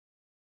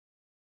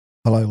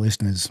Hello,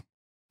 listeners.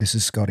 This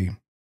is Scotty.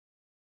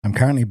 I'm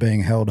currently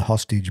being held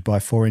hostage by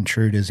 4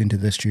 intruders into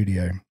the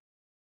studio.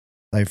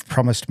 They've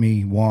promised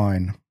me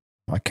wine.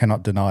 I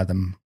cannot deny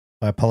them.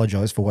 I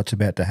apologise for what's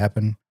about to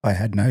happen. I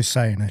had no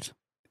say in it.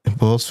 It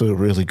balls feel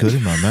really good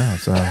in my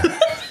mouth.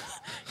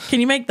 Can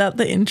you make that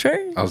the intro?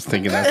 I was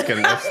thinking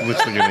that's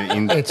literally going to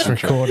end. It's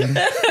recording.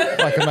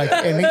 I can make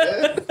any.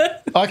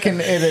 I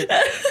can edit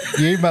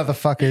you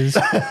motherfuckers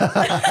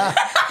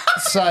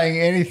saying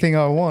anything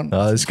I want.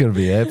 Oh, it's going to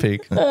be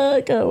epic.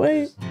 I can't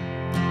wait.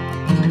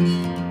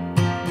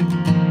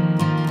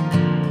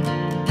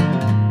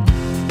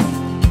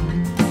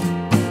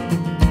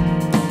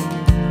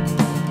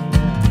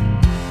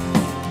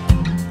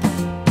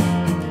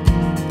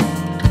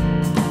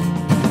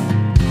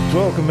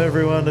 Welcome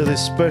everyone to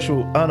this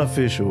special,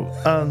 unofficial,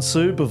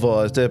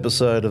 unsupervised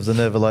episode of the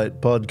NeverLate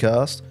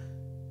podcast,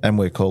 and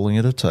we're calling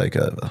it a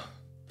takeover.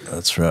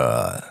 That's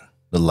right.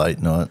 The late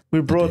night. We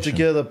brought edition.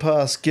 together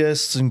past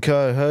guests and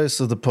co-hosts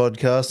of the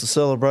podcast to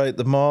celebrate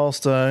the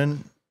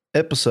milestone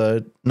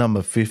episode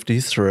number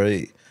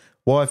 53.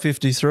 Why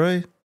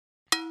 53?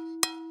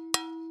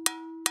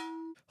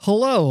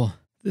 Hello,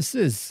 this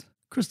is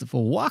Christopher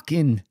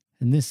Walken,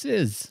 and this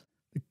is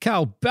the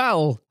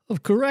cowbell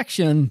of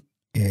correction.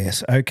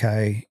 Yes,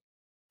 okay.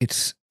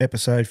 It's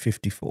episode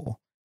 54.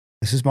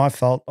 This is my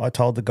fault. I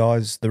told the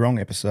guys the wrong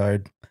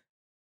episode.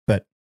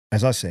 But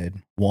as I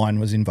said, wine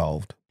was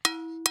involved.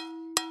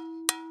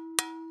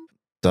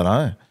 Don't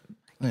know.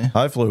 Yeah.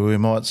 Hopefully we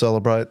might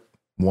celebrate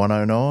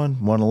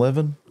 109,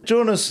 111.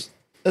 Join us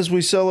as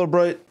we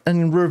celebrate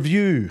and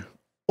review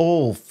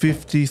all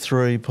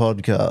 53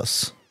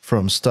 podcasts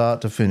from start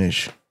to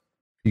finish.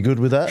 You good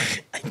with that?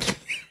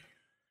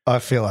 I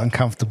feel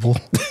uncomfortable.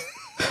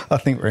 I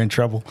think we're in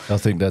trouble. I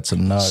think that's a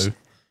no.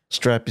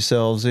 Strap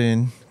yourselves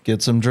in,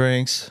 get some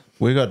drinks.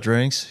 We got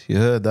drinks. You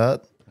heard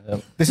that.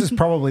 Yep. This is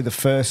probably the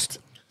first,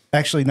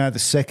 the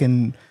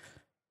second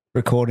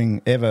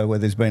recording ever where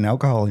there's been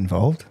alcohol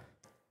involved.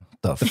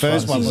 The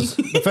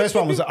first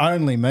one was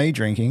only me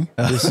drinking.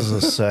 This is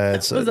a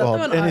sad.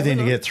 Anything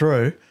to get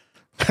through.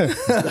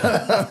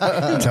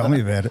 Tell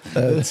me about it.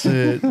 That's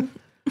it.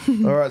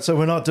 All right, so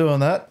we're not doing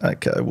that.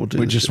 Okay, we'll do.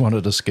 We just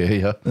wanted to scare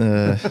you.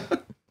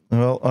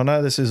 Well, I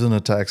know this isn't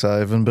a tax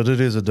haven, but it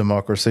is a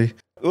democracy.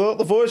 Well,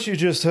 the voice you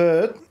just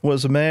heard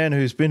was a man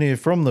who's been here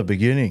from the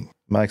beginning.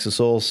 Makes us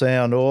all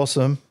sound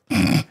awesome.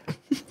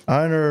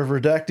 Owner of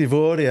Redactive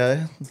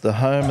Audio, the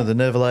home of the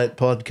NeverLate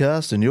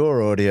podcast and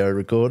your audio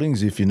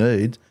recordings if you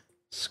need,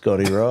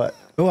 Scotty Wright.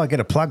 Oh, I get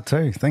a plug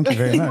too. Thank you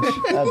very much.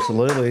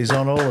 Absolutely. He's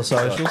on all the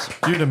socials.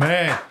 You the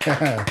man.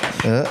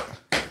 Yeah.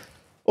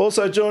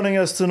 Also joining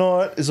us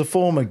tonight is a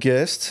former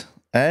guest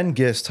and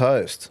guest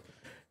host.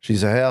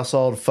 She's a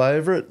household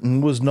favourite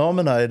and was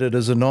nominated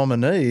as a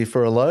nominee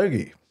for a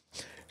Logie.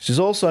 She's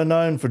also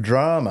known for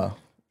drama.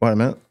 Wait a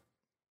minute.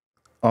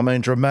 I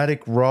mean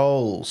dramatic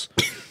roles.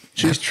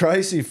 She's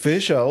Tracy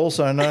Fisher,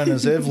 also known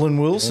as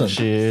Evlyn Wilson.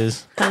 She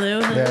is. Hello.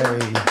 Yay.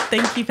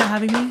 Thank you for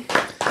having me.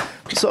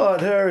 Beside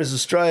her is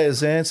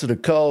Australia's answer to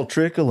Cole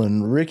Trickle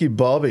and Ricky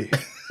Bobby.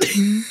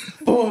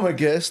 Former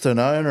guest and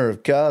owner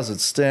of cars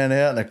that stand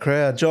out in a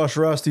crowd, Josh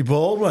Rusty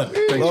Baldwin.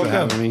 Thanks for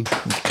having me.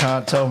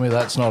 Can't tell me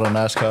that's not a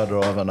NASCAR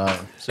driver name.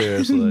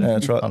 Seriously.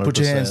 That's right. 100%. Put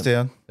your hands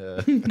down.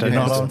 Yeah. You're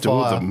not on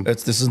fire.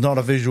 This is not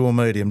a visual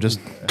medium. Just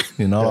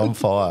you're not on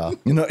fire.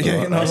 You're not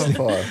on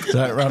fire.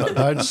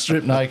 Don't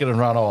strip naked and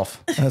run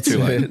off. That's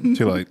Too it. late.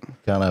 Too late.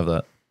 Can't have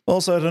that.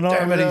 Also tonight,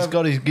 Damn it, he's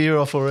got his gear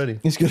off already.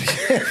 He's got.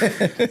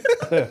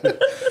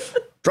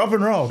 Drop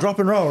and roll,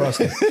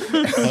 Rusty.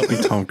 Help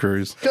me, Tom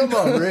Cruise. Come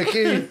on,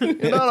 Ricky.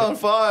 You're not on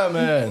fire,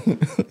 man.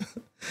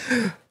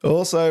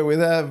 Also, we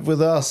have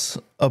with us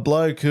a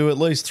bloke who at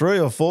least 3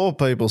 or 4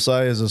 people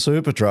say is a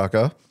super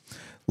trucker.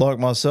 Like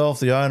myself,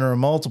 the owner of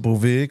multiple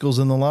vehicles,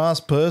 and the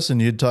last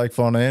person you'd take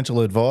financial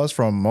advice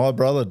from, my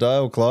brother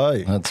Dale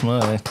Clay. That's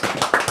me.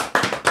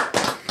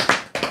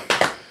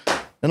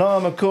 And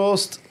I'm, of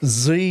course,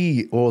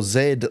 Z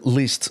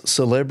list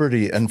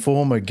celebrity and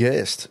former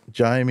guest,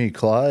 Jamie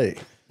Clay.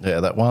 Yeah,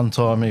 that one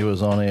time he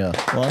was on here.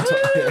 One time,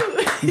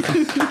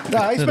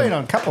 No, he's been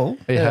on a couple.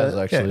 He has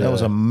actually. that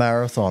was a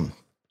marathon.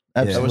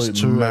 That was Absolute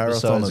 2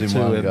 marathon episodes of in 2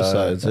 one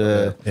episodes.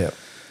 go. Yeah.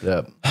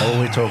 Yeah.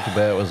 All we talked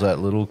about was that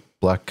little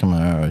black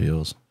Camaro of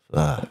yours.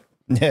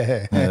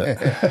 Yeah.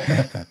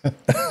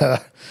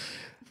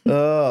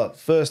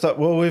 First up,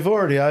 well, we've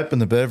already opened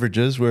the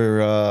beverages. We're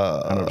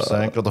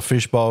 100%. Got the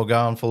fishbowl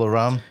going full of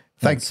rum.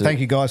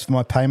 Thank you guys for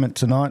my payment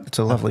tonight. It's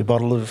a lovely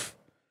bottle of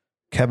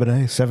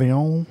Cabernet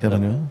Sauvignon.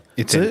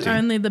 It's empty.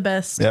 Only the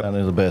best. Yep.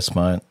 Only the best,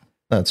 mate.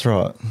 That's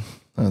right.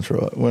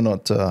 We're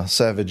not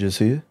savages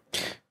here.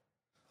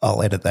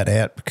 I'll edit that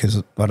out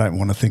because I don't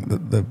want to think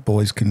that the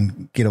boys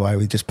can get away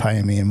with just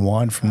paying me in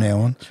wine from now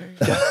on. True.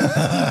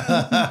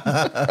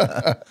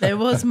 There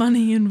was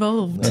money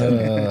involved.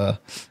 We're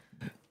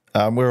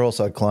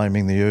also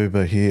claiming the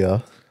Uber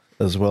here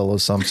as well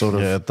as some sort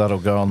of Yeah, that'll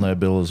go on their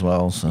bill as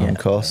well. So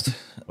cost.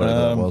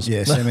 whatever that was.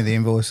 Yeah, send me the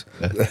invoice.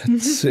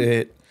 That's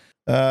it.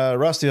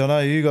 Rusty, I know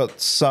you got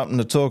something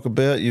to talk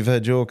about. You've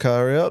had your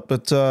car out,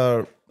 but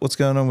what's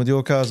going on with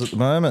your cars at the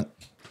moment?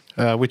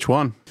 Which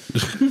one?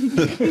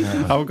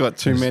 I've got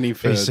too many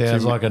for. He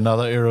sounds like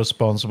another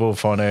irresponsible,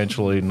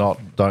 financially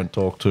don't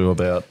talk to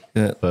about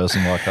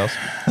person like us.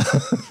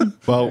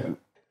 Well,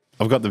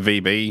 I've got the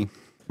VB.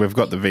 We've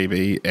got the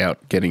VB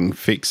out getting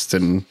fixed,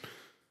 and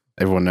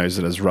everyone knows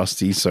it as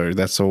Rusty, so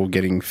that's all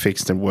getting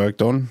fixed and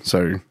worked on.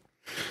 So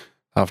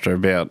after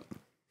about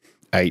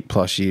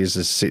 8+ years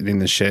of sitting in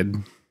the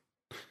shed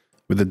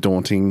with a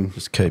daunting,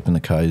 Just keeping the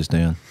K's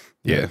down.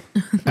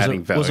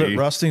 adding value. Was it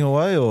rusting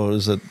away or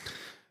is it?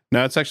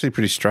 No, it's actually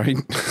pretty straight.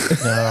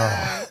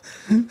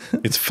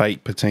 It's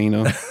fake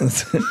patina.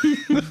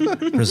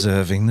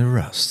 Preserving the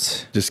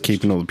rust. Just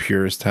keeping all the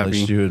purists At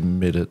least happy. you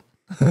admit it.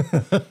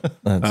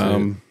 That's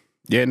it.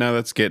 Yeah, no,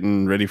 that's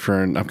getting ready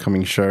for an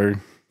upcoming show.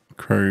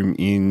 Chrome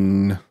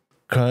in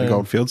the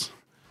Goldfields.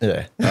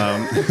 Yeah.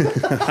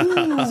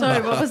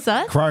 Sorry, what was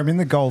that? Chrome in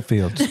the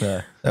goldfields.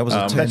 That was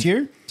a That's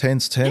you?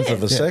 tenth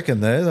of a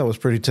second there. That was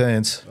pretty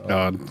tense.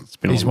 It's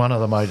been He's on- one of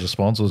the major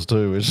sponsors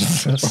too.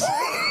 It's just,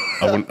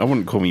 I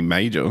wouldn't call me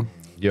major.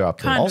 you're up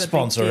there. Kind I'll of a big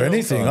sponsor deal.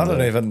 anything. I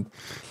don't even.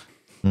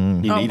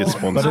 You need a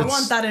sponsor. I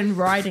want that in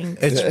writing.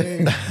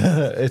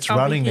 It's I'll be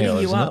running hitting now,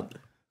 you isn't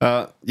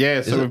up.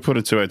 Yeah, so we put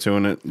a 202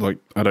 in it. Like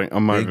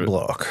I'm Big over.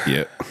 block.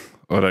 Yeah,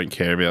 I don't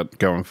care about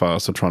going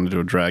fast or trying to do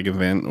a drag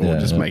event or Yeah,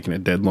 just yeah. making a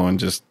deadline.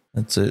 Just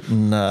That's it.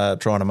 And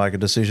trying to make a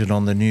decision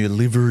on the new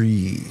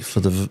livery for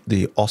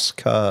the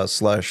Oscar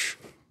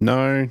 /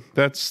 no,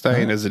 that's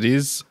staying as it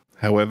is.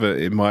 However,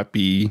 it might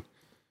be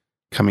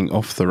coming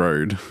off the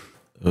road.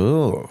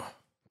 Oh.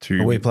 To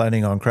Are we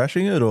planning on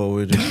crashing it or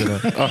we're just going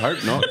to. I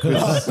hope not.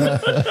 'Cause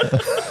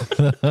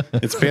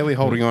it's barely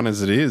holding on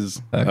as it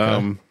is.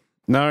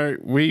 No,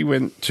 we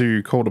went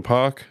to Calder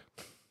Park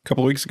a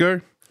couple of weeks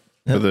ago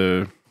for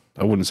the,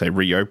 I wouldn't say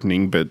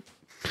reopening, but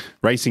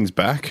racing's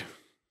back.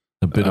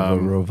 A bit of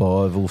a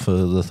revival for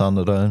the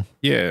Thunderdome.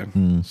 Yeah.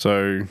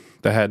 So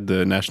they had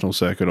the national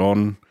circuit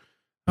on.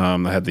 They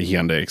had the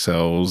Hyundai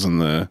XLs and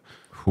the.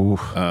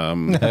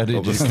 How did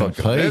all you the stock-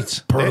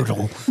 compete?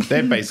 Brutal.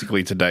 They're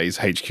basically today's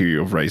HQ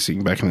of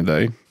racing back in the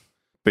day.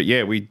 But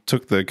yeah, we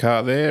took the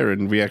car there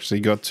and we actually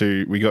got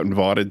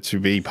invited to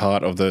be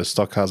part of the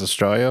Stock Cars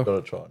Australia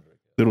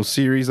little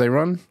series they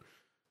run.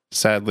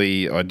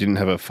 Sadly, I didn't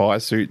have a fire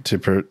suit to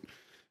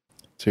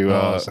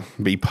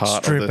be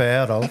part Strip of the,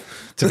 out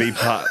of. to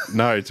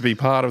be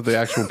part of the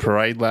actual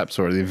parade laps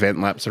or the event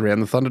laps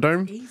around the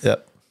Thunderdome.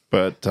 Yep.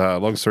 But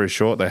long story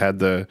short, they had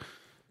the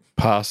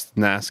past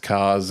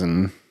NASCARs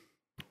and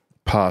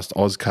past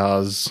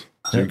Ozcars.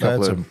 They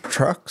had some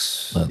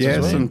trucks.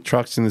 Some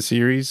trucks in the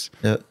series.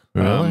 Yep.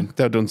 Really?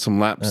 They were doing some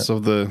laps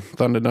of the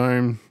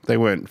Thunderdome. They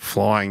weren't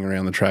flying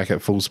around the track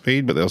at full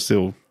speed, but they were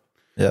still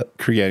Yep.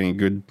 creating a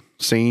good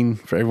scene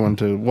for everyone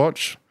to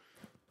watch.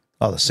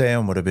 Oh, the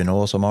sound would have been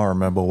awesome. I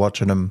remember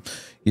watching them.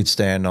 You'd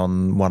stand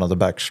on one of the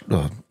back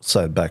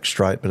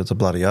straight, but it's a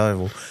bloody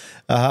oval.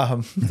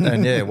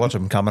 And yeah, watch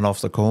them coming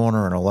off the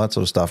corner and all that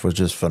sort of stuff was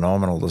just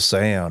phenomenal. The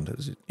sound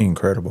is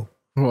incredible.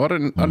 Well, I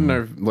don't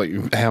know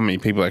like how many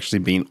people actually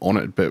been on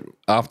it, but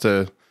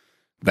after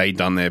they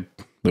done their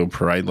little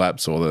parade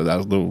laps or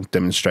those little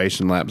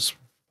demonstration laps,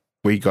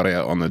 we got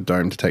out on the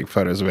dome to take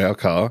photos of our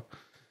car.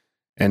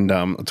 And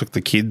I took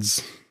the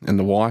kids and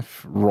the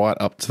wife right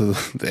up to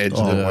the edge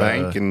of the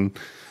bank. And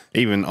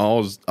even I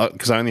was,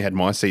 because I only had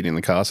my seat in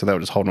the car, so they were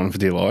just holding on for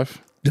dear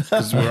life.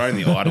 Because we were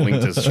only idling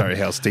to show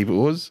how steep it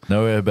was.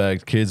 No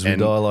airbags, kids. We And-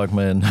 die like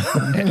men.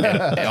 And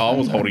I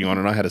was holding on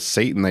and I had a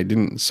seat and they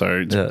didn't.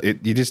 So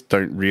you just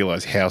don't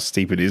realise how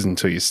steep it is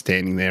until you're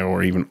standing there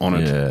or even on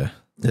it. Yeah.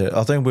 Yeah,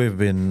 I think we've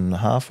been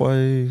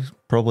halfway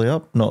probably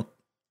up. Not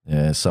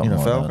Yeah, something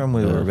like Falcon. that.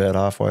 We Yeah. were about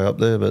halfway up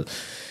there, but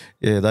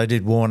yeah, they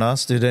did warn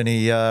us. Did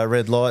any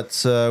red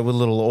lights with a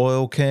little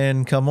oil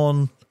can come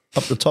on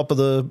up the top of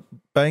the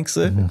banks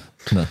there?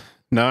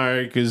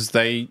 No, because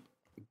they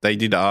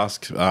did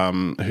ask,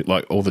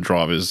 like all the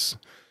drivers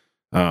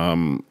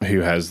who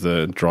has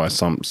the dry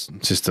sump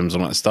systems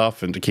and all that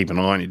stuff, and to keep an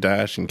eye on your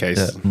dash in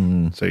case,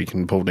 so you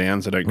can pull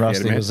down, so don't create a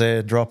Rusty mess. was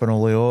there dropping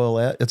all the oil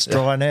out. It's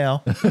dry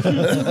now.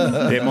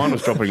 Yeah, mine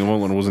was dropping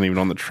oil and it wasn't even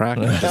on the track.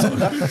 It was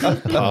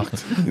just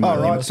parked. in Oh,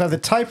 the- right. So the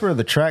taper of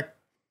the track,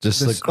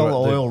 Just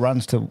all the oil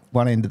runs to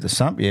one end of the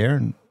sump, yeah,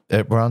 and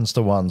It runs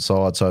to one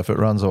side, so if it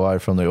runs away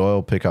from the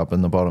oil pickup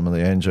in the bottom of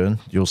the engine,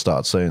 you'll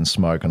start seeing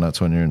smoke, and that's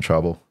when you're in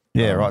trouble.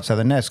 yeah, right. So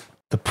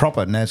the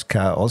proper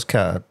NASCAR,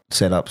 Oscar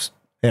setups,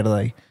 how do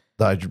they?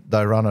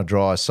 They run a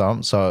dry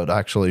sump, so it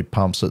actually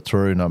pumps it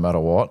through no matter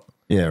what.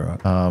 Yeah,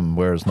 right.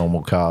 Whereas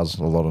normal cars,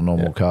 a lot of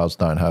normal cars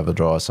don't have a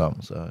dry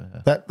sump. So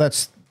yeah.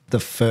 That's the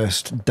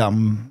first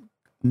dumb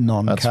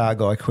non-car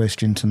guy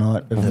question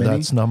tonight of many.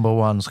 That's number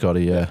one,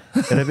 Scotty. Yeah,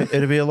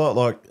 It'd be a lot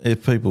like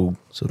if people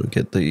sort of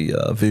get the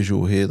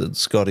visual here that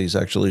Scotty's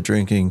actually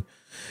drinking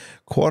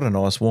quite a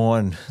nice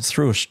wine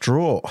through a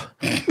straw.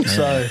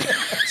 So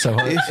so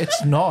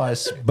it's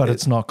nice, but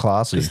it's not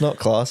classy. it's not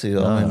classy.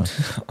 I mean,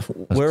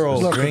 we're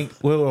all Look,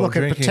 it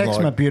drinking protects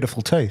my like,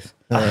 beautiful teeth.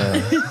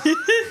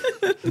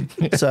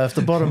 so if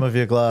the bottom of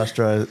your glass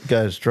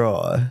goes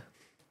dry,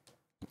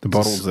 the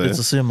bottle's there. it's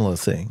a similar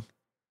thing.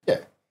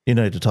 You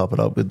need to top it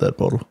up with that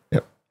bottle.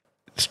 Yep.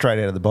 Straight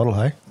out of the bottle,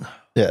 hey?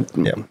 Yeah.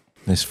 Yep.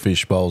 This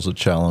fish bowl's a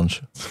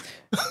challenge.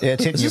 Yeah,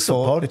 it's hitting Is your this a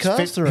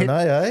podcast or an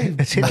AA?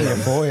 It's hitting your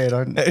forehead.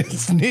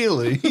 It's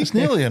nearly. It's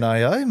nearly an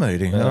AA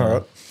meeting.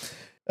 All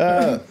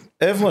right.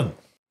 Evelyn,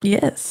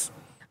 Yes.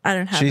 I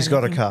don't have she's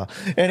got a anything. car.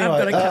 Anyway,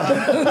 I've got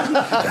a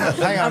car.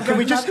 Hang on, I've got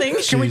nothing.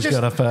 can we She's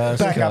just got a fast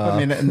back up car. a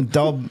minute and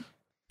dob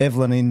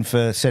Evelyn in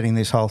for setting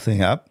this whole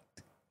thing up?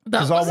 That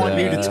Because I wasn't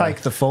want you to me.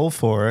 take the fall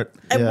for it.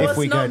 It if was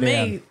we not go me.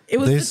 down. It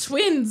was This- the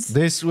twins.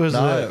 This was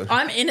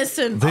I'm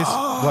innocent.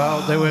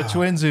 well, there were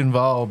twins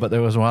involved, but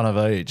there was one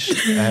of each,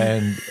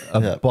 and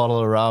a bottle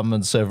of rum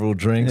and several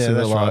drinks. Yeah, and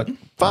we're that's like, right.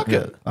 "Fuck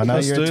it, I know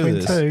let's you're a do twin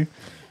this. too.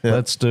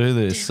 Let's do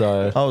this."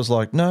 So I was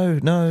like, no,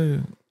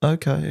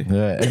 okay.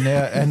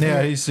 yeah, and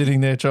now he's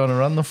sitting there trying to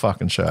run the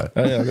fucking show.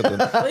 Hey, I got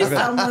the At least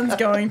someone's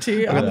going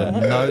to.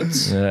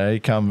 notes. Yeah, he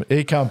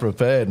come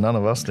prepared. None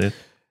of us did.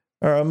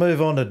 All right,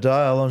 move on to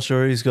Dale. I'm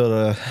sure he's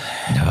got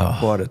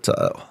quite a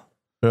tale.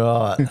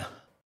 Right,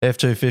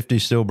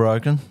 F250 still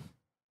broken,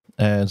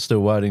 and still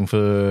waiting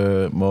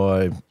for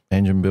my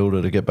engine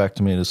builder to get back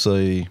to me to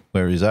see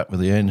where he's at with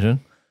the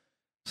engine.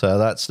 So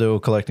that's still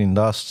collecting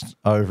dust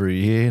over a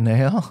year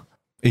now.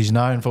 He's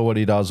known for what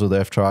he does with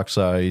F trucks,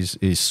 so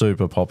he's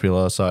super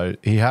popular. So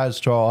he has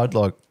tried,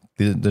 like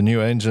the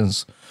new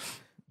engine's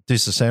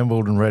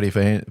disassembled and ready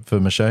for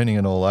machining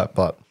and all that,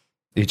 but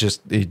he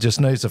just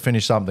needs to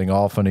finish something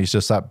off, and he's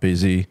just that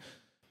busy.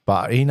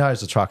 But he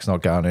knows the truck's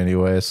not going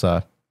anywhere,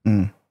 so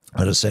I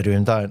just said to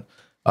him, don't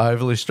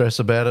overly stress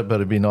about it, but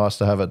it'd be nice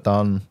to have it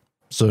done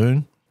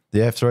soon. The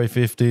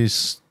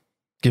F350's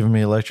giving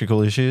me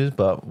electrical issues,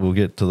 but we'll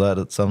get to that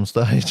at some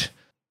stage.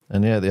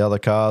 And yeah, the other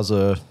cars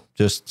are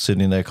just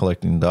sitting there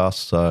collecting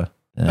dust. So,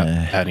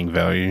 Adding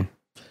value.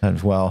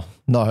 and well,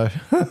 no.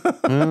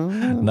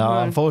 No,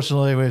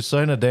 unfortunately, we've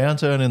seen a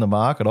downturn in the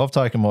market. I've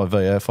taken my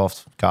VF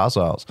off car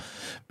sales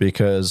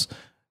because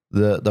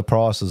the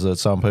prices that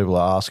some people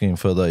are asking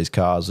for these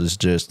cars is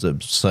just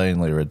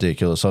obscenely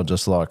ridiculous. I'm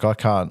just like, I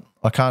can't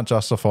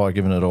justify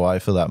giving it away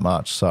for that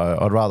much. So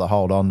I'd rather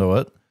hold on to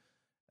it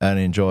and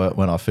enjoy it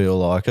when I feel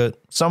like it.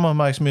 Someone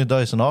makes me a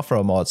decent offer,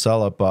 I might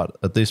sell it, but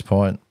at this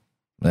point,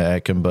 yeah,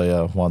 it can be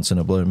a once in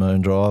a blue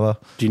moon driver.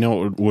 Do you know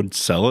what would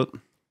sell it?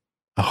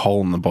 A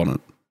hole in the bonnet.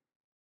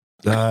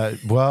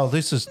 Well,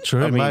 this is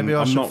true. I mean, Maybe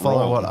I I'm should not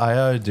follow wrong. what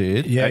AO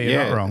did. Yeah,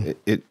 you're not wrong.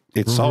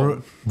 It's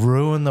sold.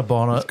 Ruin the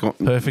bonnet. It's got-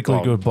 Perfectly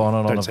well, good bonnet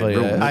on don't a say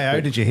ruin. V8.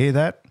 Hey, did you hear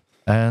that?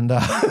 And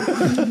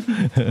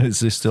is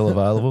this still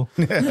available?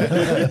 No,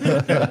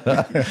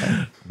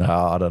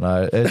 I don't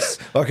know. It's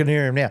I can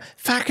hear him now.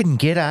 Fucking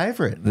get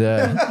over it.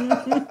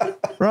 yeah.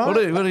 Right?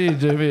 What do you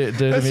do to me?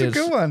 That's a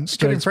good one. Good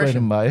Street speed impression.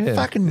 in mayhem.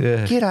 Fucking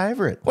yeah. get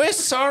over it. We're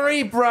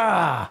sorry,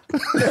 brah.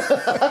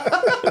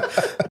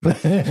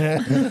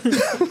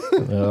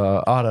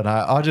 I don't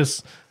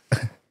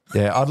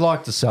know. I'd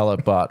like to sell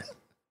it, but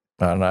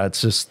I don't know.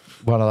 It's just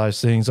one of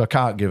those things. I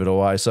can't give it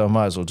away, so I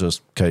may as well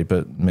just keep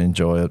it and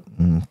enjoy it.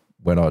 And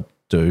when I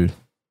do,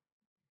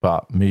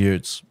 but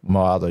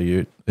my other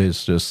ute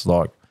is just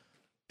like,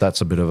 that's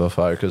a bit of a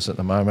focus at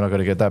the moment. I've got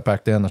to get that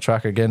back down the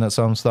track again at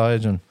some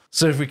stage and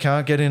see if we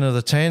can't get into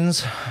the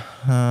 10s.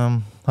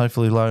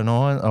 Hopefully low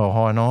 9 or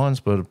high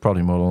 9s, but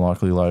probably more than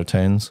likely low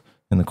 10s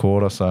in the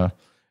quarter. So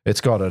it's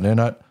got it in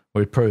it.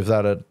 We proved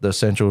that at the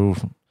Central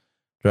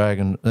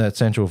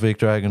Vic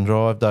Dragon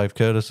Drive, Dave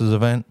Curtis's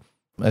event.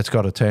 It's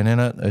got a 10 in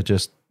it. It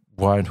just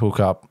won't hook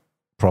up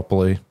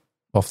properly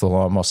off the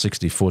line. My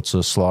 60 foots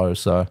are slow,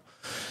 so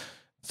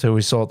till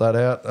we sort that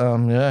out,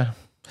 yeah.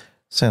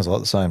 Sounds like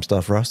the same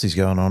stuff Rusty's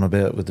going on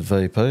about with the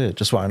VP. It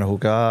just won't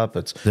hook up.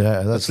 It's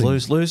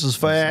loose as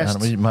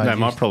fast. No,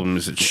 my problem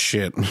is it's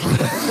shit.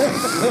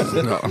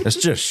 It's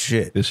just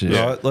shit. It's just-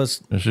 Right?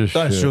 Don't shit.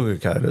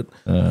 sugarcoat it.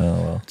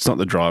 It's not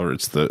the driver,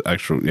 it's the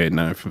actual. Yeah,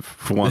 no,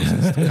 for once,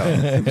 it's the car.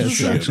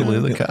 It's actually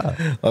the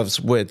car.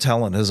 Where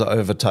talent has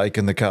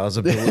overtaken the car's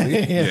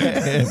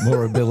ability.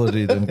 More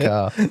ability than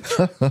car.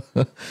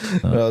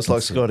 No, it's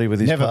like Scotty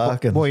with his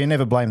parking. Well, you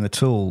never blame the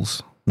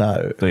tools,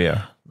 No. do you?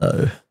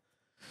 No.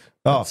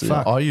 Oh,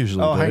 fuck. I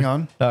usually Oh, do. hang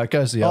on. No, it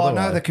goes the other Oh,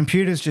 no, way. the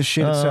computer's just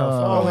shit itself.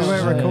 Oh, we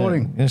weren't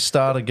recording. You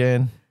start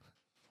again.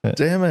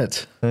 Damn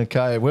it.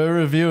 Okay, we're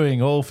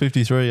reviewing all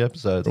 53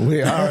 episodes.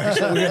 We are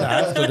actually going to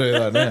have to do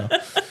that now.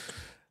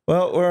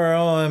 Well, where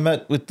I'm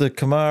at with the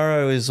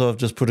Camaro is I've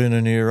just put in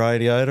a new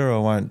radiator. I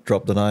won't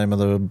drop the name of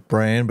the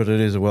brand, but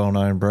it is a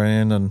well-known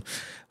brand, and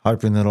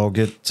hoping that I'll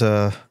get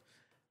a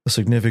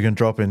significant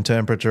drop in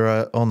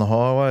temperature on the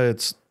highway.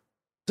 It's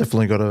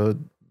definitely got a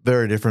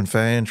very different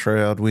fan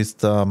shroud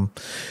with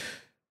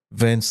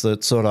vents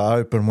that sort of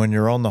open when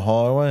you're on the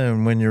highway,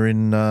 and when you're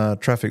in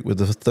traffic with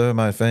the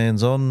thermo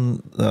fans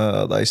on,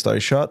 they stay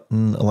shut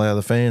and allow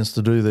the fans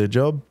to do their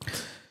job.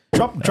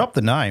 Drop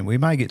the name. We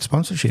may get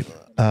sponsorship.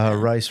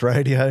 Race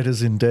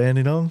Radiators in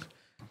Dandenong.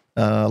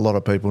 A lot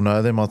of people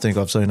know them. I think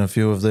I've seen a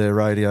few of their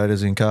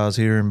radiators in cars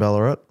here in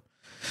Ballarat.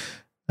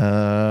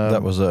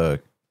 That was a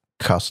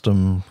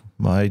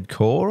custom-made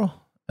core,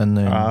 and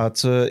then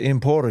It's a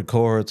imported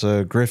core. It's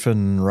a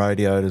Griffin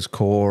Radiators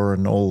core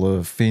and all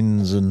the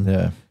fins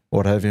and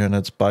what have you, and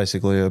it's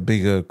basically a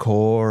bigger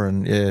core.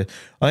 And yeah,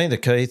 I think the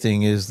key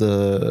thing is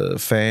the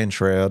fan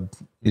shroud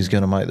is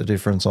going to make the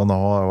difference on the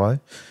highway.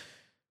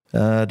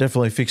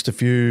 Definitely fixed a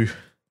few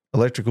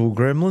electrical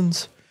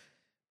gremlins,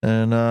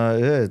 and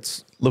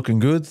it's looking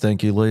good.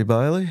 Thank you, Lee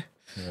Bailey.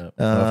 Yeah,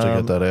 I'll have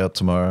to get that out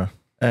tomorrow.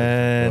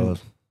 And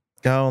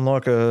going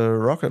like a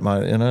rocket,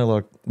 mate. You know,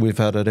 like we've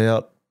had it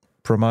out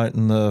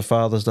promoting the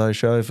Father's Day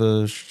show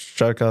for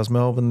Showcase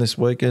Melbourne this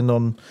weekend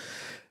on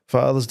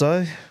Father's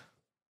Day.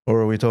 Or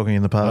are we talking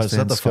in the past? Is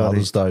that the Scotty?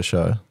 Father's Day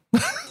show?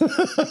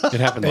 It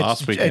happened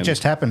last weekend. It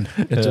just happened.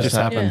 It just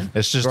happened. Yeah.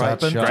 It's just Great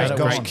happened. show. And Great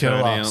it was turnout.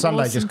 killer.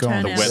 Sunday Awesome just gone.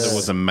 turnout. The weather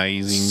was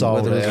amazing.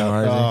 Sold Weather was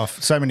out.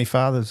 amazing. So many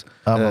fathers.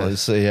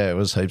 Yeah, it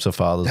was heaps of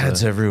fathers.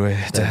 Dads there.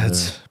 everywhere.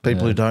 Dads.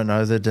 People who don't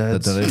know their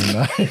That dads. don't even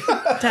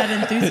know.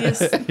 Dad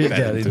enthusiasts.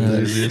 Dad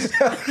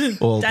enthusiasts.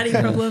 Well, Daddy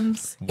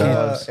problems.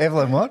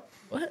 Evelyn, what?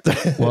 What?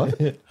 what?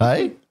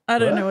 Hey? I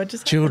don't know what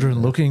just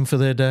Children looking for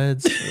their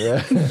dads.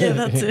 Yeah,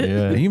 that's it.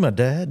 Are Yeah. you my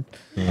dad?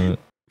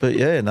 But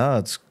yeah, no,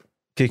 it's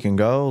kicking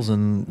goals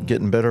and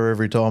getting better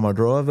every time I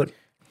drive it.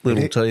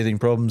 Little teething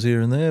problems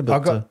here and there,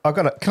 but I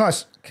got.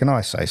 Can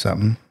I say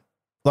something?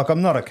 Like,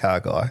 I'm not a car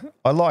guy.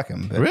 I like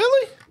them, but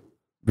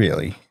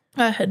really,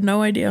 I had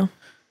no idea.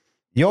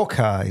 your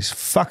car is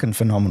fucking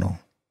phenomenal.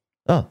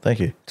 oh, thank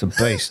you. It's a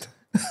beast.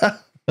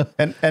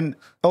 and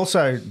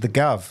also the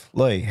Gov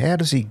Lee. How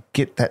does he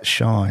get that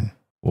shine?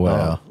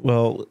 Wow.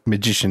 Well,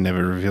 Magician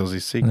never reveals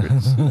his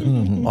secrets.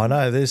 I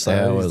know this.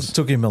 Though. Hours. It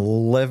took him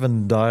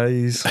 11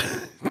 days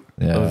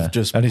Yeah. of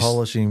just And he's-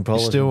 polishing. He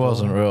still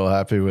wasn't real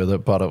happy with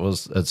it, but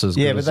it's as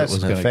Yeah, good but as that's it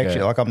was going to perfection.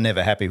 get. Like, I'm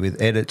never happy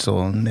with edits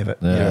or never.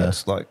 Yeah. Yeah,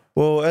 it's like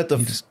Well, at the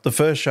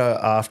first show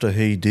after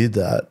he did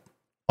that,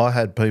 I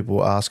had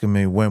people asking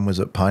me when was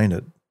it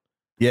painted.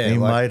 He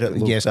like made it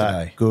look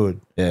yesterday. that good.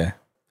 Yeah,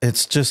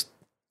 It's just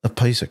a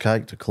piece of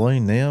cake to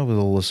clean now with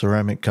all the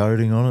ceramic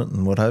coating on it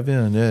and what have you.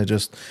 And yeah,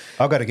 just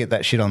I've got to get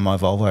that shit on my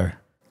Volvo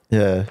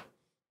yeah.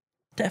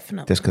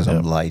 Definitely. just because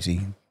I'm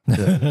lazy.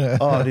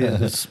 Oh, it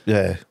is. It's,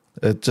 yeah,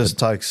 it just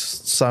takes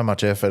so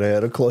much effort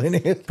out of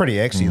cleaning it. Pretty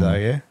exy though,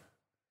 yeah.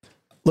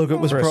 Look, it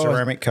was For a pricey.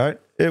 ceramic coat.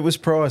 It was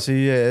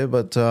pricey, yeah,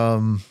 but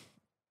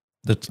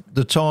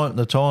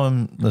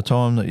The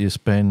time that you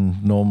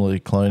spend normally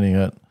cleaning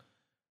it,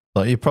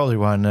 like you probably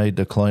won't need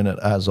to clean it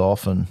as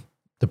often,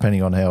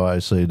 depending on how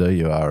OCD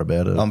you are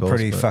about it. of I'm course,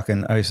 pretty but-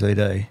 fucking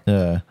OCD.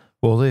 Yeah.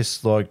 Well,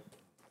 this like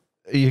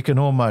you can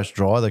almost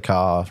dry the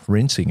car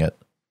rinsing it,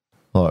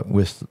 like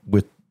with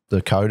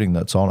the coating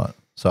that's on it.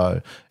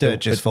 So Dirt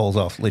just falls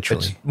off,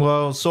 literally. it's,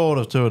 well, sort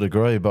of to a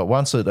degree, but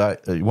once you've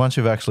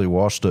actually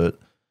washed it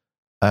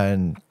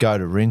and go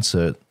to rinse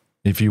it,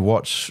 if you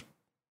watch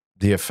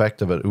the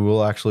effect of it, it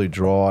will actually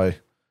dry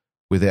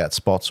without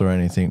spots or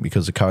anything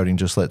because the coating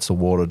just lets the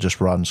water just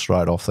run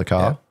straight off the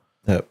car.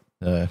 Yep.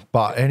 Yeah.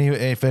 But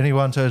if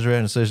anyone turns around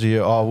and says to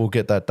you, "Oh, we'll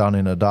get that done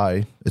in a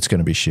day," it's going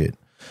to be shit.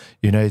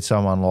 You need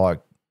someone like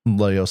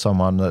Lee or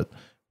someone that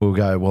will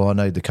go, "Well, I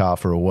need the car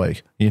for a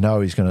week." You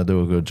know he's going to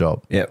do a good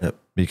job. Yep.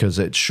 Because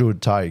it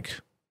should take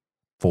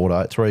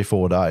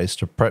 3-4 days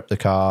to prep the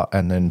car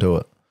and then do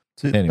it.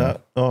 Anyway.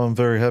 no, I'm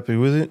very happy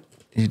with it.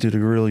 He did a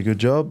really good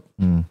job.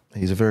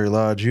 He's a very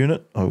large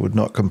unit. I would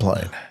not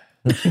complain.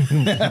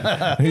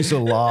 It's a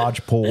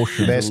large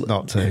portion. Best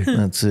not to.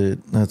 That's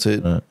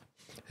it. Right.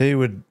 He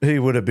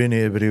would have been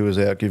here, but he was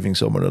out giving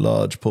someone a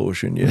large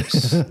portion.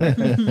 Yes.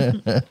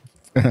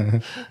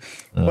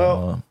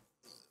 Well,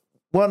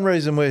 one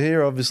reason we're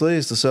here, obviously,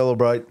 is to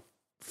celebrate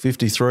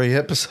 53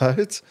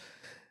 episodes,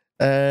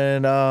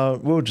 and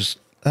we'll just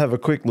have a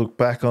quick look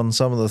back on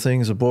some of the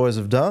things the boys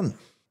have done.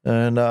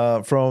 And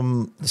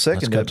from the let's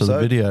second go to the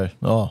episode, video.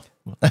 Oh,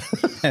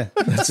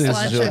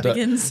 Slideshow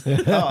begins.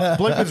 Oh,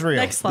 bloopers reel.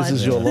 Next slide. this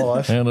is your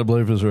life. and the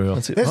bloopers reel.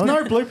 That's it. There's Oh,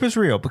 no bloopers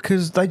reel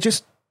because they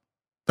just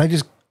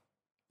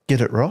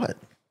get it right.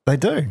 they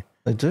do.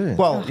 They do.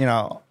 Well, you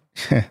know.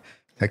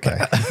 Okay.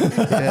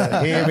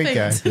 Yeah, here we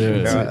go. Perfect.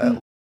 Yeah.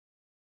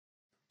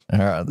 All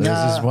right, there's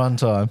Nah. this one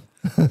time.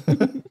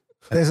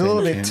 There's a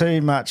little bit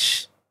too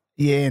much.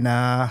 Yeah,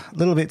 nah. A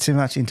little bit too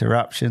much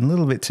interruption. A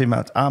little bit too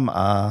much.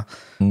 Yeah.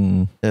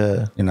 You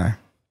know,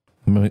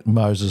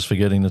 Moses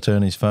forgetting to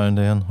turn his phone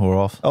down or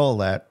off. all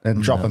that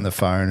and dropping the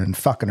phone and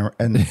fucking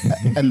and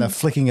the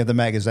flicking of the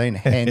magazine.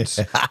 Hence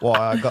why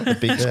I got the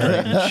big screen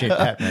and shit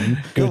happening.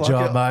 Good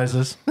job,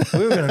 Moses. We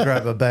were going to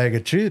grab a bag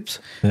of chips.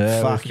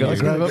 Yeah, Fuck we forgot you.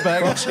 to grab a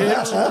bag of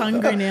chips. I'm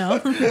hungry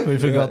now. We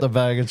forgot the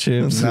bag of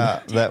chips. Nah,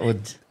 that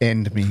would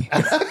end me.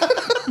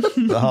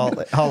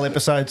 The whole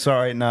episode.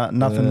 Sorry, nothing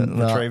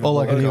No, retrievable. all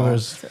I could hear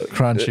was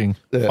crunching.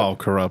 File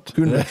corrupt.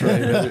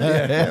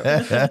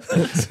 Yeah.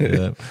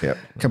 Yep.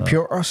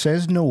 Computer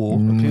says no.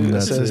 It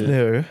That's says it.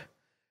 no.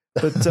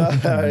 But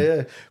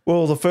yeah,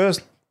 well, the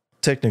first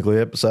technically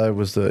episode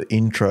was the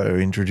intro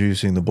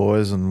introducing the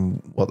boys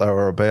and what they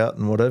were about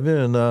and whatever.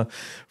 And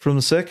from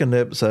the second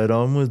episode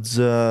onwards,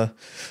 I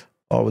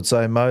would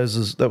say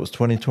Moses, that was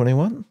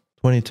 2021,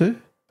 22,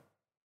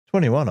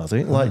 21, I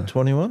think, late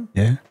 21,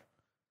 Yeah.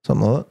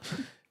 something like that.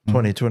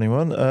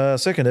 2021.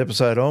 Second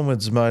episode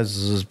onwards,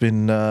 Moses has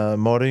been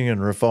modding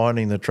and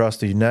refining the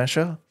trusty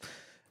Nasher,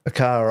 a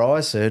car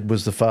I said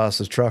was the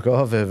fastest truck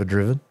I've ever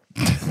driven.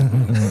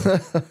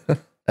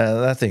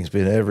 That thing's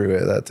been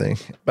everywhere, that thing.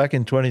 Back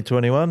in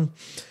 2021,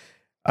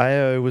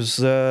 AO was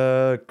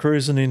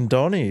cruising in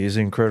Donny, his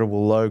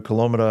incredible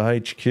low-kilometre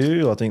HQ.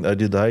 I think they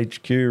did the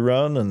HQ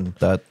run and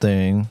That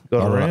thing.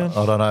 Got around?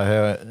 I don't know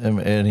how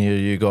any of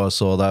you guys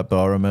saw that,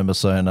 but I remember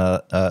seeing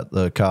that at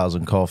the Cars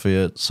and Coffee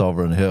at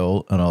Sovereign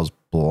Hill, and I was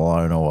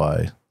blown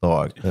away.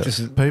 Like,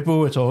 people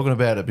were talking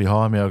about it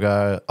behind me. I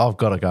go, I've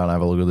got to go and have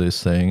a look at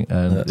this thing.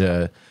 And,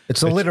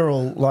 It's a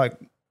literal, like,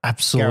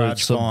 absolute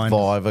garage find.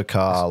 survivor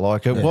car.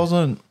 Like, it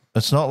wasn't,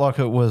 it's not like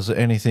it was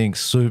anything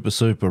super,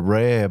 super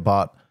rare,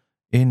 but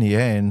in the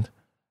end,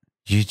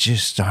 you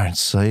just don't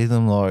see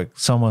them. Like,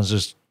 someone's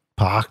just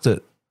parked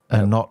it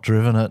and not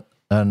driven it,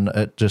 and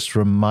it just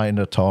remained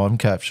a time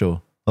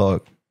capsule.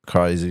 Like,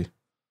 crazy.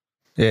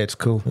 yeah, it's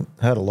cool.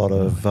 had a lot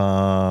of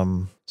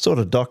sort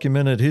of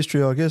documented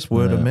history, I guess,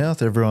 word of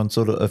mouth. Everyone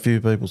sort of, a few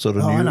people sort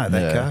of Oh, knew, I know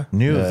that car.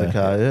 knew of the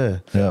car,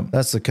 Yeah.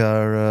 That's the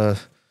car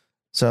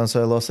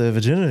so-and-so lost their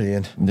virginity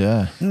in.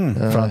 Yeah.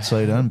 Front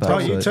seat and back Oh,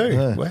 seat. you too?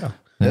 Yeah. Wow.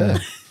 Yeah.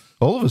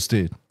 All of us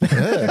did.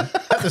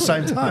 At the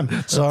same time.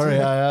 Sorry,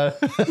 I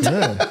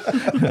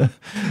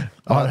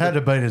had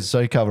to beat his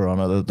seat cover on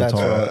it at the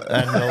time.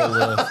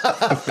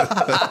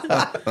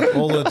 And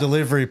all the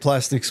delivery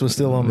plastics were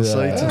still on the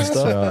seats and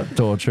stuff. Right.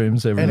 Door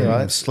trims, everything.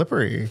 Anyway,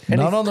 Slippery.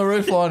 Not on the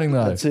roof lining,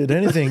 though. That's it.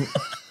 Anything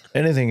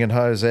can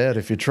hose out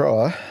if you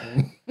try.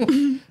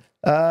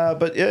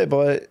 But yeah,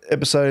 by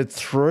episode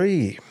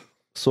 3,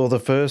 saw the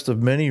first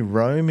of many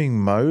roaming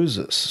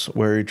Moses,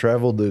 where he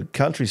travelled the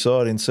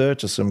countryside in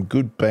search of some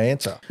good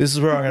banter. This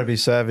is where I'm going to be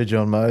savage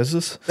on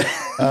Moses.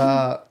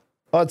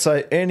 I'd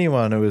say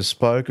anyone who has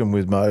spoken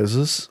with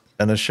Moses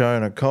and has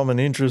shown a common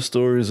interest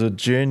or is a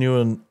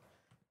genuine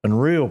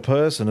and real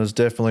person has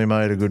definitely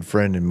made a good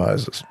friend in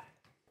Moses.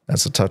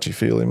 That's a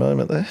touchy-feely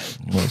moment there.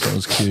 Well, that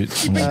was cute.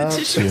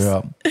 tissues. Cheer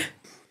up.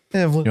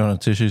 Yeah, You want a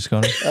tissue,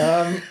 Scotty?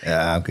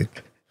 Yeah, I'm good.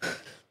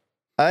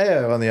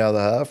 AO, on the other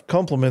half,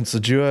 compliments the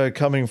duo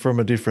coming from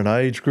a different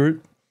age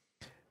group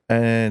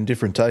and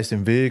different taste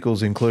in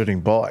vehicles, including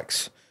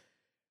bikes.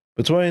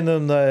 Between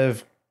them, they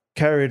have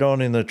carried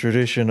on in the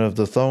tradition of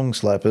the thong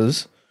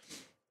slappers,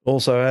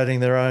 also adding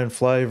their own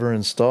flavour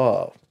and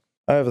style.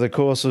 Over the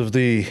course of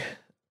the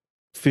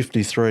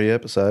 53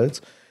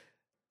 episodes,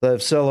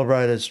 they've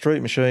celebrated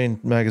Street Machine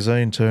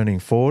magazine turning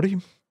 40.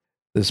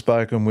 They've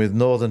spoken with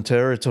Northern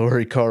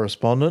Territory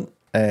correspondent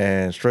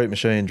and Street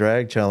Machine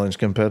Drag Challenge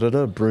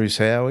competitor Bruce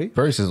Howie.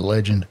 Bruce is a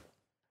legend.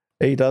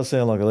 He does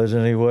sound like a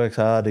legend. He works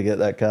hard to get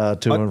that car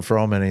to and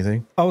from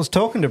anything. I was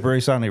talking to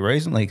Bruce only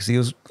recently because he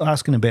was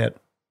asking about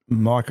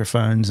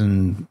microphones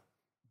and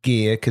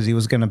gear because he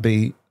was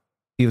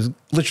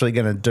literally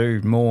going to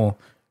do more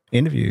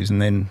interviews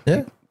and then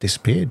he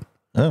disappeared.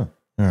 Oh,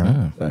 all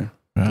right. So,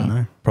 I don't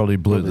know. Probably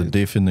blew the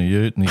diff in the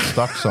ute and he's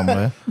stuck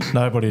somewhere.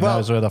 Nobody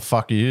knows where the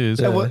fuck he is.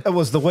 It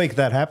was the week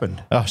that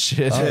happened. Oh,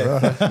 shit.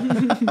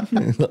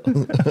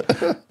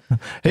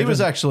 He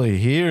was actually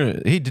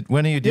here.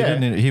 When he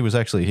did it, he was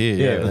actually here.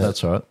 Yeah,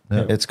 that's right.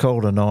 Yeah. It's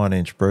called a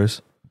 9-inch,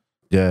 Bruce.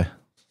 Yeah.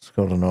 It's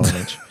called a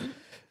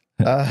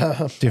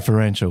 9-inch.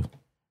 Differential.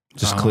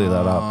 Just clear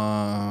that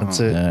up. That's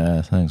it.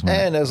 Yeah, thanks, mate.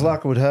 And as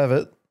luck would have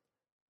it,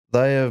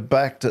 they have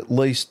backed at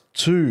least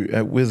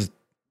 2 with,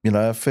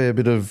 a fair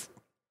bit of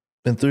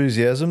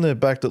enthusiasm. They've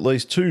backed at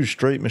least 2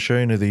 Street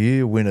Machine of the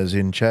Year winners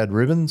in Chad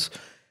Ribbons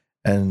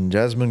and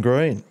Jasmine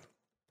Green.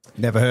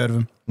 Never heard of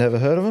him. Never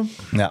heard of them?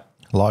 No.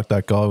 Like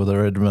that guy with the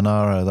red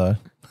Monaro, though.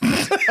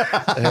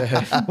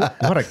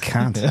 What a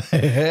cunt.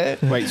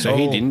 Wait, so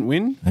he didn't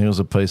win? He was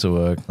a piece of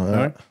work.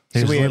 Right.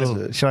 Should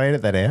I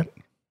edit that out?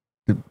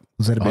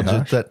 Was that a bit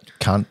harsh? That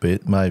cunt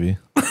bit, maybe.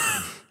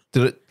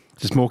 Did it?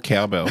 Just more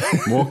cowbell.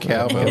 More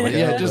cowbell.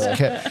 Yeah,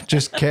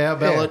 just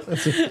cowbell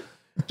it.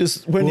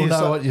 Just when We'll you know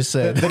say- what you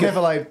said. The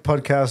NeverLate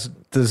podcast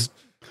does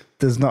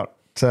not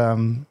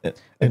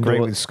agree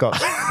with Scott.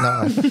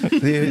 No,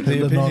 the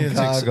opinions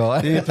non-car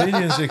guy. the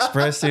opinions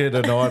expressed here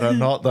tonight are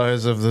not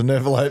those of the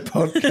NeverLate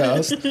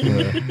podcast.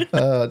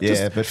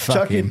 But fuck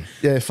chuck him.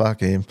 Yeah, fuck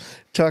him.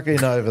 Chuck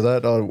in over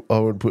that. I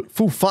would put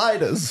full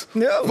fighters.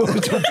 No.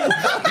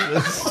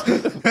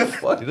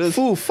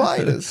 Full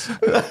fighters.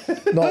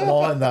 Not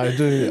mine though.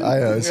 Do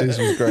AO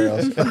Sesame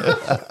Grouse.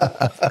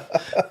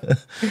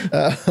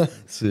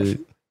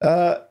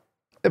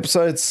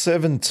 Episode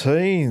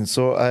 17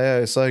 saw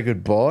AO say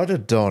goodbye to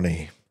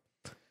Donnie.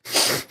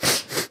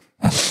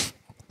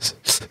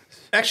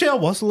 Actually, I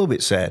was a little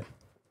bit sad.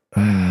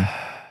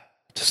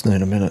 Just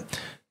need a minute.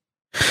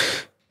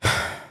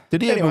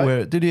 Did he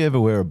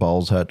ever wear a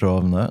bowls hat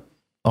driving that?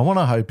 I want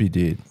to hope he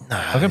did.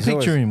 I can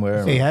picture him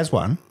wearing He it. has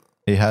one.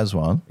 He has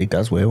one. He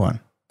does wear one.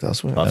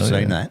 That's what I've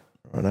seen that.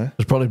 Righto.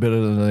 It's probably better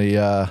than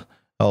the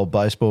old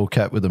baseball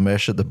cap with the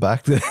mesh at the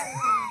back there.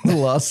 The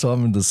last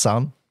time in the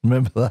sun.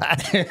 Remember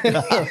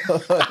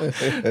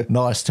that?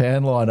 Nice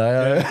tan line,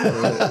 eh?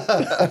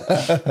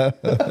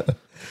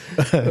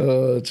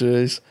 Oh,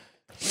 jeez.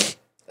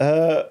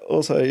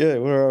 Also, yeah,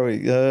 where are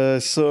we?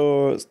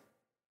 Saw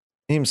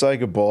him say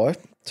goodbye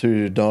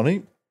to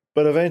Donnie,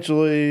 but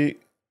eventually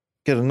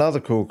get another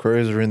cool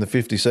cruiser in the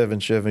 57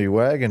 Chevy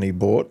wagon he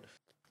bought,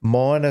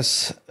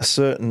 minus a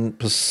certain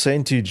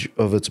percentage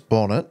of its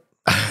bonnet.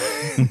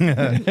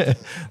 That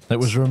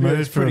was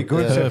removed for pretty a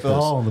good except for the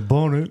purpose. hole in the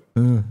bonnet.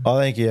 I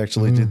think he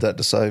actually did that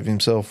to save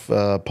himself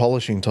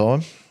polishing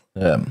time.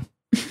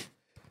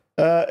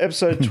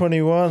 Episode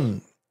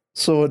 21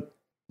 saw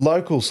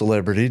local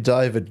celebrity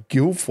David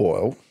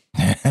Guilfoyle.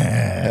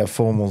 How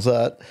formal's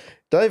that?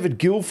 David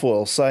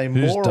Guilfoyle say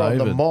Who's more on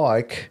the David?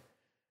 mic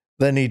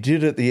than he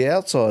did at the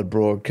outside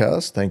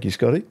broadcast. Thank you,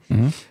 Scotty.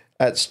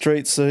 At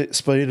Street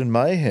Speed and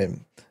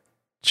Mayhem.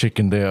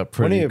 Chickened out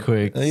When pretty he,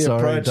 quick. he Sorry,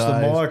 approached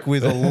the Dave. mic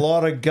with a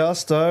lot of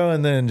gusto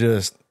and then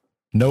just,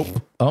 Nope.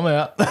 I'm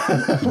out.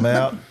 I'm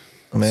out.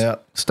 I'm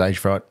out. Stage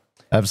fright.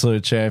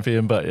 Absolute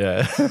champion, but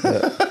yeah.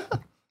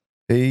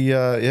 He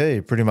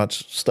pretty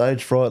much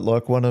stage fright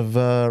like one of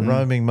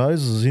Roaming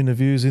Moses'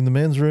 interviews in the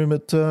men's room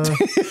at.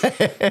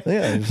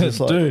 Yeah, he's just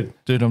like,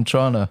 dude, I'm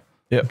trying to.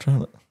 I'm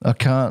trying to. I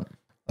can't.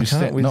 I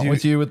can't with not you.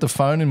 with you with the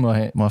phone in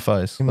my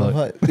face.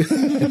 Like,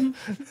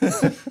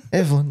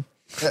 Evlyn.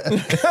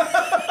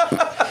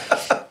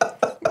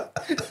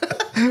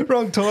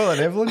 Wrong toilet,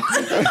 Evelyn.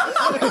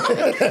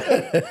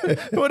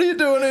 what are you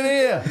doing in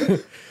here?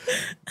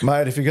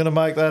 Mate, if you're going to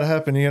make that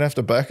happen, you're going to have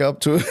to back up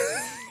to a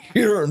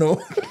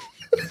urinal.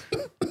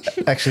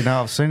 Actually,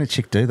 no, I've seen a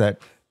chick do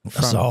that.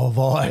 So have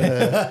I.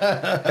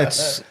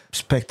 It's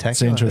spectacular.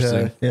 It's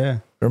interesting. Yeah.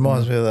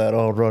 Reminds me of that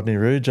old Rodney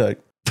Roode joke.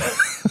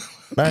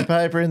 No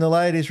paper in the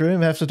ladies'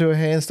 room, have to do a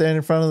handstand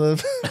in front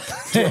of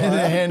the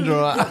Hand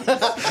dryer.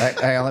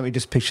 Hang on, let me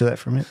just picture that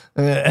for a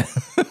minute.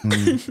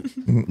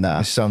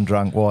 Nah. Some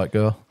drunk white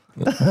girl.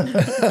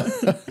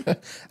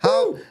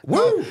 Oh,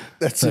 woo!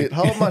 That's it.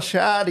 Hold my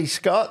shardy,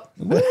 Scott.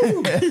 Woo!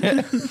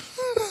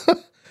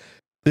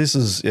 This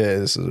is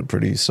a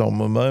pretty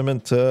somber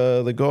moment.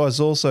 The guys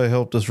also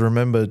helped us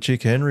remember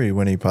Chick Henry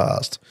when he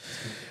passed,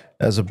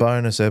 as a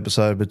bonus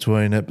episode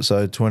between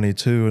episode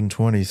 22 and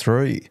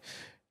 23.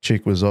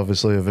 Chick was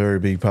obviously a very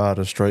big part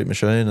of Street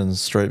Machine and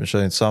Street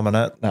Machine Summon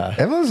At. No,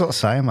 Everyone's not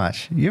saying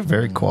much. You're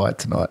very quiet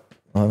tonight.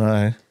 I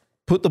know.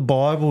 Put the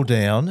Bible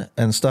down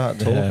and start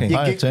talking. Pay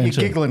You're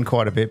attention. giggling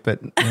quite a bit,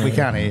 but we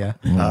can't hear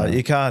you.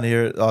 You can't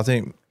hear it. I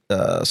think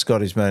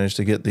Scotty's managed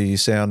to get the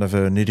sound of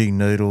her knitting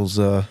needles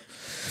out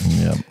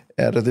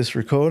of this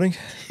recording.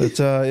 But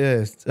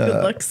Good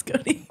luck,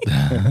 Scotty.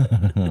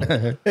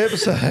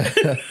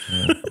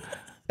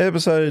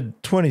 Episode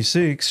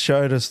 26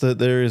 showed us that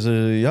there is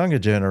a younger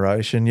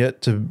generation yet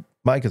to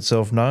make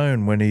itself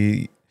known when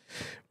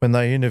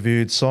they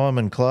interviewed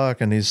Simon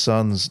Clark and his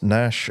sons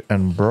Nash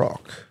and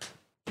Brock.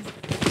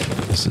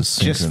 This is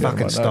Just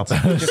fucking stop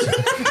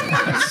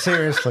it.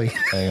 Seriously.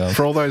 Hang on.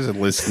 For all those that are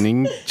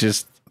listening,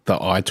 just the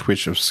eye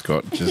twitch of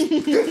Scott. Just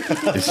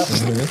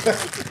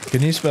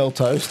Can you smell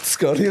toast,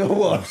 Scotty, or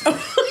what?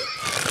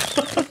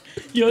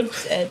 You're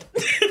dead.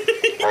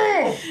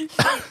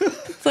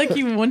 It's like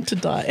you want to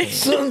die.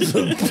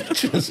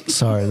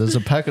 Sorry, there's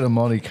a packet of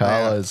Monte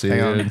Carlos here.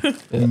 Hang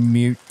on.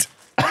 Mute.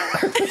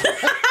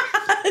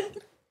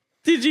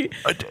 Did you?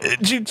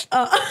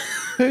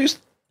 Whose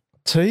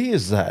tea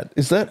is that?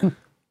 Is that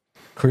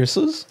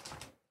Chris's?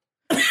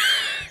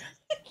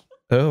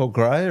 Earl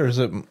Grey, or is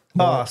it?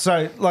 Oh,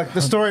 so like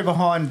the story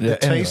behind the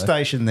tea anyway.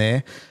 station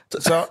there.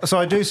 So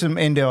I do some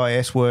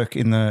NDIS work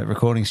in the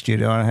recording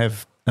studio, and I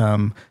have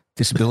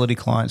disability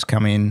clients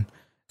come in,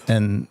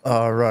 and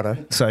Oh,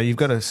 righto. so you've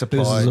got to supply.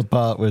 This is the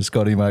part where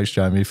Scotty makes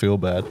Jamie feel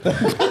bad.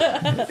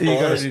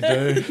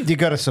 you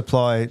got to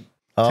supply tea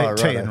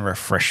righto. and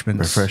refreshments.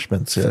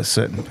 Refreshments, for yeah.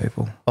 certain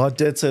people. I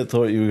dead set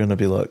thought you were going to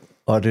be like,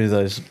 I do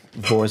those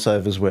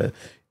voiceovers where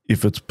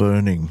if it's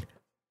burning,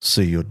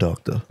 see your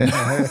doctor.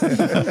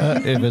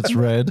 If it's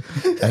red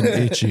and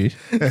itchy.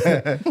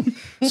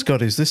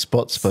 Scott, is this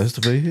spot supposed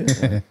to be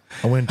here?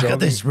 I went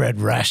jogging. red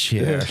rash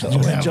here. I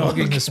went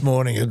jogging this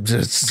morning and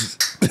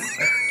just...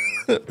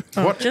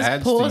 what Just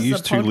ads do pause you the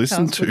used to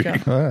listen podcast, to?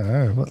 Luca.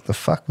 Oh, what the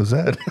fuck was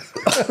that?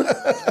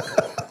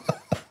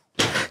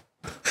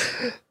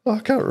 I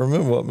can't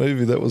remember what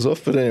movie that was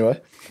off, but anyway.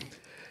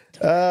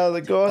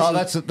 The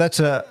guys...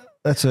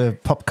 That's a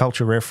pop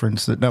culture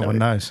reference that no one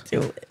knows.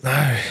 Do it.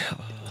 I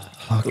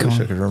wish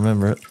I could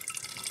remember it.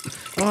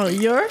 Oh,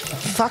 you're.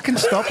 Fucking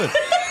stop it.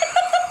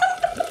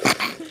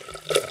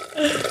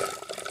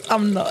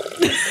 I'm not.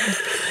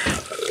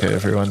 Okay,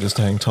 everyone just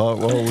hang tight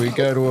while we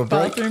go to a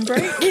break. Bathroom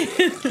break.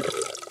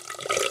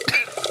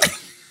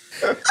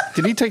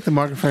 Did he take the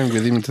microphone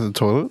with him into the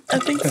toilet? I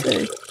think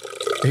so.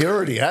 He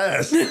already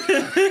has.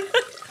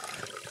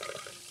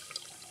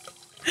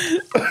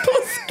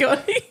 Poor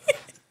Scotty.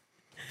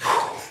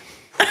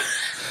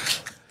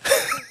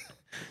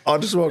 I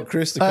just want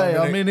Chris to come Hey,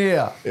 in. I'm in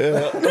here.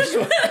 Yeah, I just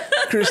want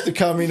Chris to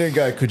come in and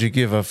go, could you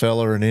give a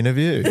fella an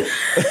interview?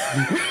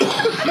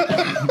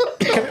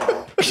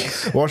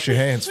 Wash your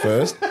hands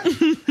first.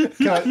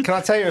 Can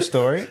I tell you a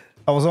story?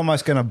 I was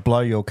almost going to blow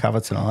your cover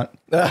tonight.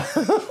 I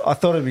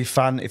thought it'd be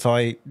fun if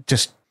I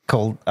just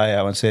called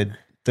AO and said,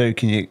 dude,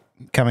 can you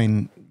come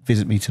in,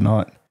 visit me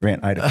tonight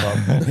around 8 o'clock?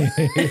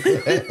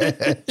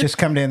 Just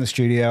come down the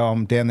studio.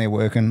 I'm down there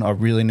working. I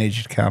really need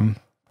you to come.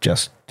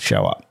 Just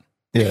show up.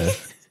 Yeah.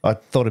 I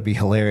thought it'd be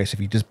hilarious if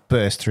he just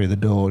burst through the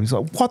door. And he's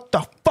like, what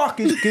the fuck?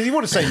 Because he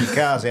would have seen your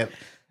cars out.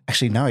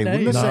 Actually, no, he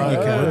wouldn't have seen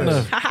your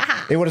cars.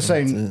 He would have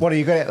seen, what do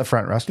you got out the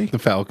front, Rusty? The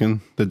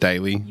Falcon, the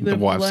Daily, the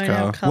wife's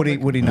car. Would he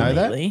know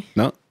that? Completely.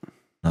 No.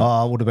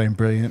 Oh, it would have been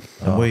brilliant.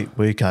 And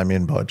we came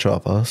in by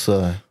chopper,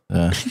 so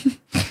Yeah.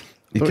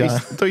 you I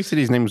can't. thought you said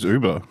his name was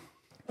Uber.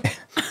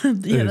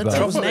 Yeah, that's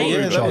his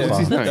name. Yeah, What's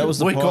his name? that was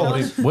the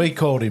point. We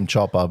called him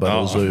Chopper, but it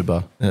was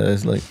Uber. Yeah,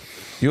 it's like,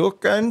 you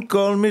can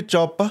call me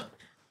chopper.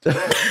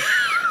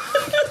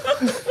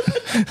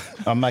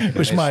 I'm making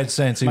Which made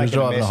sense. He was making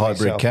a driving a mess of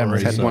hybrid myself Camry.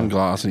 already. Had one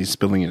glass and he's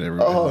spilling it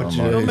everywhere. Oh, You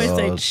jeez. almost God.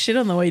 ate shit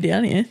on the way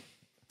down here.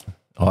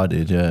 I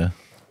did, yeah.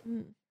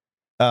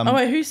 Oh,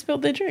 wait, who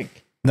spilled their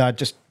drink? No,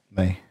 just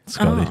me.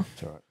 Scotty.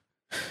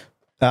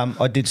 Oh.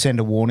 I did send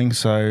a warning,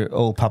 so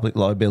all public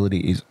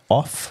liability is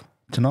off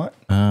tonight.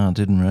 Oh, I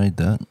didn't read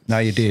that. No,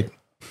 you did.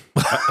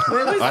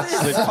 I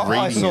slipped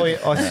I reading saw it.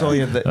 you. I saw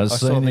you. I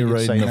seen you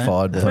reading the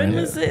fine When print.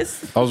 was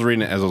this? I was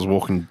reading it as I was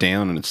walking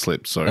down and it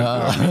slipped. So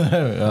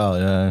Oh,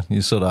 yeah.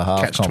 You sort of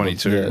half Catch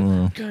 22.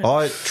 Mm.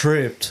 I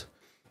tripped,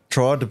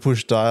 tried to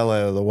push Dale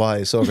out of the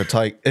way so I could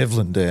take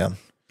Evlyn down,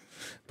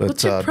 but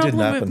What's your didn't problem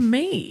with happen.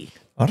 me?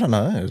 I don't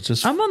know. It's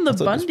just I'm on the I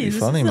thought it'd just be Bundies. This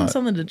funny, isn't mate.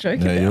 something to joke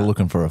Yeah, about. you're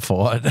looking for a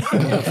fight. For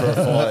a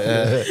fight,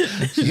 yeah.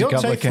 Your couple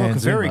of teeth look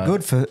cans in, very mate.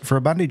 good for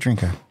a Bundy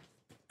drinker.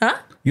 Huh?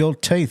 Your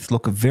teeth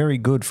look very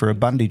good for a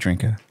Bundy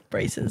drinker.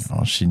 Braces.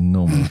 Oh, she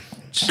normally.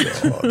 It's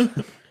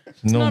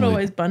not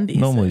always Bundy.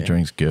 Normally so.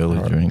 drinks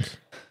girly drinks.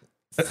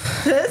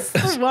 This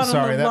was one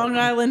Sorry, of the that- Long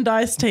Island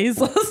iced teas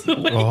last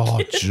week.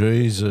 Oh,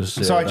 Jesus.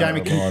 Yeah, Sorry, that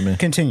Jamie, remind me.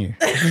 continue.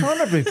 We're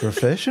trying to be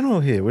professional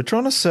here. We're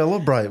trying to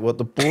celebrate what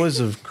the boys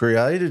have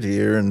created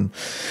here, and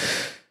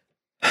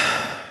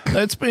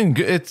It's been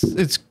good.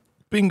 It's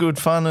been good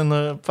fun in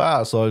the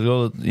past. Like,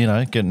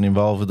 getting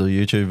involved with the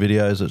YouTube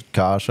videos at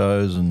car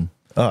shows and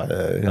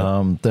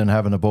then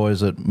having the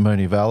boys at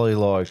Mooney Valley.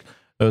 Like,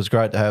 it was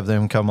great to have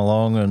them come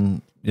along,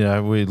 and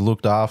we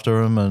looked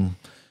after them, and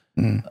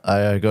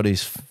I got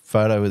his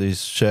photo with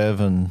his Chev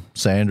and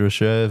Sandra's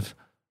Chev.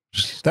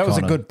 That was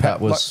a Kinda- good pack.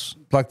 That was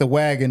like the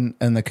wagon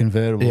and the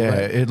convertible. yeah.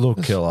 right? It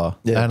looked killer.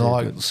 Yeah, and it did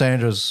like good.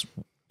 Sandra's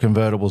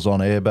convertible's on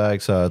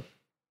airbag, so it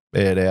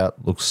aired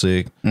out, looks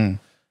sick. Mm.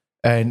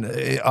 And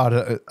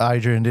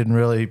Adrian didn't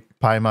really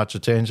pay much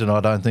attention,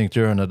 I don't think,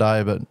 during the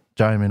day, but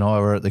Jamie and I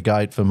were at the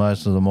gate for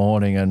most of the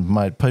morning, and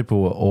mate,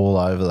 people were all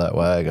over that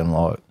wagon.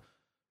 Like,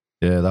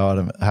 yeah, they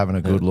were having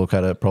a good look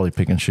at it, probably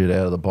picking shit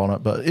out of the bonnet.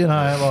 But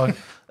like,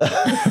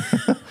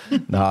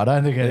 no, I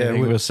don't think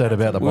anything was said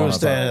about the we were bonnet.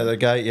 standing at the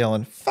gate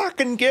yelling,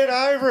 "Fucking get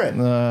over it!"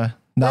 No,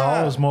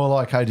 I was more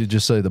like, hey, did you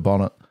see the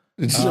bonnet?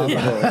 All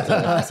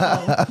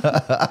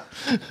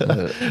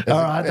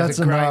right, that's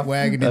a great enough.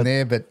 wagon in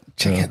there, but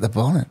check out the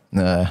bonnet.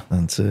 No,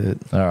 That's it.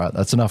 all right,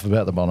 that's enough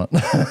about the bonnet.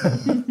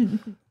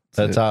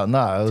 That's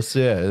no,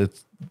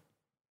 it's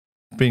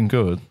been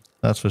good,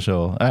 that's for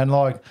sure. And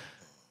like,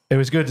 it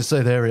was good to see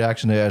their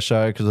reaction to our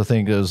show, because I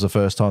think it was the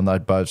first time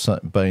they'd both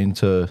been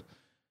to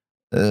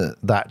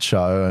that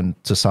show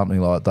and to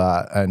something like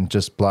that, and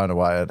just blown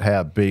away at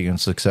how big and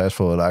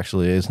successful it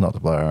actually is. Not to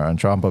blow our own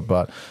trumpet,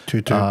 but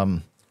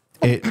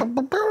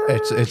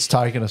it's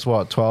taken us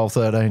 12,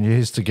 13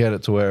 years to get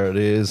it to where it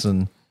is,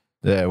 and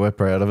yeah, we're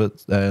proud of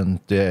it. And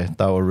yeah,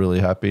 they were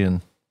really happy,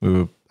 and we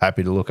were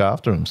happy to look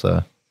after them.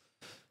 So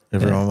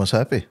Everyone was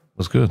happy. it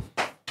was good.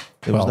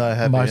 There was Well, no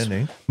happy most,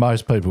 ending.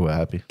 Most people were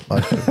happy.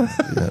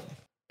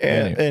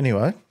 Yeah.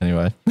 Anyway,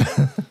 Anyway,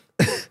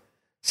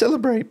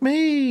 celebrate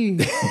me.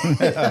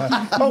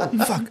 Oh,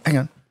 fuck. Hang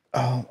on.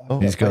 Oh,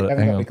 he's got it.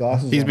 haven't Hang got my on.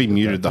 glasses he's on. been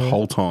muted the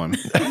whole time.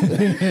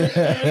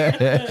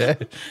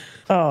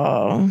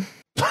 Oh.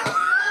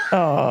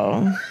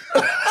 Oh.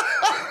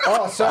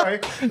 Oh, sorry.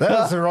 That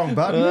was the wrong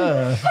button.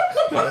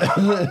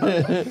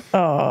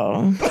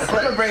 Oh.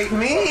 Celebrate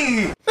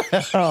me.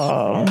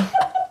 Oh.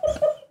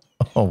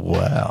 Oh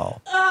wow!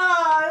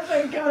 I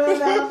forgot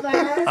about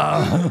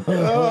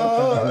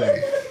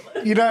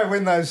that. You know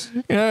when those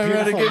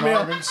beautiful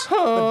moments,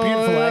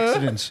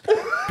 the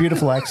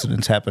beautiful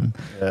accidents happen.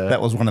 That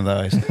was one of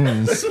those.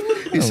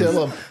 You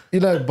tell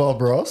them,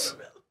 Bob Ross,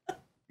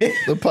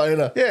 the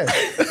painter. Yeah.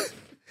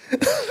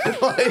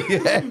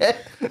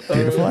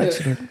 Beautiful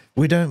accident.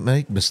 We don't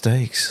make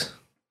mistakes.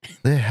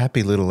 They're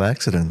happy little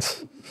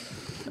accidents.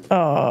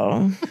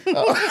 Oh.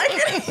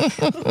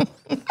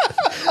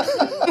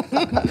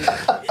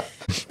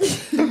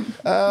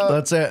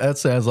 That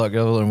sounds like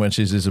Evelyn when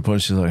she's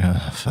disappointed. She's like,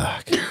 oh,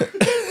 fuck.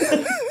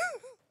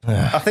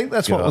 I think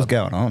that's what was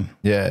going on.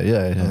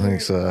 Yeah. I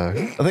think so.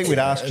 I think we'd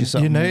asked you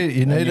something.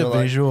 You need a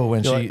visual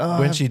when you're she like, oh,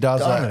 when she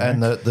does I that,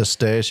 don't and the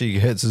stare she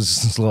gets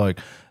is just like,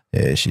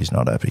 yeah, she's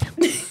not happy.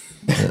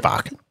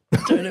 Fuck.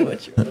 Don't know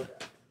what you want.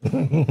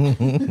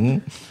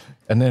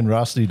 And then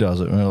Rusty does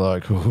it, and we're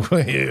like,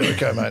 yeah,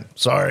 okay, mate,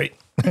 sorry.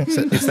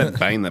 It's that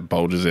vein that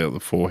bulges out the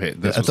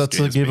forehead. That's That's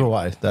the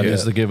giveaway. That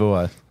is the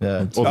giveaway.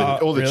 Yeah.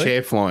 Or the really?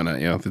 chair flying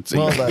at you. It's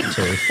Well, that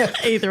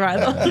too. Either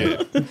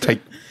either. take.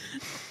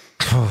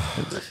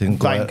 I'm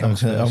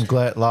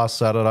glad last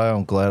Saturday.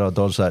 I'm glad I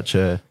dodged that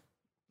chair.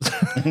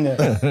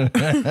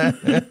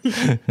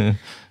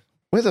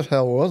 Where the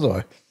hell was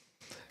I?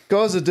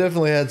 Guys have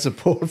definitely had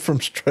support from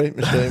Street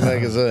Machine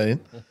Magazine,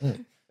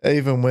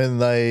 even when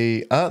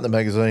they aren't the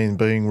magazine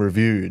being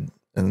reviewed.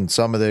 And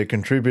some of their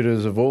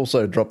contributors have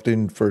also dropped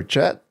in for a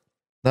chat.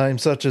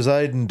 Names such as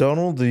Aidan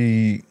Donald,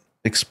 the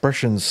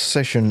Expressions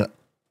Session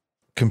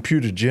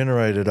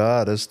computer-generated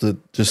artist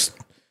that just...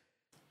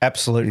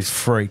 Absolute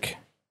freak.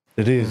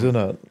 It is, isn't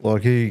it?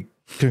 Like he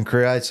can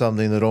create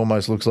something that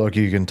almost looks like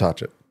you can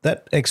touch it.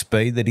 That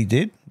XB that he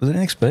did, was it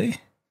an XB?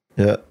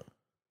 Yeah.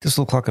 Just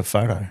looked like a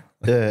photo.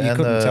 Yeah, You and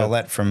couldn't tell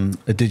that from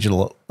a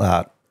digital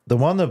art. The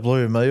one that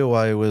blew me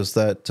away was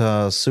that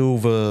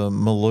silver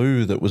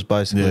Maloo that was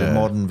basically a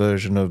modern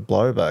version of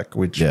Blowback,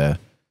 which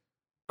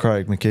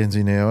Craig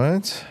McKenzie now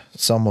owns.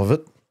 Some of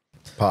it.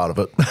 Part of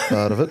it.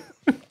 Part of it.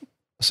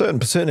 A certain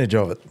percentage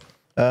of it.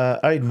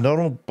 Aidan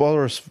Donald,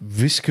 Boris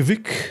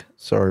Viskovic.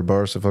 Sorry,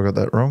 Boris, if I got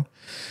that wrong.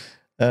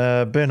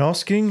 Ben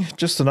Osking,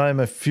 just to name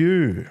a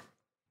few.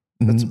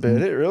 That's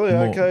about it, really.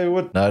 More Okay,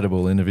 what?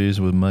 Notable interviews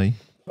with me.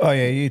 Oh,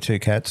 yeah, you two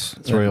cats.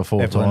 3 or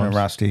 4 Evlyn times. and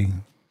Rusty.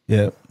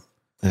 Yeah.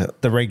 Yeah.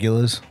 The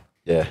regulars.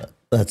 Yeah.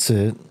 That's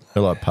it.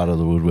 They're like part of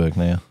the woodwork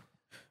now.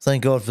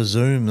 Thank God for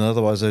Zoom,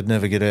 otherwise they'd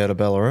never get out of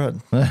Ballarat.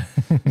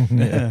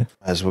 Yeah.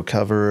 As we'll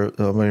cover,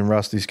 I mean,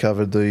 Rusty's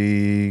covered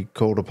the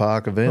Calder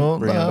Park event. Well,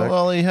 bringing back.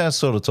 well, he has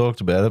sort of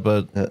talked about it,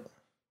 but Yeah.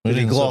 we Did he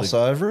didn't gloss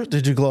sort over it?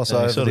 Did you gloss Yeah,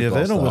 he over sort the of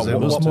event, or glossed was over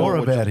it it. Was more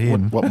what- about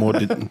him. What more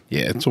did?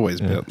 Yeah, it's always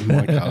about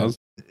my cars.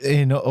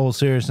 In all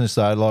seriousness,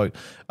 though, like,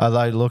 are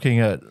they looking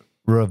at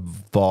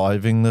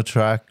reviving the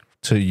track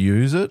to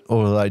use it,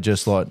 or are they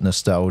just like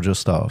nostalgia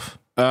stuff?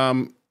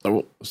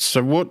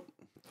 So what?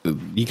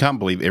 You can't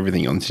believe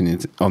everything on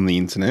the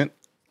internet,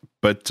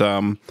 but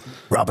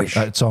Rubbish.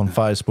 It's on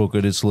Facebook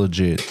and it's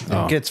legit.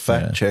 It gets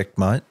fact checked,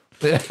 mate.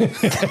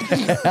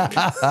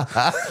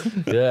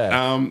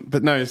 Yeah.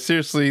 but no,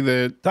 seriously,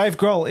 the Dave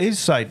Grohl is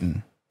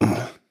Satan.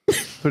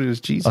 put it as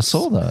Jesus. I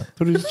saw that.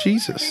 Put it as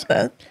Jesus.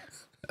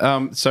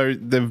 So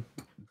they're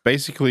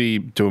basically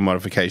doing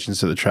modifications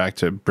to the track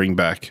to bring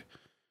back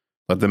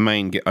like the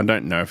main. I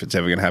don't know if it's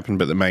ever going to happen,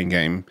 but the main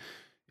game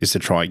is to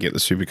try and get the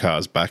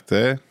supercars back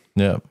there.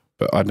 Yeah.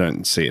 But I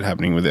don't see it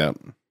happening without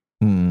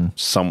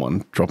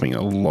someone dropping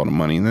a lot of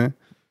money in there.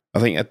 I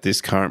think at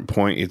this current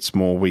point, it's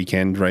more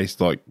weekend race,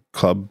 like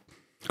club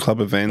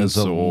events.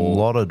 There's a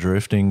lot of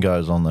drifting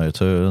goes on there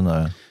too, isn't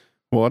there?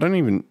 Well, I don't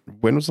even.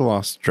 When was the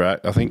last drag?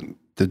 I think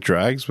the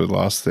drags were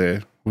last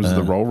there. Was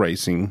the roll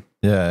racing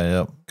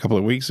Yeah. a couple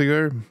of weeks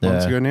ago,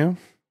 months ago now?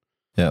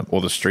 Yeah.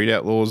 Or the street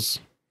outlaws.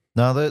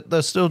 No,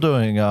 they're still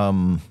doing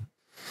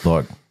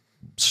like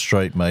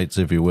street meets,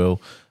 if you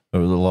will. There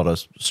was a lot of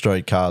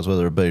street cars,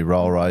 whether it be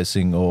roll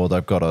racing or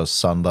they've got a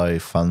Sunday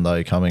fun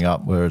day coming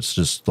up where it's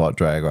just like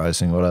drag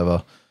racing,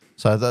 whatever.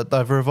 So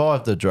they've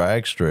revived the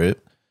drag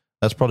strip.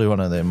 That's probably one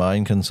of their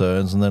main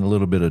concerns, and then a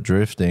little bit of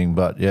drifting.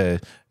 But yeah,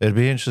 it'd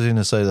be interesting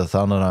to see the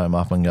Thunderdome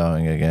up and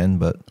going again.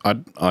 But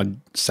I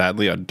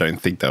sadly, I don't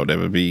think that would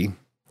ever be.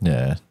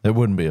 yeah, it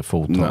wouldn't be a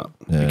full top.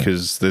 Yeah.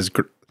 Because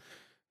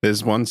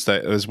there's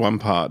one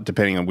part,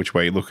 depending on which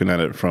way you're looking at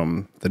it,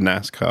 from the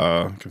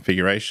NASCAR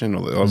configuration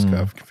or the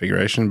OzCar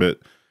configuration, but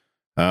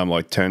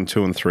like turn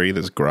 2 and 3,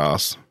 there's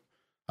grass.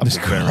 There's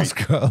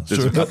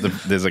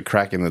there's a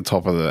crack in the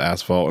top of the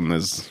asphalt, and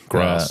there's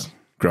grass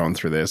growing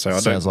through there. So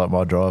Sounds like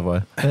my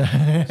driveway.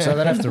 So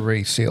they'd have to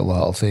reseal the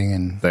whole thing.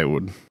 And they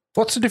would.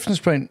 what's the difference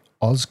between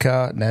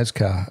OzCar,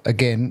 NASCAR?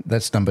 Again,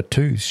 that's number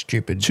 2,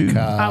 stupid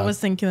car. I was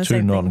thinking the Two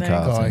same thing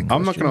non-car there. things.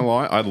 I'm not going to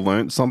lie, I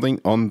learnt something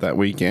on that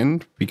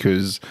weekend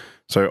because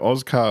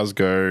OzCars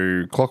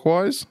go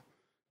clockwise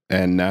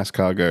and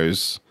NASCAR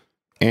goes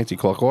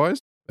anti-clockwise.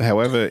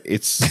 However,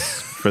 it's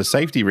for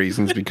safety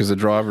reasons because the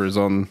driver is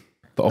on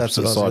the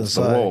opposite That's what I side was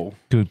of the gonna say. wall.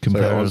 Good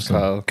comparison.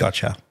 OzCar,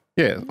 Gotcha.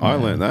 yeah, I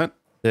learned that.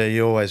 Yeah,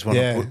 you always want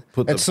Yeah. to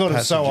put the It's sort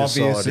of so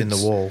passenger obvious side in the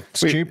it's- wall.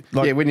 Stupid.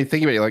 Yeah, when you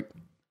think about it, you're like,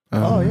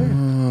 Oh,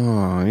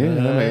 yeah.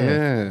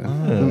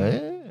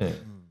 yeah.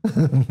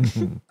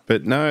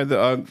 But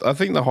no, I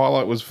think the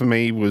highlight was for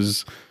me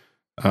was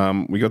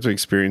we got to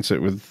experience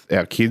it with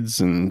our kids,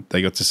 and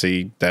they got to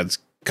see Dad's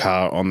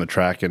car on the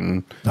track,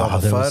 and Oh,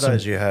 the there was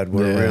photos some- you had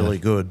were yeah. really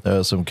good. There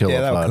were some killer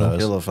Yeah, they were cool. photos.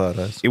 Killer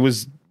photos. it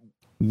was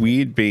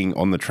weird being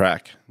on the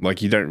track.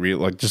 Like you don't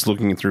really like just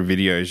looking through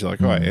videos. You're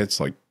like, oh, it's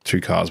like 2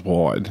 cars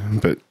wide,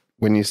 but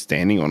when you're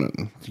standing on it,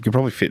 you could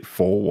probably fit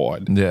 4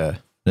 wide, Yeah.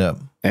 Yeah.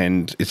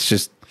 and it's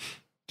just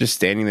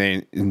standing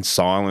there in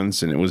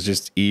silence, and it was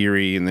just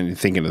eerie. And then you're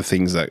thinking of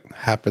things that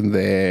happened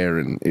there,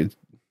 and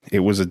it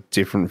was a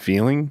different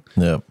feeling.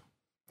 Yeah.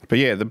 But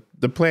yeah,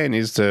 the plan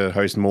is to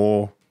host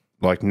more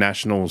like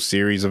national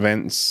series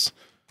events.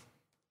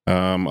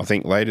 I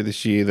think later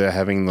this year they're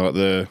having like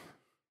the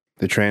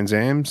Trans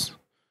Ams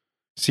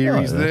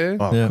series Oh, yeah. there.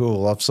 Oh, Yeah.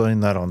 cool. I've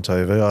seen that on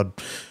TV.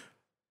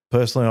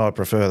 I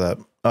prefer that.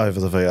 over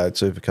the V8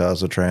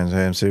 supercars, the Trans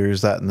Am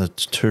series, that and the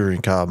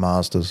touring car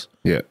masters.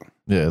 Yeah.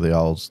 Yeah, the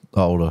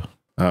older.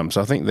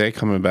 So I think they're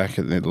coming back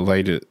at the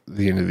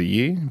end of the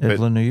year. But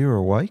Evelyn, are you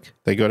awake?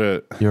 they got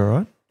a. You all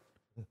right?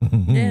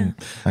 Yeah.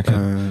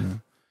 Okay.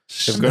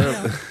 They've got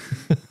a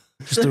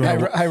Just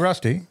doing, Hey,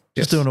 Rusty.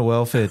 just doing a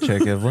welfare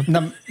check,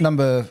 Evelyn.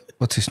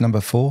 What's this,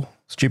 number 4?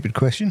 Stupid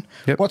question.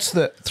 Yep. What's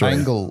the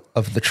angle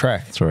of the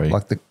track? 3.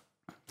 Like the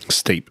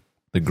steep.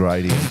 The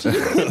gradient.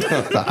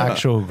 The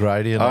actual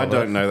gradient. I of it.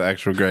 don't know the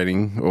actual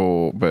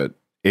grading, but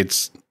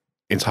it's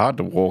hard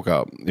to walk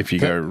up if you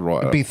go right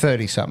it'd up be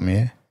 30 something,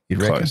 yeah. You'd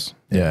reckon. close.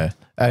 Yeah.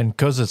 And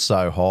because it's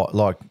so high,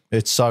 like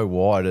it's so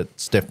wide,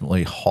 it's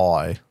definitely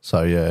high.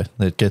 So yeah,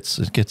 it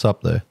gets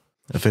up there.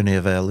 If any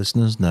of our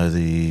listeners know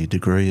the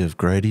degree of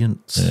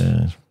gradients,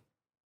 Yeah.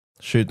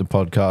 Shoot the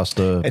podcast.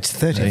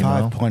 It's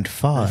email.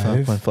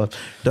 35.5. 5.5.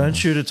 Don't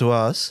shoot it to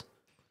us.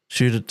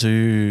 Shoot it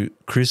to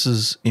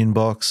Chris's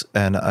inbox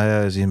and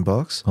AO's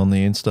inbox On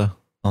the Insta.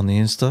 on the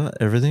Insta.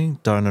 Everything.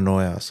 Don't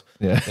annoy us.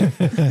 Yeah.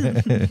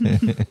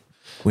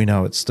 We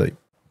know it's steep.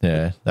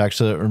 Yeah.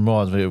 Actually, it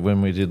reminds me of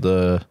when we did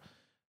the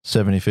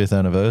 75th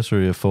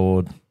anniversary of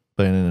Ford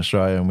being in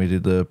Australia and we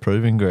did the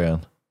proving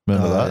ground.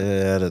 Remember that?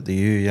 Yeah, out at the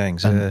U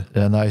Yangs.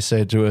 Yeah. And they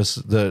said to us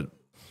that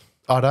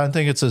I don't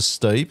think it's as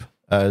steep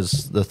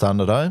as the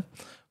Thunderdome,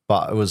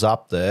 but it was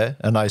up there.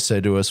 And they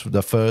said to us,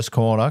 the first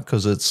corner,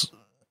 because it's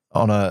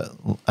on a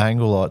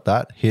angle like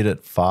that, hit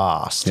it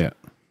fast. Yeah.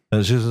 It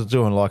was just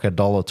doing like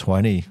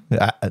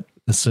 $1.20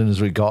 as soon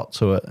as we got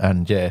to it.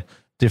 And yeah,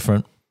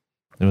 different.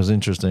 It was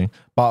interesting.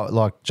 But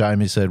like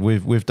Jamie said,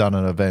 we've done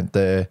an event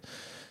there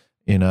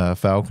in a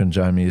Falcon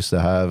Jamie used to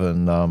have,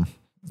 and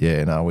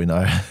yeah, no, we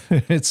know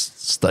it's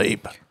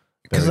steep.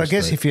 Because Very I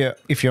guess steep.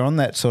 if you're on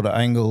that sort of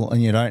angle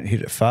and you don't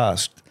hit it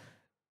fast,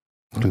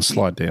 You can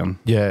slide down.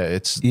 yeah,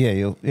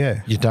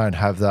 you don't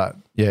have that.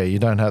 Yeah, you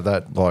don't have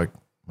that, like,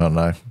 I don't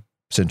know,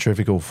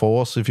 centrifugal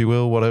force, if you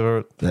will,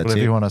 whatever That's it.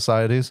 you want to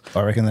say it is.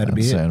 I reckon that'd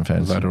be it. Sound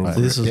fancy. Lateral mate.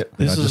 This is Yep.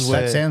 this I is just-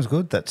 where That sounds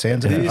good. That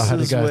sounds Yeah. good. I this had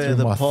to is go where through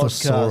the my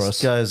podcast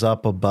thesaurus. goes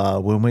up a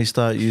bar when we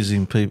start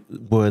using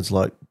words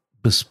like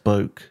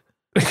bespoke,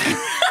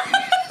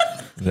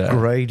 Yeah.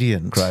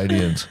 gradient,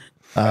 Gradient.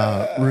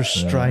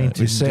 restraint.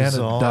 We in sounded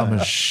design. dumb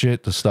as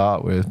shit to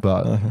start with,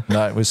 but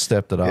no, we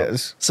stepped it up.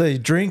 Yes. See,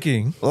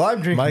 drinking Well,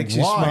 I'm drinking makes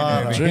you wine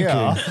smarter. over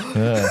Drinking.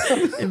 here.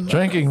 Yeah.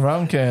 Drinking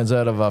rum cans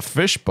out of a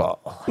fish bowl.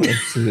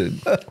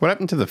 What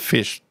happened to the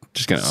fish?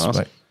 Just going to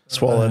ask.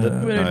 swallowed it.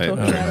 We don't No, talk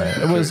no, about it.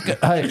 It was,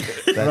 hey,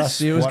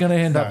 Rusty, it was going to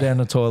end up down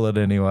the toilet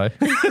anyway.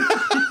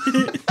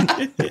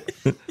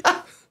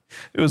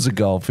 It was a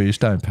goldfish.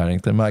 Don't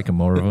panic. They're making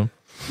more of them.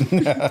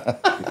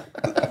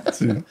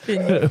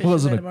 It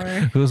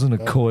wasn't a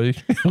koi.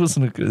 It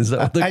wasn't a. Is that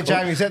what they Hey, call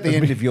Jamie, is that the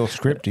end of your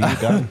script? Are you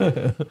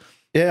done?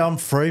 Yeah, I'm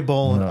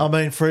freeballing. I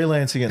mean,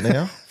 freelancing it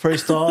now.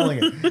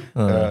 Freestyling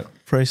it.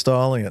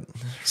 Freestyling it.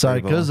 So,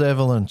 because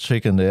Evelyn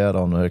chickened out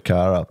on her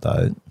car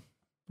update,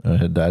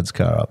 her dad's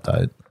car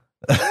update.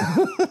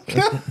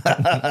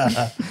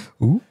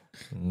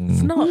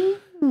 It's not.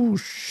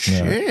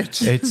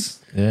 Shit. It's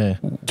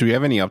Do we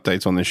have any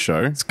updates on this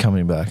show? it's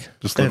coming back.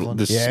 Just little,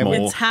 this Yeah, small,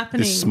 It's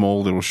happening. this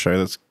small little show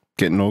that's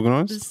getting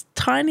organised. This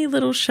tiny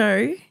little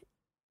show.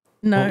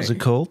 No. What was it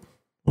called?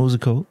 What was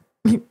it called?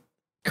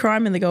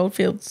 Crime in the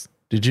Goldfields.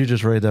 Did you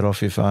just read that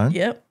off your phone?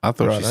 Yep. I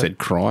thought Right, she said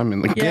crime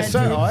in the Yeah, so.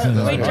 I had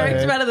we that.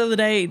 joked about it the other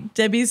day.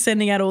 Debbie's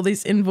sending out all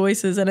these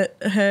invoices and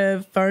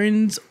her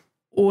phone's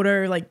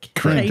auto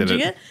Corrected changing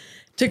it. it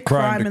to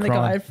crime in the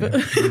crime.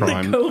 Goldfields.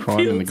 Crime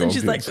in the And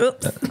she's like,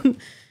 oops.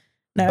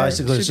 No,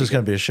 Basically, it's should just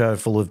going to be a show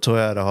full of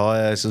Toyota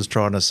Hiaces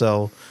trying to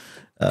sell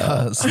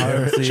home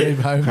cheap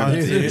home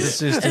theater theaters.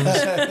 systems.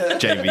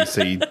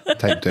 JVC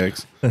tape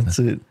decks. That's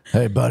it.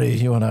 Hey, buddy,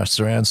 you want our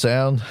surround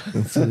sound?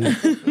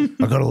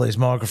 I got all these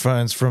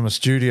microphones from a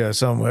studio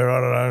somewhere. I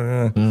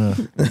don't know.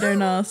 be.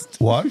 Don't ask.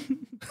 What?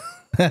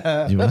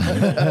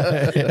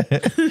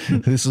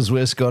 This is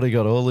where Scotty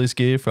got all his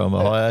gear from,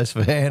 a high-ace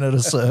van and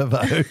a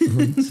servo.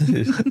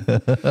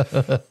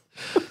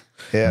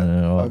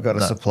 Yeah, I've got a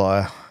no.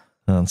 supplier.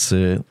 That's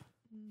it.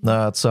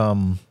 No,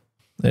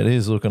 it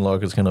is looking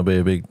like it's going to be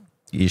a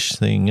big-ish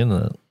thing, isn't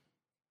it?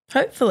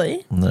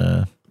 Hopefully.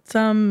 No. It's,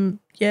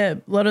 a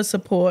lot of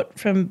support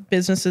from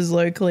businesses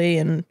locally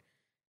and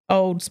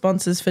old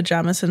sponsors for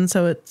Jamison,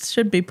 so it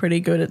should be pretty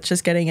good. It's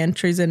just getting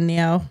entries in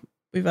now.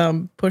 We've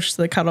pushed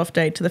the cutoff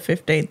date to the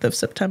 15th of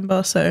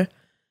September, so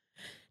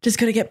just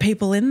got to get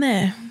people in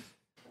there.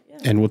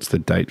 And what's the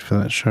date for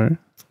that show?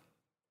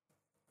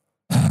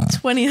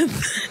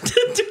 20th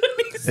to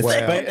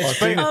 26th. It's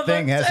been a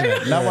thing, hasn't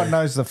it? No one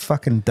knows the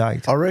fucking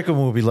date. I reckon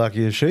we'll be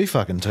lucky if she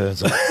fucking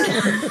turns up.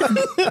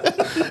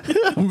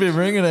 I've been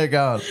ringing her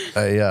going,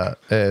 hey,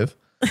 Ev.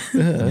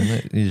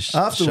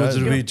 Afterwards,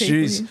 it'll be, People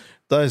geez, in.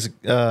 those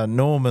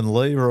Norm and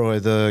Leroy,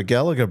 the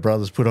Gallagher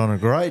brothers, put on a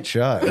great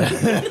show.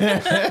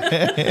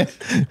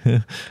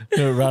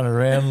 Run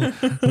around.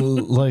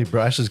 Lee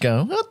Brush is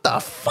going, what the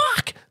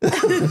fuck?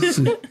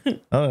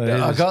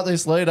 I got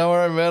this lead. Don't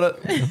worry about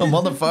it. I'm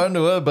on the phone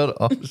to her, but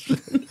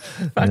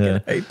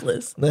Fucking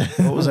hopeless.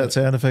 What was that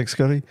sound effect,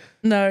 Scotty?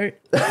 No.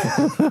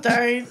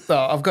 Don't.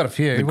 Oh, I've got a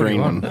few. The What do green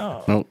you one.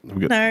 want? Oh,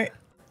 we've got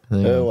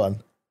No. Her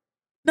one.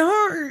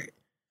 No.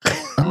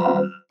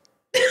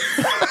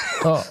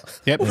 oh,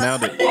 Yep,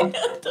 nailed it.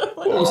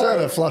 What was that?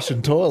 A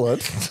flushing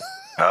toilet?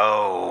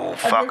 Oh,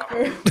 fuck.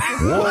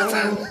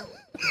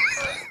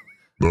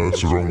 No,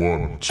 that's the wrong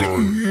one.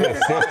 Sorry.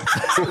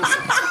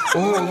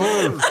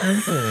 Oh,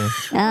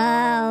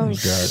 Oh,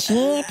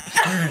 shit.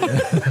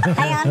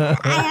 Hang on.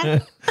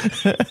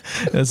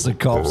 that's the I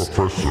cops.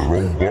 pressed the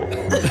wrong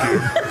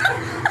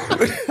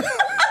button.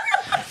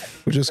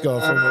 We just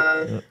got from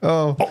it.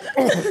 Oh.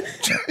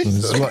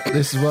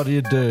 This is what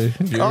you do.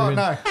 Oh,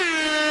 no.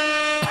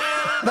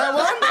 That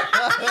one?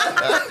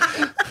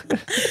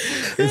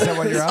 Is that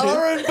what you're after?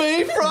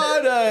 R&B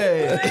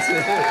Friday.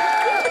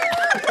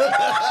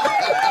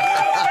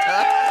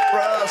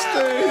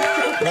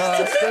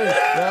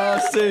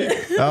 Rusty.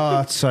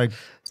 Oh, it's so.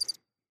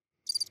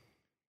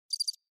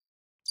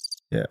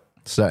 Yeah.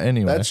 So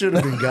anyway, That should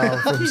have been going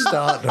from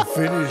start to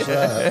finish.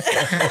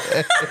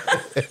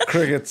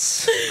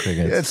 Crickets.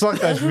 It's like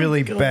those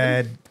really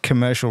bad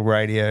commercial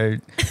radio.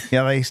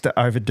 Yeah, they used to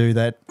overdo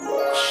that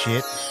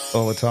shit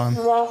all the time.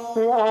 Oh,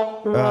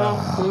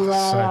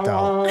 so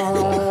dull.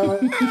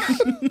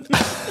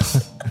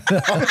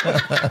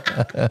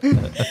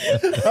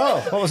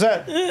 Oh, what was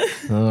that?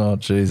 oh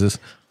Jesus.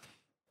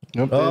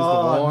 Yep, there's the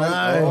wine.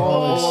 no.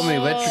 Oh, on the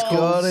electrical.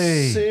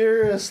 Scotty.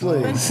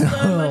 Seriously. So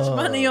much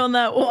money on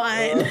that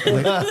wine.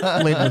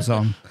 Lid was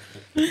on.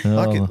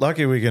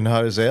 Lucky we can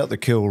hose out the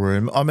kill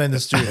room. I mean the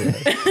studio.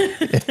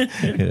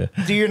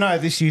 Do you know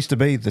this used to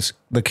be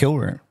the kill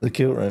room? The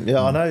kill room.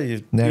 Yeah, I know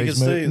you. Now You can he's,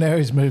 see. now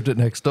he's moved it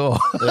next door.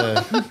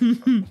 Yeah.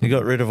 You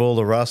got rid of all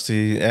the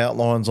rusty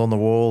outlines on the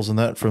walls and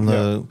that from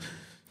the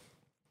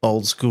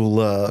old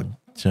school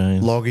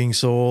James. logging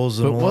saws.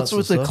 And But all what's that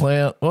with sort the of stuff.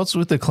 clown? What's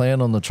with the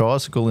clown on the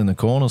tricycle in the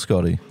corner,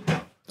 Scotty?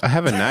 I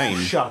have a name.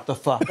 Shut the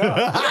fuck up.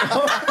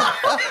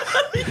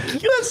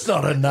 That's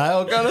not a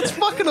nail gun. It's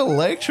fucking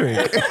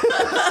electric.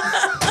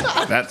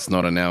 That's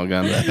not a nail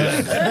gun.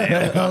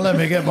 Let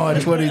me get my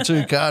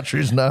 22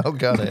 cartridge nail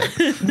gun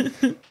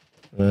out.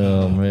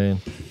 Oh man.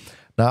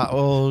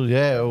 Well,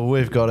 yeah,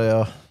 we've got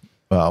our.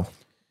 Well,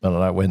 I don't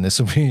know when this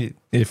will be.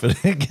 If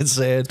it gets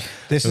aired,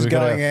 This is We've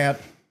got going out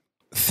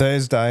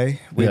Thursday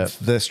with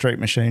the Street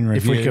Machine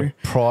review. If we could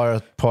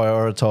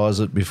prioritise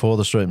it before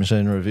the Street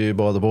Machine review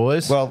by the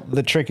boys. Well,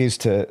 the trick is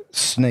to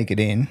sneak it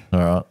in, all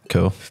right,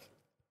 cool.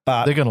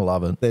 but They're going to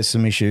love it. there's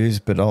some issues,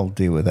 but I'll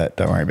deal with that.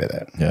 Don't worry about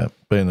that. Yeah,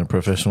 being the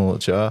professional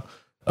that you are.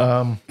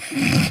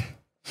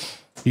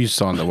 You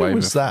signed the waiver,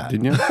 was that?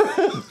 didn't you?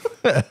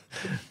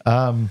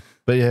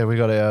 But yeah, we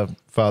got our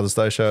Father's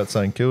Day show at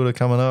St Kilda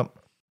coming up.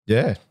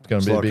 Yeah, it's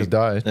going to be a big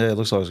day. Yeah, it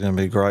looks like it's going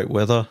to be great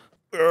weather.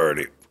 We're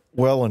already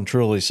well and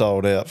truly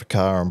sold out for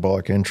car and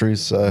bike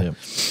entries. So Yep.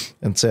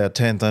 it's our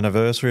 10th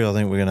anniversary. I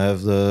think we're going to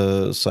have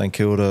the St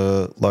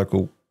Kilda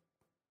local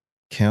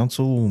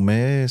council,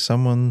 mayor,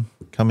 someone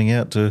coming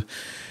out to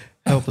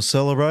help us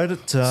celebrate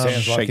it.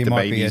 Sounds like Shake he the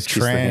might be a babies, kiss the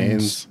trans.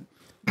 hands.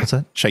 What's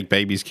that? Shake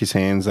babies, kiss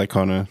hands, that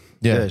kind of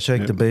Yeah, shake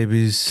Yep. the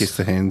babies. kiss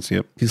the hands,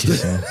 yep.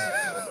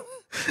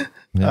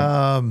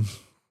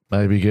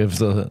 Maybe give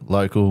the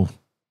local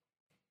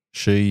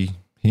she,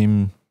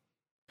 him.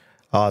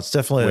 Oh, it's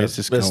definitely Where's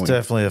this it's going?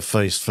 definitely a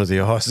feast for the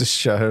eyes. This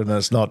show, and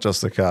it's not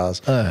just the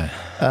cars.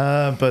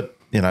 But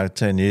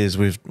 10 years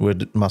we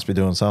must be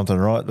doing something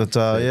right. But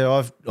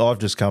yeah, I've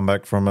just come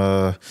back from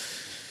a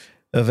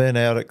event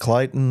out at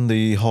Clayton,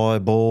 the High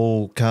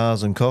Ball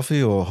Cars and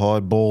Coffee, or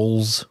High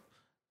Balls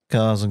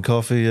Cars and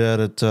Coffee out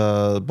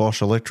at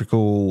Bosch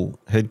Electrical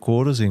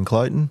headquarters in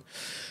Clayton.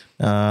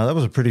 That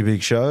was a pretty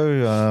big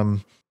show.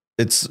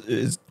 It's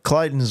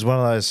Clayton is one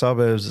of those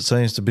suburbs that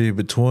seems to be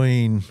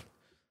between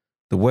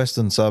the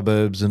western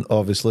suburbs and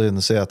obviously in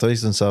the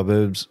southeastern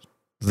suburbs,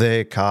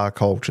 their car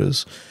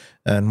cultures.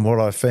 And what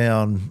I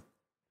found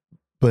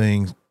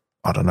being,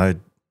 I don't know,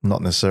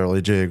 not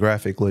necessarily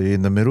geographically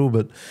in the middle,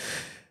 but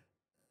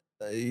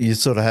you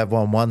sort of have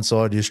on one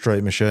side your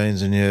street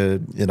machines and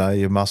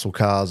your muscle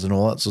cars and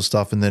all that sort of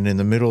stuff. And then in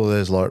the middle,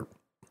 there's like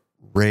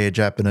rare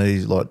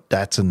Japanese, like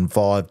Datsun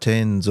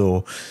 510s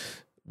or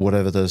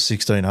whatever the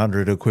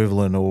 1600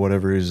 equivalent or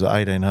whatever is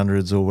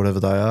 1800s or whatever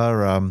they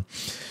are.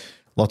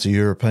 Lots of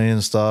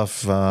European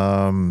stuff,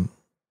 some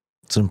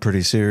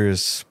pretty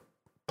serious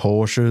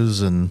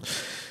Porsches and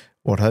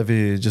what have you.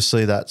 You just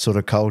see that sort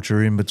of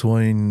culture in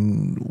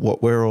between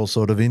what we're all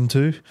sort of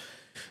into.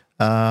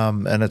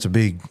 And it's a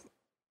big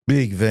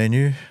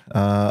venue.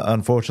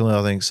 Unfortunately,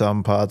 I think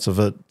some parts of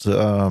it,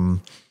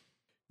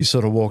 you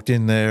sort of walked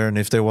in there and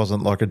if there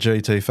wasn't like a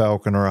GT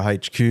Falcon or a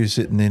HQ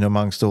sitting in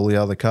amongst all the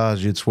other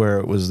cars, you'd swear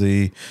it was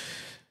the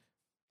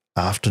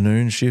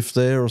afternoon shift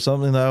there or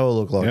something. They all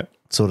look like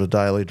sort of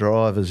daily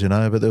drivers,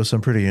 but there were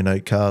some pretty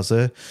unique cars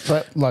there.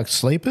 But like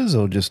sleepers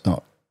or just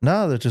not?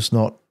 No, they're just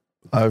not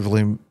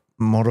overly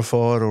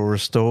modified or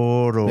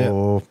restored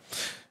or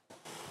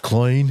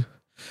clean.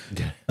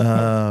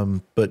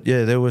 But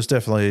yeah, there was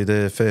definitely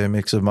the fair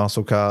mix of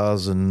muscle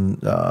cars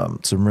and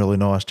some really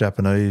nice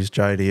Japanese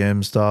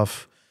JDM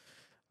stuff.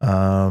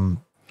 I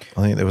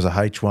think there was a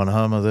H1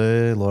 Hummer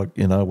there, like,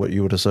 you know, what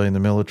you would have seen the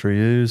military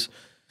use.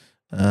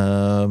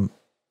 How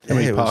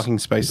many parking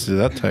spaces did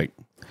that take?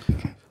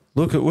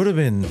 Look, it would have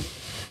been a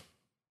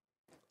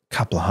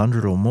couple of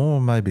hundred or more,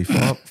 maybe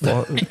five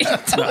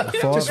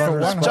Just for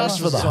one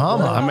Just for the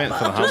Hummer. I meant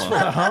for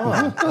the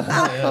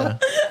Hummer.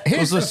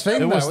 Here's the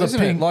thing, though,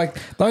 isn't it? Like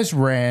those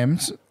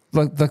Rams,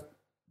 like the.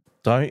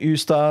 Don't you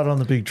start on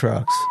the big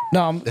trucks.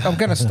 No, I'm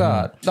going to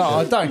start. No,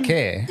 I don't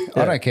care.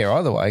 I don't care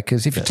either way,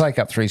 because if you take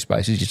up 3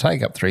 spaces, you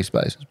take up 3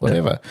 spaces,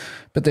 whatever.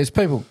 But there's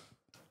people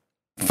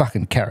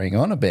fucking carrying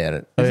on about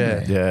it.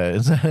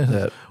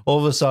 Yeah. All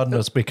of a sudden,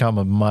 it's become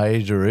a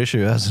major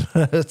issue, hasn't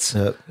it?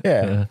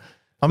 Yeah.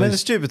 I mean, the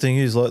stupid thing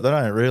is, like, they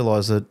don't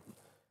realise that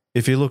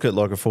if you look at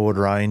like a Ford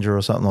Ranger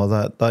or something like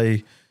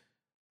that,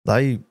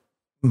 they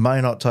may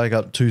not take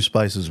up 2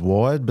 spaces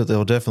wide, but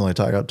they'll definitely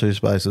take up 2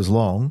 spaces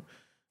long.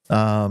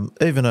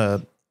 Even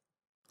a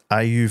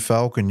AU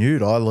Falcon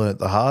Ute, I learnt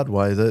the hard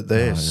way that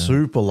they're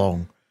super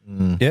long.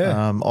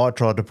 Yeah. I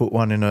tried to put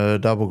one in a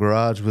double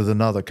garage with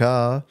another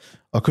car.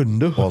 I couldn't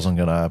do it. Wasn't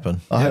going to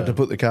happen. I had to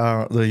put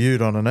the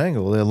Ute on an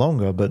angle. They're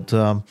longer. But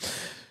to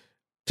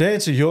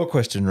answer your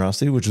question,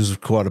 Rusty, which was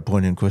quite a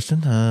poignant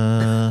question,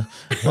 I'd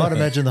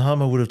imagine the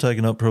Hummer would have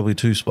taken up probably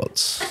 2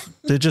 spots.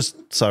 They're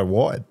just so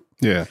wide.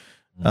 Yeah.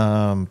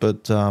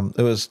 But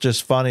it was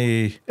just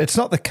funny. It's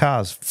not the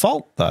car's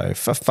fault, though,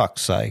 for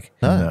fuck's sake.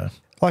 No.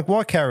 Like,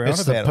 why carry on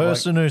It's about the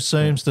person who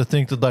seems to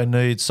think that they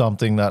need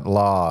something that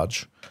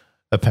large,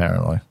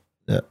 apparently.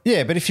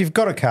 Yeah, but if you've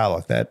got a car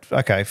like that,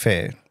 okay,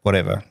 fair,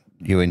 whatever.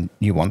 You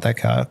want that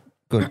car,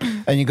 good.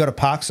 And you've got to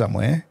park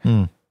somewhere.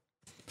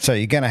 So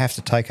you're going to have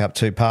to take up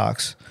 2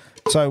 parks.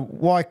 So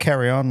why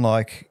carry on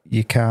like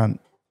you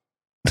can't?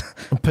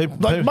 Make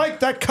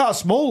that car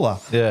smaller.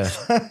 Yeah.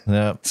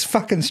 It's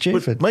fucking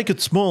stupid. But make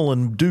it small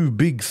and do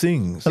big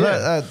things. I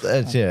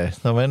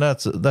mean,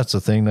 that's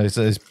the thing.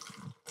 There's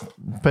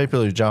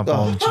people who jump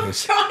on. I'm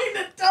trying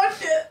to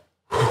touch it.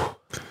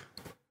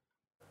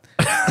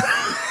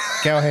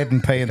 Go ahead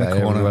and pee in the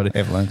corner, everybody.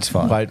 Evlyn. It's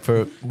fine.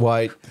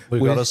 Wait.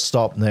 We've got to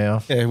stop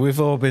now. Yeah, we've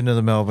all been to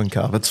the Melbourne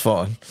Cup. It's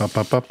fine.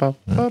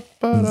 Yeah.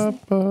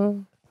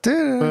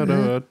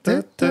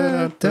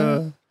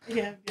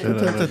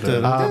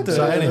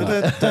 So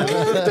anyway,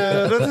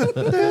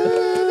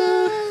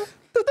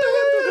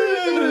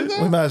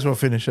 We may as well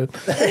finish it.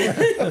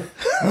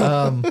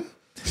 I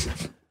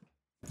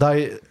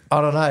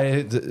don't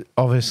know.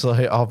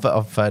 Obviously,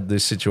 I've had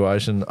this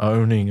situation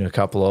owning a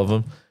couple of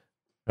them.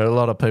 A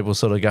lot of people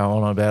sort of go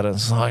on about it.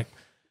 It's like,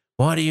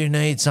 why do you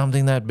need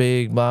something that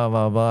big? Blah,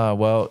 blah, blah.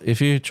 Well, if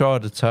you try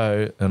to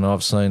tow, and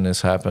I've seen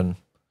this happen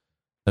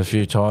a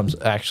few times,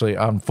 actually,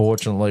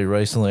 unfortunately,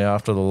 recently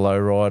after the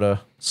Lowrider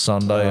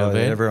Sunday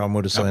event. Everyone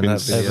would have seen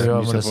that video.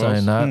 Everyone would have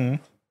seen that.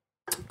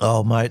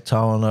 Oh, mate,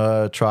 towing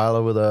a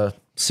trailer with a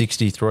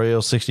 63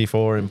 or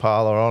 64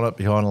 Impala on it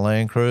behind a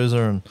Land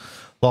Cruiser and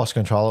lost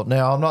control.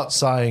 Now, I'm not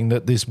saying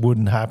that this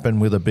wouldn't happen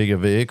with a bigger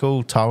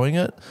vehicle towing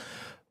it,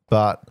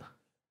 but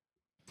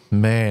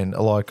man,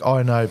 like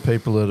I know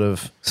people that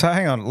have So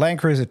hang on, Land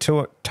Cruiser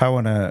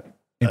towing a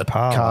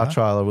Impala. car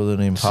trailer with an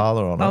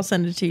Impala on I'll it.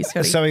 send it to you,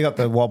 Scotty. So he got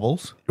the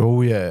wobbles.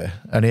 Oh, yeah.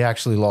 And he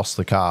actually lost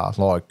the car.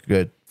 Like,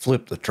 it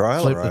Flip the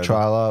trailer. flipped the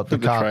trailer. The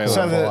car trailer. caught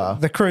So fire.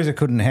 the Cruiser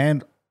couldn't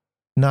handle.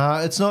 No,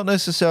 it's not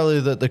necessarily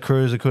that the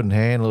Cruiser couldn't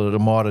handle it. It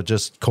might have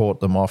just caught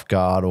them off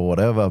guard or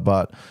whatever.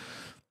 But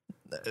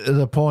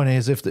the point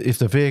is, if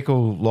the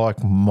vehicle,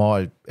 like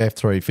my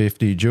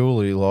F350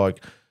 Julie,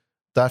 like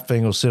that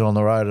thing will sit on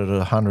the road at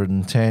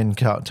 110,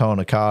 towing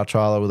a car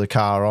trailer with a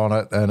car on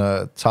it and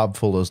a tub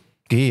full of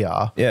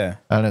gear, Yeah.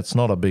 and it's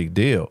not a big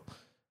deal.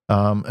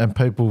 And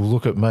people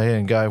look at me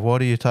and go, "Why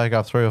do you take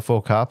up 3 or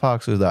 4 car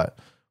parks with that?"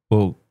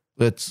 Well,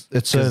 it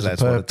serves a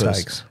that's what it purpose.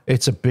 takes.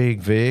 It's a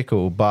big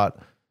vehicle, but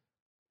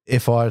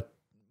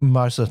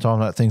most of the time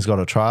that thing's got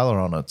a trailer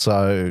on it,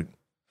 so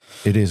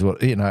it is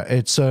what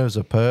it serves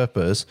a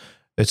purpose.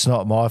 It's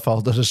not my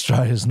fault that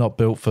Australia's not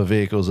built for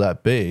vehicles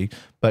that big,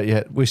 but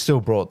yet we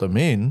still brought them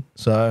in.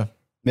 So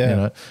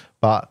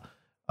but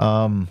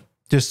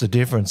just the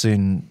difference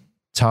in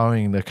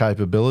towing the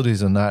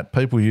capabilities and that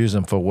people use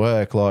them for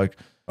work, like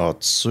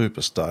it's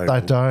super stable.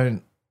 they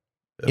don't.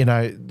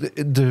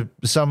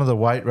 Some of the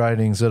weight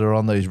ratings that are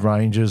on these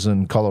Rangers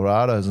and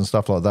Colorados and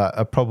stuff like that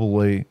are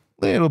probably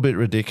a little bit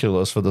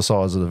ridiculous for the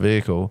size of the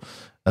vehicle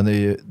and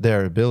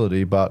their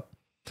ability, but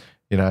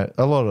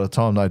a lot of the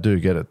time they do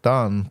get it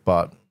done.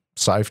 But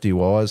safety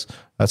wise,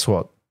 that's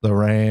what the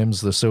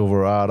Rams, the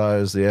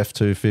Silverados, the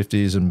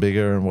F250s and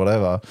bigger and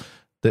whatever,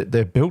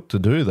 they're built to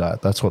do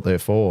that. That's what they're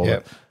for.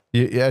 Yep.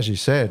 As you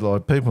said,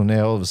 like people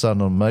now all of a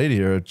sudden on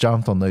media have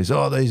jumped on these.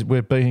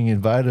 We're being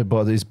invaded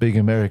by these big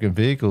American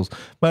vehicles,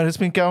 mate. It's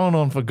been going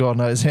on for God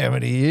knows how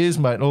many years,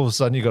 mate. And all of a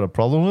sudden you got a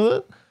problem with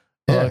it.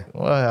 Yeah. Like,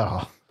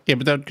 wow. Yeah,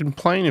 but they'd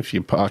complain if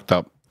you parked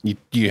up.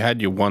 You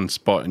had your one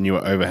spot and you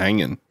were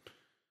overhanging.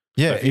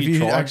 Yeah, If you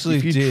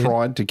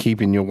tried to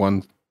keep in your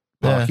one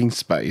parking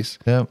space.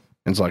 Yep.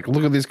 And it's like,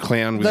 look at this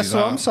clown with That's his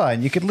what arm. I'm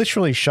saying. You could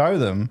literally show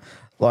them,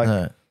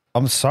 like,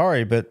 I'm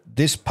sorry, but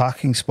this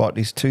parking spot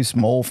is too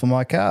small for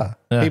my car.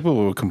 Yeah. People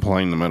will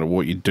complain no matter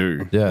what you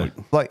do. Yeah.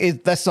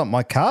 That's not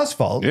my car's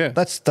fault. Yeah.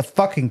 That's the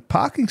fucking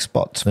parking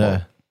spot's fault.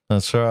 Yeah,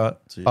 that's right.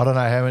 I don't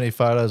know how many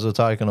photos were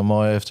taken of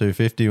my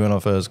F-250 when I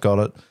first got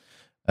it,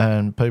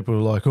 and people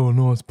were like, "Oh,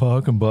 nice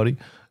parking, buddy."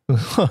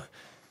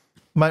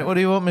 Mate, what do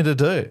you want me to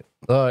do?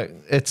 Like,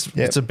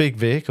 it's a big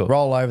vehicle.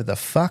 Roll over the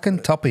fucking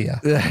top of you.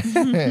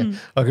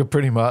 I could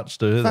pretty much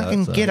do that.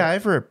 Fucking so. get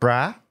over it,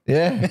 brah.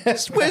 Yeah,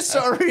 we're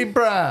sorry,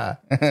 brah.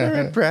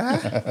 Sorry,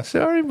 brah.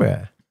 Sorry,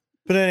 brah.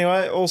 But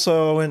anyway,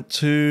 also I went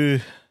to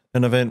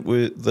an event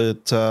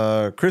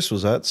that Chris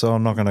was at, so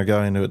I'm not going to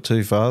go into it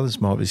too far.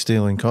 This might be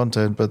stealing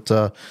content, but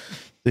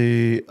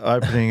the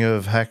opening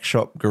of Hack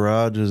Shop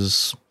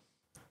Garage's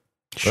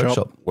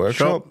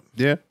workshop.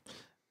 Yeah.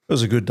 It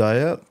was a good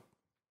day out.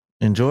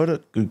 Enjoyed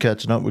it. Good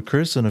catching up with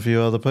Chris and a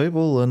few other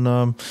people, and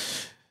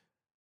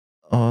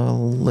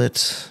I'll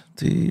let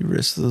the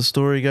rest of the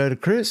story go to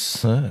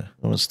Chris. Yeah.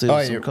 I want to steal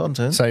some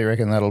content. So you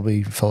reckon that'll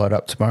be followed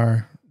up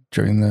tomorrow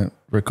during the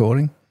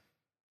recording?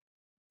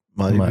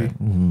 Maybe.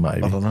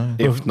 Maybe. I don't know.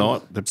 If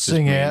not,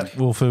 Sing out,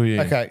 we'll fill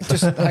you in. Okay,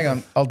 just hang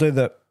on. I'll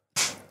do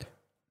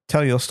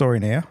tell your story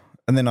now,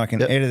 and then I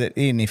can edit it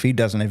in if he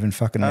doesn't even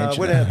fucking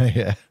mention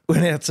it.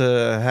 Went out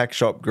to Hack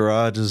Shop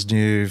Garage's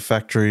new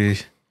factory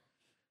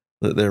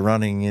that they're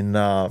running in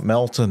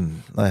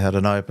Melton. They had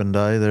an open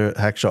day. Their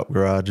Hack Shop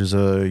Garage is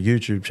a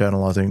YouTube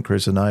channel I think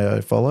Chris and Ao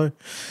follow.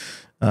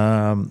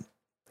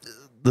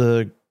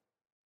 It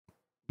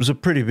was a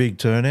pretty big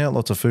turnout,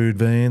 lots of food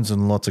vans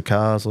and lots of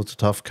cars, lots of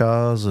tough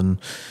cars. And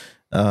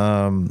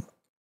I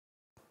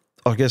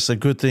guess the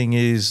good thing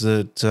is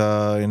that,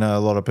 a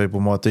lot of people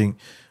might think,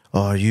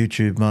 oh,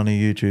 YouTube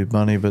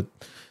money, but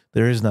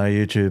there is no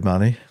YouTube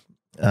money.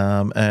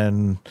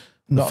 And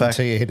Not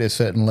until you hit a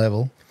certain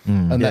level.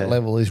 And that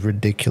level is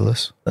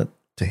ridiculous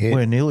to hit.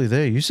 We're nearly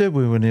there. You said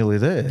we were nearly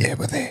there. Yeah,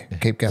 we're there.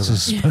 Keep going.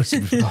 Just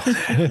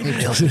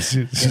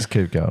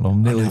keep going.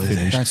 I'm nearly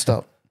finished. Don't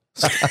stop.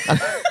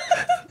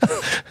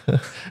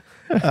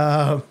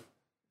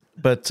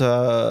 But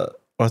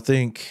I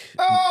think...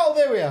 Oh,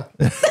 there we are.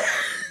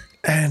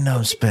 And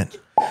I'm spent.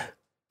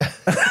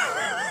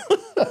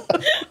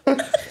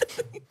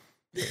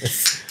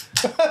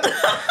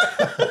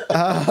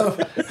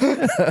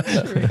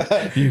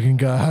 You can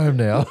go home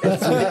now.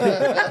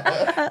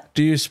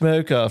 Do you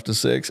smoke after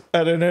sex?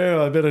 I don't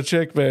know. I better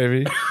check,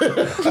 baby.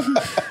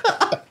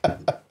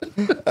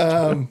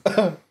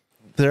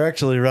 They're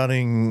actually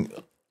running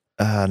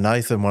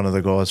Nathan, one of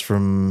the guys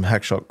from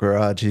Hack Shop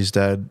Garage. His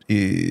dad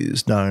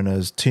is known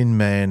as Tin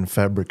Man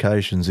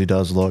Fabrications. He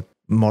does like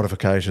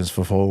modifications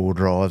for four-wheel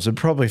drives and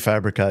probably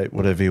fabricate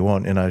whatever you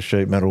want,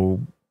 sheet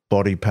metal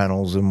body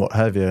panels and what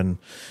have you. And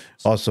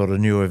I sort of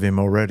knew of him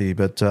already,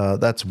 but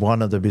that's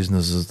one of the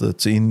businesses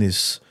that's in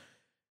this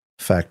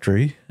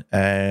factory.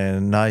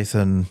 And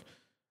Nathan,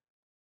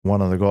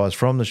 one of the guys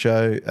from the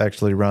show,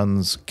 actually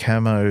runs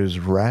Camo's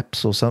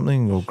wraps or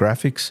something, or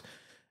graphics,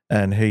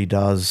 and he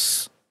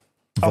does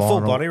full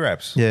body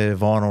wraps. Yeah,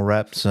 vinyl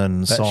wraps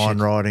and sign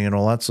writing and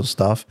all that sort of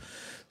stuff.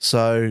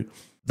 So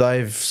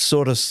they've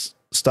sort of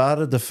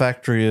started the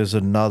factory as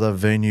another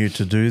venue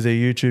to do their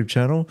YouTube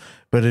channel,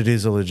 but it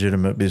is a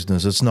legitimate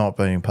business. It's not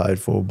being paid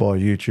for by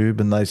YouTube,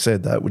 and they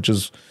said that, which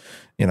is,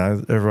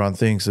 everyone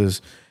thinks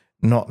there's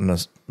not in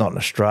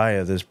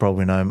Australia. There's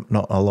probably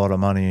not a lot of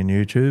money in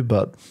YouTube,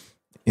 but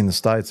in the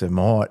States there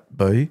might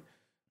be.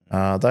 They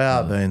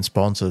are being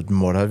sponsored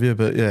and what have you.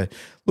 But yeah,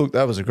 look,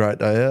 that was a great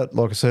day out.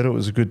 Like I said, it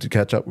was good to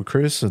catch up with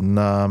Chris and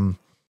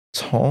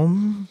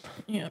Tom.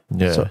 Yeah.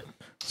 Yeah.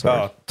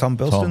 Tom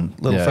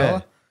Bilston, little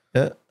fella.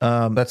 Yeah.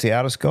 That's the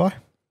artist guy.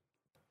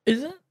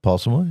 Is it?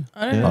 Possibly.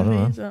 I don't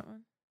know if he's that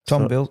one.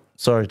 Tom Bill.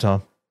 Sorry,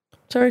 Tom.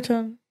 Sorry,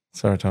 Tom.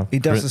 He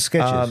does the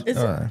sketches. Is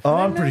it?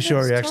 I'm pretty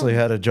sure he actually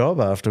had a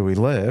job after we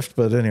left,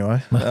 but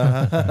anyway.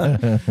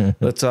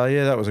 But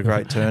yeah, that was a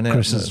great turnout.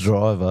 Chris's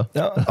driver.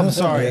 I'm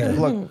sorry.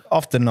 Look,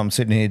 often I'm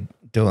sitting here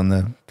doing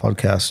the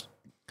podcast,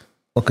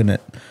 looking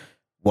at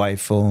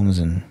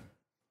waveforms and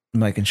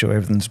making sure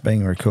everything's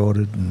being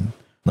recorded, and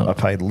I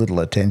paid little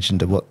attention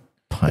to what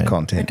the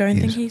content I don't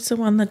is. think he's the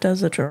one that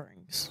does the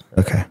drawings.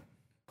 Okay.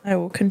 I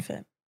will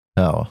confirm.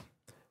 Oh.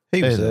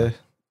 He was there.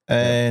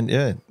 And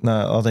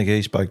I think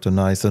he spoke to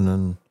Nathan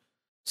and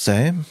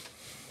Sam.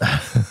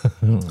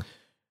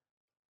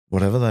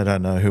 Whatever, they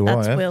don't know who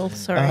That's I am. Will,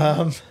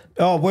 sorry.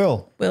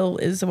 Will. Will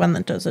is the one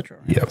that does the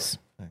drawings.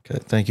 Yep. Okay,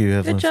 thank you,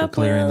 Evlyn, for job,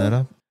 clearing Will. that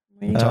up.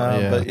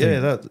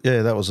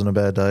 That wasn't a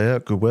bad day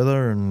out. Good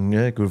weather and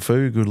good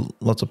food,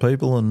 lots of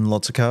people and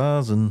lots of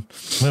cars. And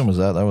when was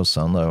that? That was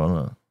Sunday,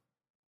 wasn't it?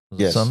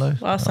 Was it Sunday?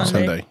 Last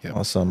Sunday. Yeah.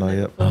 Last Sunday,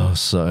 yep. Oh,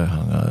 so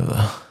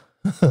hungover.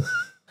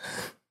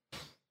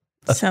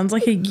 Sounds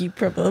like a you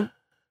problem.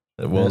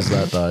 It was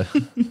that day.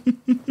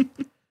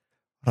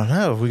 I don't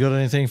know. Have we got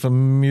anything for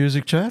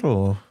music chat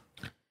or?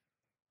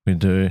 We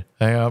do.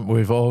 Hang on,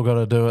 we've all got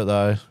to do it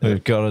though.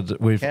 We've got to.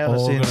 We've Count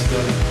us all in. got to do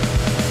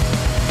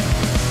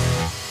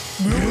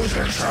it.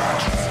 Music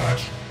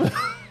chat.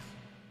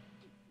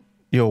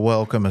 You're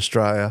welcome,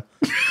 Australia.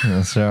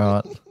 That's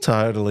right.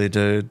 Totally,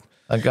 dude.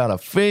 I got a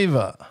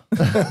fever.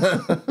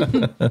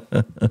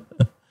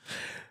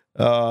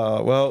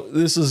 Well,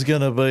 this is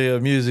going to be a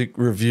music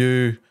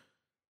review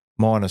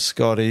minus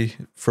Scotty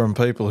from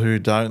people who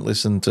don't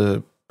listen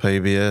to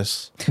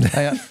PBS.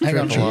 Hang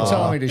on. You're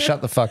telling me to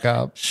shut the fuck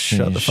up.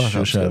 Shut the fuck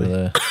up, Shush over Scotty.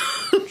 there.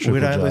 We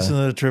don't J. listen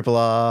to Triple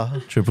R,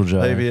 Triple J.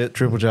 PBS,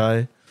 Triple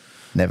J.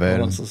 Never heard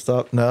Wants him. to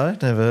stop. No,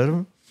 never heard of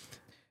him.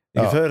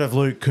 You've heard of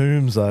Luke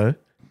Coombs, though.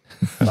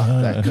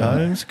 That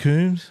guy.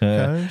 Coombs.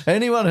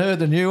 Anyone heard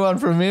the new one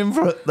from him?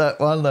 For that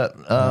one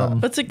that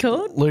What's it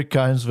called? Luke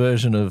Combs'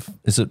 version of,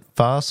 is it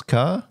Fast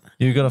Car?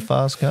 You got a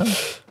fast car?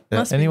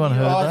 Must be Anyone new.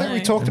 heard I that? think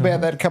we talked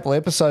about that a couple of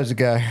episodes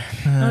ago.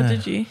 Oh,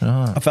 did you?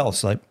 I fell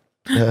asleep.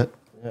 Yeah.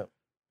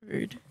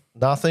 Rude.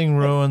 Nothing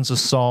ruins a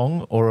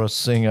song or a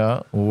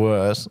singer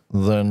worse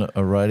than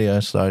a radio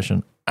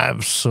station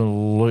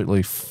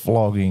absolutely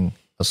flogging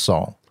a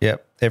song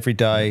Yep. Every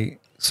day,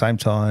 same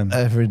time.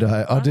 every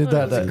day. I did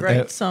thought that. It was a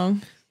great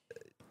song.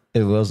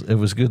 It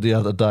was good the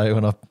other day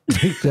when I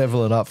picked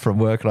Evlyn up from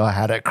work and I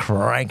had it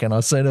cranking. I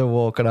seen her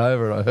walking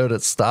over and I heard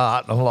it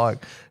start and I'm like,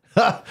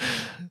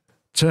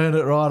 turned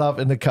it right up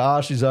in the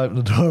car. She's opened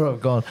the door.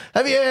 I've gone,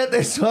 have you heard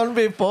this one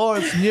before?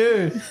 It's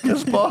new.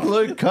 It's by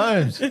Luke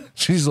Combs.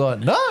 She's like,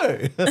 no.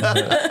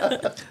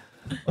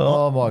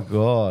 Oh my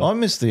God. I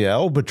missed the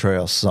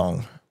Albatross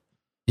song.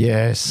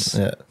 Yes.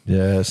 Yeah.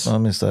 Yes. I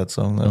missed that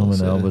song. That I'm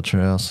was an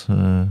albatross.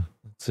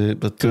 That's it.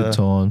 But Good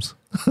times.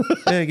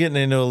 yeah, getting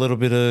into a little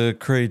bit of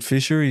Creed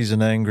Fisher. He's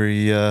an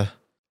angry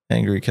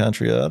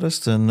country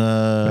artist, and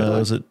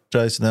was it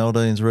Jason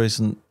Aldean's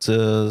recent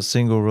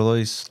single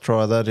release?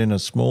 Try that in a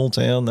small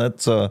town.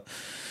 That's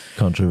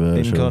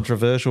Controversial.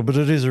 incontroversial, but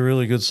it is a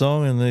really good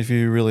song, and if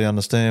you really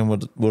understand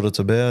what it's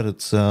about,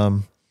 it's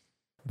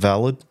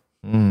valid.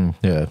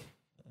 Yeah.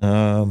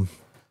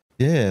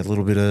 Yeah, a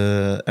little bit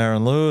of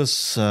Aaron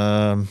Lewis.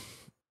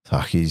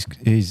 Fuck, he's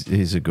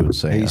a good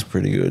singer. He's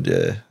pretty good,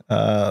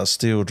 yeah.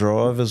 Steel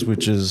Drivers,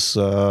 which is,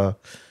 I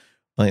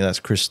think that's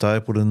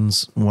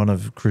one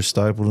of Chris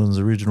Stapleton's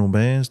original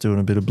bands, doing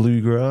a bit of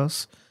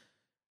bluegrass.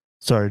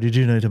 Sorry, did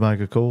you need to make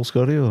a call,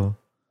 Scotty? Or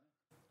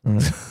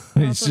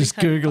He's just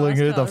Googling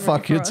who the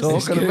fuck you're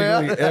across. talking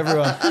about.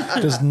 everyone,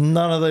 because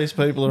none of these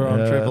people are on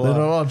Triple They're R.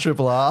 not on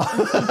Triple R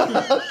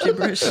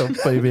Gibberish. or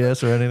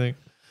PBS or anything.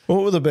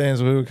 What were the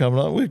bands we were coming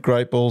up with?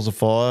 Great Balls of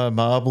Fire,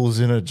 Marbles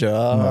in a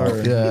Jar,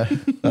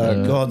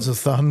 and, Gods of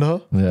Thunder,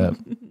 Yeah.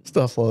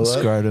 stuff like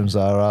that. Scrotums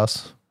are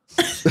us.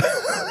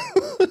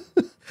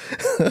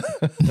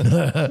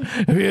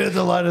 Have you heard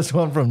the latest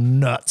one from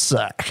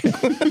Nutsack?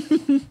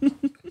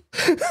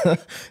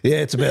 Yeah,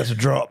 it's about to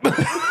drop.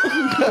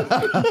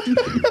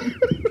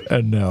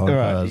 And now it All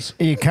right. does.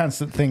 You cunts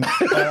that think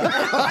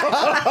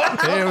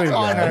Here we go.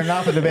 I know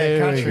nothing about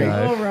Here we country.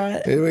 go. All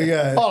right. Here we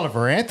go.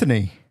 Oliver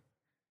Anthony.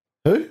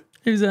 Who?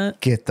 Who's that?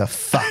 Get the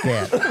fuck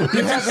out.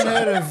 You haven't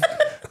heard of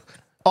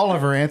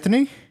Oliver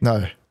Anthony?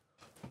 No.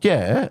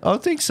 Yeah, I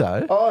think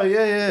so. Oh,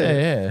 yeah.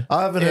 Yeah.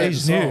 I haven't heard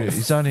He's the new. song.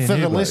 He's only a For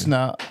new the bloke.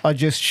 listener, I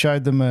just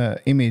showed them an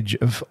image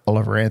of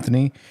Oliver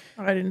Anthony,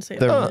 I didn't see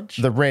the it.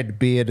 the red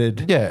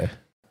bearded. Yeah.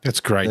 That's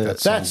great. Yeah,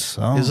 That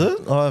song. That's Is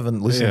it? I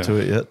haven't listened Yeah. to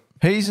it yet.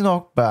 He's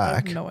knocked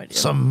back no idea.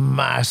 some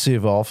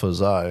massive offers,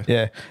 though.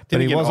 yeah. But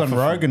he he get was an on offer from-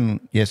 Rogan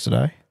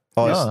yesterday.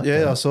 Oh,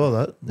 Yeah, I saw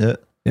that.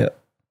 Yeah.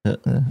 Oh,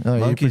 you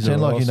Monkeys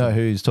pretend are like you know awesome.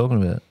 who he's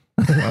talking about.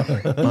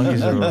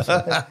 Monkeys are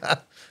awesome.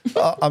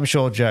 I'm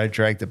sure Joe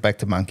dragged it back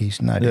to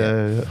monkeys. No doubt.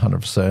 Yeah.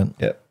 100%.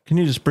 Yeah. Can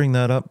you just bring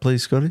that up,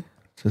 please, Scotty?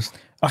 Just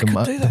I could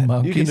do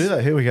that. you can do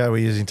that. Here we go. We're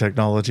using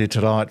technology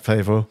tonight,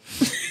 people.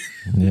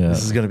 Yeah.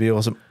 This is going to be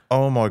awesome.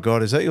 Oh my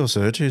God, is that your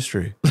search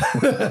history?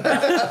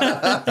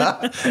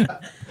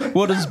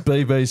 What does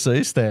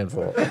BBC stand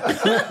for?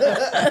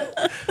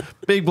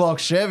 Big block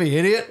Chevy,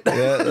 idiot.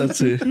 Yeah,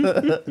 that's it.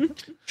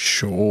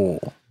 Sure.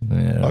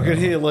 Yeah. I could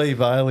hear Lee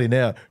Bailey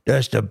now.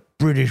 That's the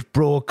British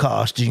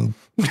Broadcasting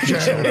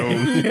Channel.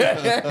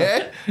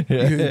 Yeah.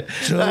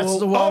 That's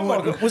the one Oh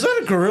my God. Was that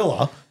a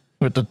gorilla?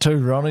 with the two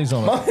Ronnies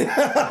on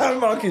it.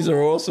 Monkeys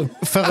are awesome.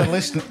 For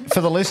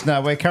the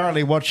listener, we're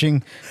currently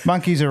watching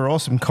Monkeys Are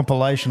Awesome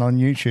compilation on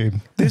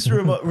YouTube. This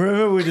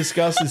remember we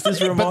discussed this.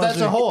 This reminds But that's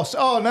me. a horse.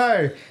 Oh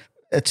no,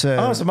 it's a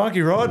Oh, it's a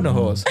monkey riding a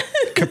horse.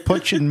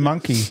 capuchin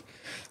monkey.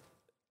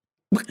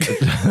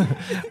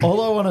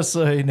 All I want to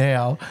see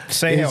now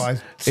See how I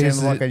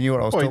sounded like I knew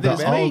what I was talking this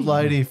about. old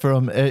lady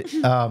from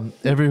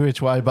Every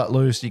Which Way But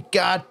Loose. You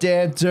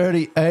goddamn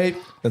dirty ape.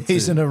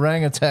 He's an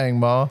orangutan,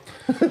 Ma.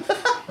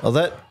 Oh,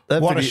 that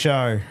What a video-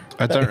 show!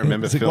 I don't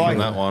remember filming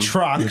that one.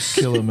 Trucks,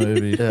 Killer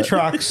movie.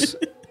 trucks,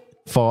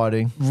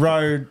 Fighting.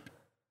 road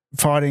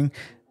fighting,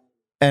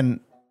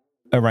 and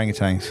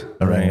orangutans.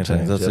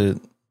 Orangutans. That's Yep.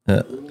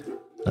 it.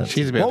 Yeah.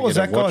 She's about What to was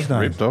get her that guy's watch name?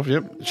 ripped off.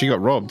 Yep, she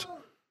got robbed.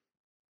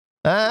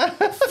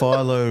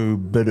 Philo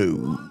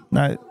Bidu.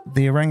 No,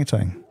 the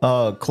orangutan.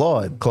 Oh,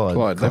 Clyde.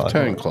 Clyde, left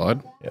turn,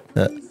 Clyde.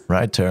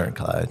 Right turn,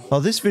 Clyde. Oh,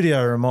 this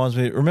video reminds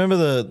me. Remember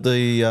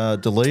the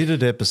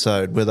deleted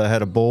episode where they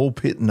had a ball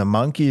pit and a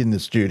monkey in the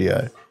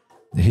studio?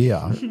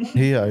 Here.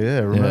 Yeah,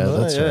 remember Yeah, that?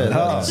 that's Yeah, right.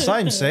 that-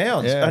 same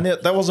sounds. Yeah. And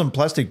that wasn't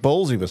plastic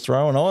balls he was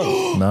throwing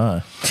either.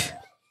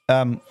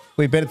 No.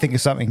 We better think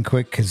of something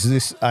quick because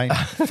this ain't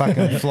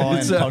fucking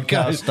flying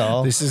podcast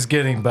style. This is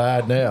getting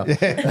bad now.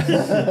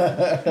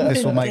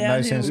 This will make no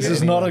Downhill. sense. This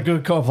is not a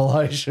good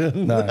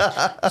compilation. No.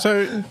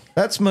 So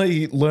That's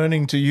me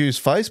learning to use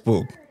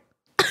Facebook.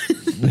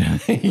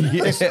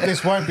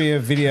 This won't be a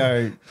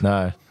video.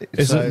 No.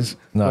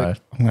 No.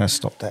 I'm going to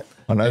stop that.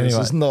 I know this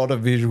Anyway. is not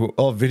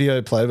a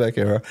video playback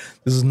error.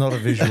 This is not a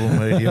visual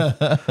medium.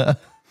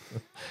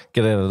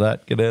 Get out of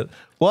that. Get out.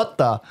 What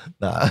the?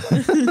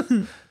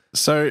 No.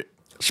 so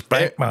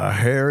Spank my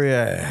hairy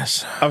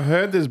ass. I've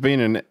heard there's been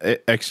an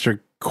extra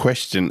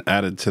question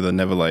added to the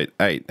NeverLate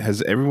 8.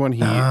 Has everyone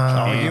here?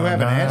 Oh, you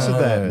haven't answered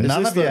that. Is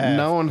None this of you the- have.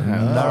 No one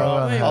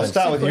has. I'll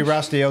start with you,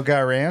 Rusty. I'll go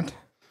around.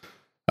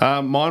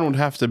 Mine would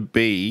have to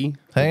be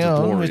Hang the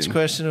on. DeLorean. Which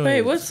question are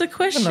Wait, we? what's the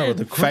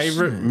question?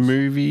 Favorite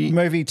movie,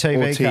 Movie, TV,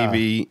 or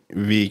TV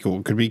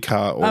vehicle? Could be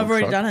car or I've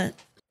already truck. done it.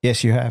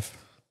 Yes, you have.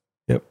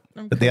 Yep.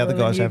 I'm But the other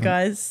cooler than guys you haven't.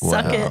 guys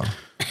suck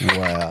it.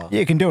 Wow.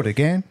 You can do it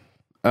again.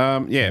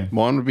 Yeah,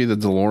 mine would be the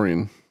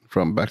DeLorean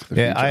from Back to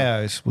the Yeah, Future.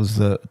 AO's was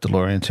the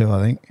DeLorean too,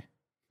 I think.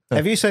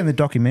 Have you seen the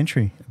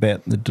documentary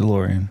about the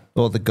DeLorean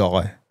or the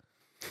guy?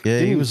 Yeah,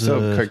 Didn't he was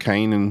sell a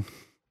cocaine and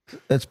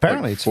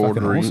Apparently, Like it's fucking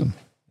forwarding. awesome.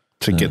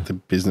 to get the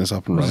business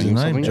up and What's running.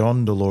 his or name? something.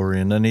 John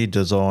DeLorean, and he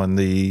designed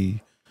the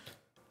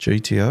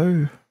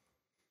GTO.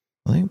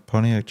 I think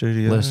Pontiac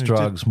GTO. Less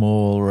drugs,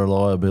 more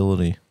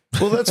reliability.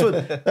 Well, that's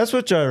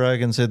what Joe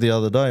Rogan said the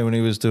other day when he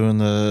was doing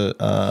the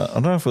I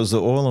don't know if it was the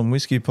Oil and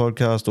Whiskey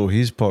podcast or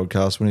his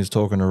podcast when he was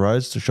talking to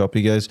Roadster Shop.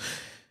 He goes,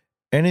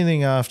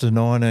 anything after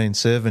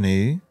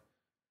 1970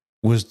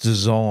 was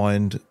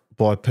designed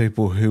by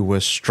people who were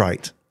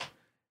straight.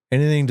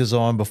 Anything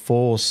designed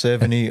before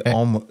 70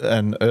 on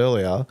and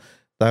earlier,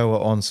 they were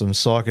on some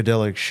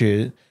psychedelic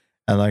shit,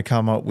 and they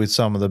come up with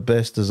some of the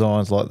best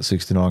designs, like the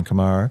 '69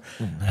 Camaro,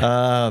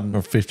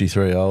 Or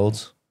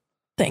 53-olds.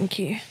 Thank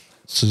you.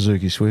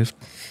 Suzuki Swift.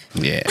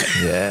 Yeah.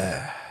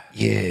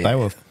 Yeah. They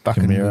were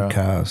fucking Camaro. good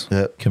cars.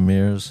 Yep.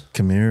 Camaros.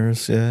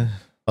 Camaros, yeah.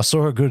 I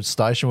saw a good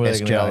station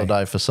wagon the SJ. other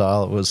day for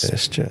sale. It was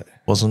SJ. it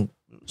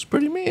was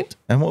pretty mint.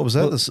 And what was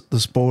that? The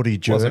Sporty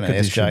Jerk Wasn't an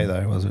edition. SJ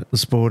though, was it? The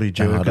Sporty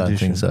Jerk I don't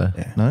edition. think so.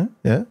 Yeah. No?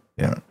 Yeah?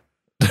 Yeah.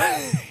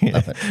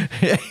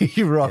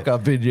 You rock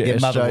up in your Your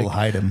mother will SJ,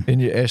 hate him. in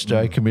your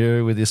SJ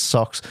Camaro with your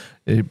socks,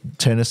 your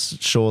tennis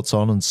shorts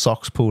on, and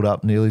socks pulled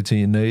up nearly to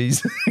your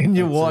knees, in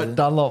your white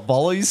Dunlop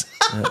volleys.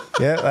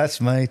 Yeah,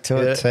 that's me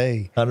to a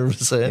T.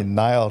 100%. You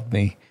nailed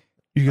me.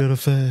 You got a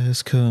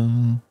fast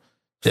car.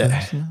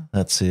 Yeah,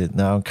 that's it.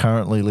 Now I'm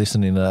currently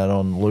listening to that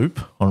on loop,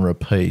 on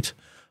repeat.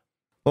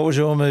 What was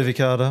your movie,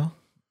 Carter?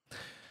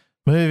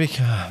 Movie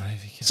car.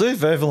 See if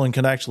Evlyn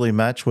can actually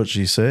match what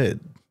she said.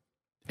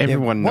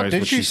 Everyone what knows did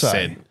what she she say?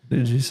 said.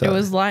 Did you say? It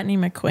was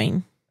Lightning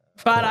McQueen.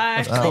 But I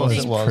actually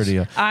think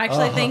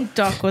pretty. think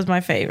Doc was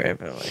my favorite.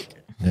 But like,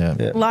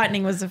 Yeah.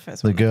 Lightning was the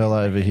first The one. girl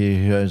over here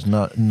who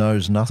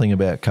knows nothing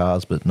about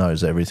cars but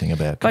knows everything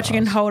about cars. But you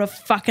can hold a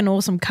fucking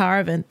awesome car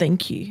event.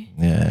 Thank you.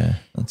 Yeah.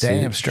 That's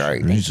Damn it.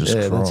 straight. Jesus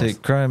Yeah, Christ. that's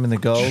it. Chrome in the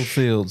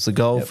Goldfields. The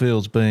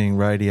Goldfields being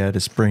Radiator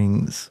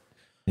Springs.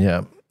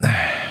 Yeah.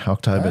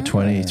 October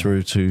 20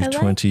 through to I like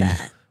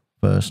 21st,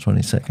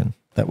 22nd.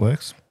 That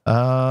works.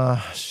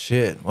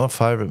 Shit. What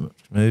favourite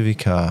movie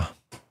car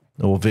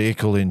or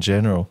vehicle in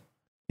general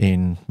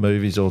in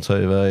movies or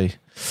TV?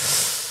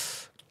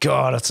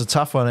 God, it's a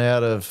tough one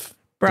out of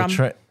Brum.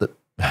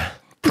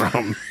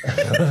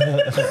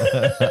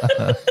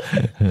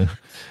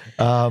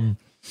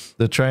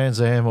 the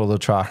Trans Am or the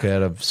truck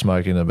out of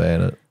Smoking the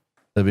Bandit.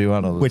 There'd be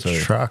one of the Which two.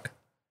 truck?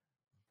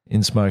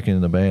 In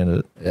Smoking the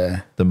Bandit,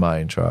 Yeah. the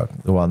main truck,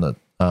 the one that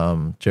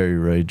Jerry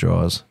Reed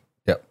drives.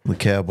 The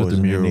Cowboys With the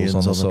and murals Indians on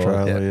on the the side.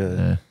 trailer. Yeah.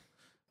 Yeah.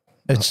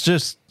 It's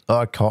just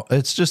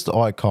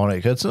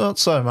iconic. It's not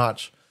so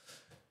much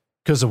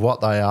because of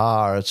what they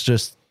are. It's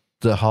just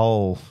the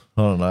whole,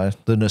 I don't know,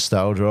 the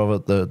nostalgia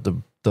of it,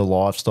 the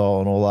lifestyle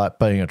and all that.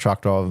 Being a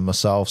truck driver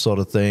myself, sort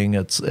of thing.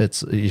 It's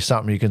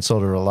something you can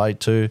sort of relate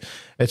to.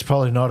 It's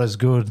probably not as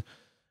good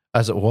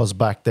as it was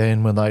back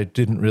then when they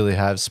didn't really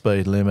have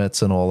speed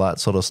limits and all that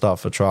sort of stuff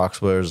for trucks,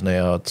 whereas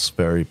now it's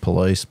very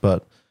policed.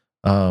 But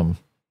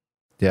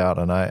yeah, I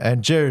don't know.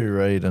 And Jerry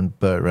Reed and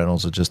Burt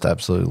Reynolds are just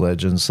absolute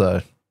legends.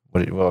 So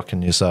what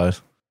can you say?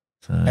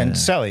 So, And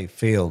Sally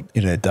Field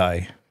in her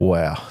day.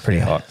 wow, Pretty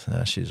hot.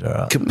 No, she's all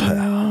right.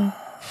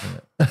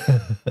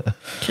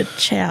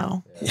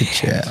 Ka-chow.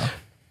 Yeah.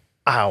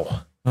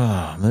 Ow.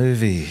 Oh,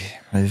 movie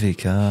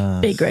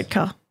cars. Big red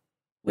car.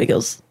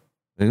 Wiggles.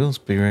 Wiggles,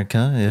 big red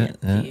car, yeah.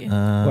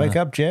 Yeah, Wake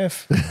up,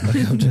 Jeff.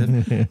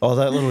 Oh,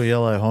 that little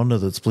yellow Honda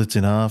that splits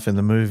in half in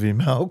the movie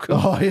Malcolm.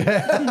 Oh,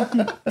 yeah.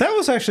 That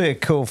was actually a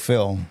cool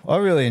film. I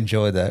really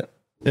enjoyed that.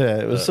 Yeah,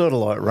 it was sort of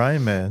like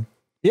Rain Man.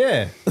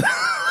 Yeah.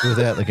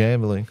 Without the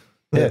gambling.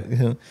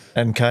 Yeah.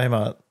 And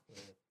Kmart.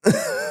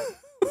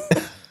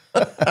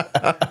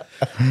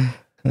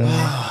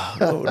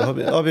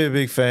 I'll be a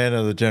big fan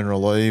of the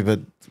General Lee, but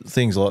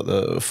things like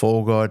the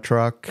Fall Guy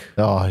truck.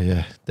 Oh,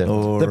 yeah.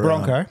 Definitely. Or, The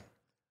Bronco.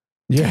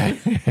 Yeah.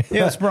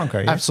 Yeah, it's Bronco.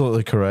 Yeah.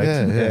 Absolutely correct.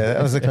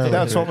 Yeah,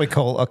 that's what we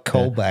call a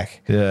callback.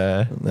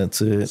 Yeah.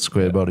 that's it.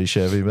 Square body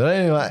Chevy. But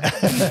anyway.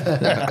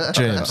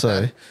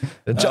 GMC.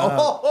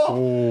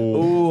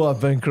 Oh,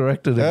 I've been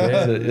corrected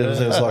again. It was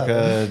like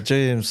a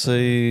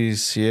GMC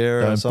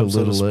Sierra, Don't some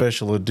sort of belittle it.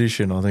 special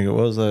edition, I think it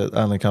was. They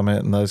only come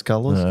out in those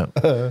colours.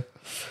 Yeah.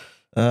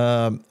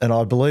 And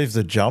I believe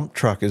the jump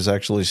truck is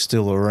actually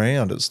still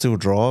around. It's still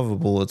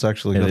drivable. It's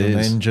actually got It an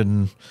is.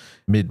 engine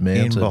in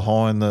Mid-mounted.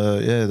 behind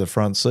the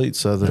front seat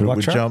so that it What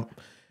would truck? jump.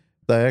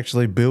 They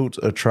actually built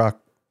a truck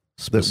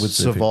that would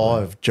Specifically.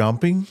 survive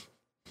jumping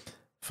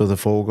for the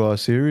Fall Guy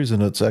series,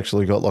 and it's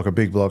actually got like a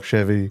big block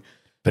Chevy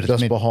But it's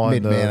just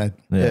behind mid-mounted.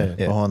 Yeah.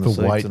 behind the For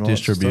seats weight and all that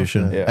stuff,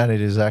 distribution. yeah. And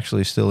it is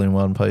actually still in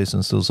one piece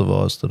and still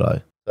survives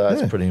today.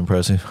 That's Yeah. pretty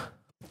impressive.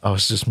 I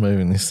was just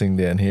moving this thing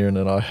down here and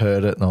then I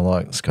heard it and I'm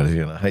like, Scotty's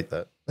going to hate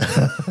that.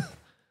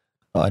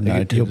 I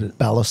noted Your it.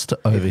 ballast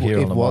over here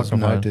It on the was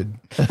microphone.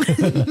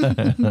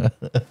 noted.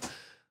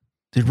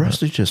 Did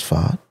Rusty just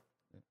fart?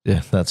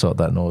 Yeah, that's what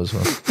that noise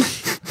was.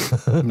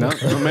 No,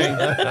 not me.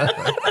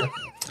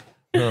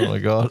 Oh my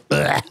God.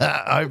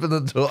 Open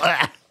the door.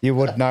 You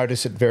would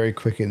notice it very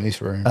quick in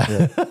this room.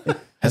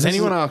 Has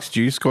anyone asked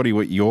you, Scotty,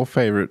 what your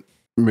favourite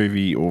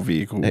movie or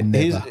vehicle?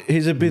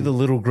 Here's a bit the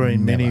little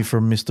green mini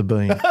from Mr.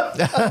 Bean.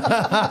 That's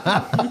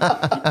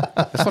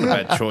not a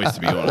bad choice,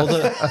 to be honest.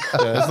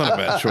 That's not a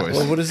bad choice.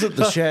 Well, what is it?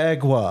 The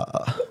Jaguar.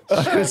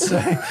 I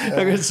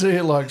could see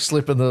it like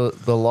slipping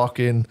the lock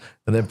in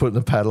and then putting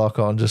the padlock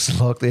on just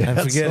to lock the And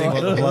forgetting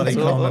what the bloody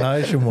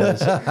combination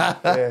was.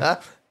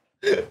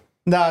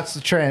 No,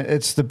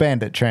 it's the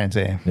Bandit Trans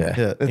Am. Yeah.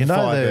 Yeah, It's you know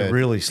Firebird. they're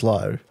really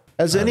slow.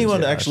 Has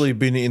anyone actually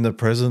been in the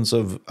presence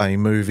of a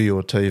movie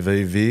or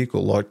TV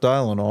vehicle? Like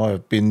Dale and I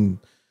have been.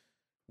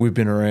 We've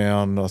been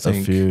around. I A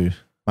think few.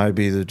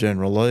 maybe the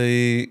General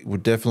Lee.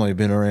 We've definitely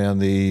been around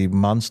the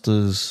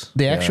Munsters.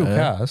 The actual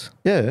Yeah. cars.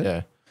 Yeah,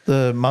 Yeah.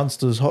 the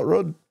Munsters hot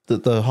rod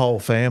that the whole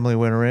family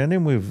went around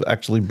in. We've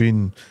actually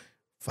been.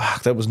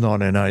 Fuck, that was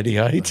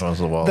 1988. That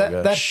was a while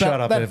ago. Shut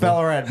up, that Evan.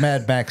 Ballarat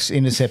Mad Max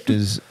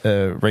Interceptors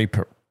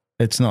Reaper.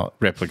 It's not.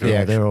 Replica.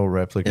 Yeah, they're all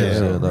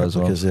replicas. Yeah, those ones.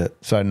 replicas, yeah.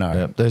 So no.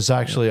 Yeah. There's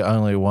actually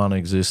only one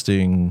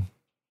existing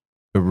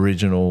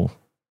original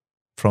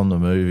from the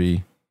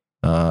movie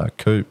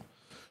coupe,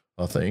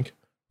 I think.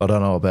 I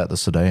don't know about the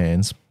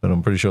sedans, but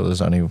I'm pretty sure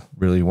there's only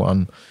really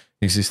one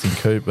existing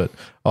coupe. But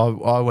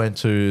I went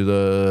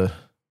to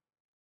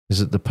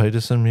is it the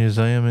Peterson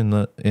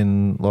Museum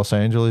in Los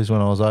Angeles when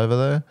I was over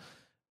there,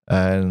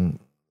 and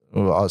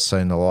I've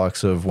seen the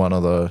likes of one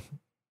of the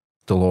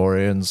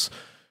DeLoreans.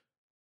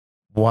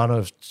 One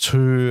of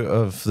two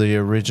of the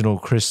original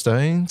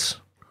Christines.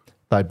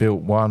 They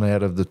built one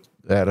out of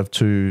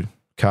two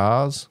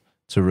cars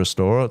to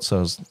restore it.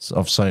 So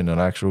I've seen an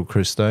actual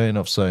Christine.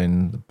 I've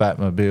seen the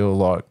Batmobile.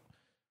 Like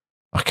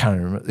I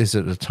can't remember. Is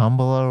it a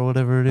Tumbler or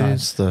whatever it is?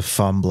 It's the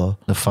Fumbler.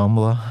 The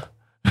Fumbler.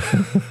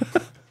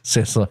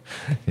 Sounds like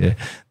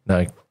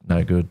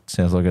no good.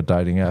 Sounds like a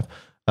dating app.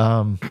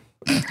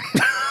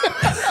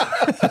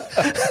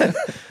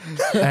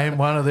 And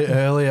one of the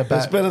earlier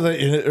It's better that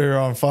you're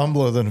on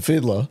Fumbler than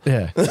Fiddler.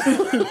 Yeah.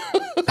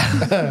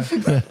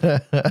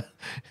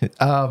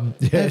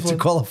 To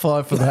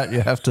qualify for that,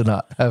 you have to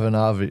not have an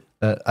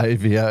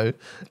AVO.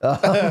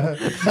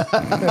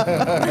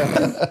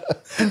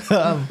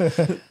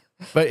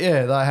 But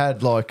yeah, they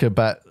had like two of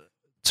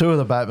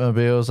the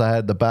Batmobiles. They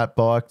had the Bat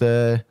bike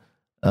there.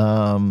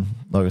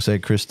 Like I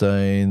said,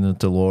 Christine, the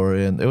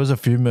DeLorean. There was a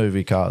few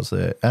movie cars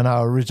there, and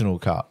our original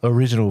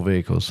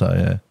vehicles. So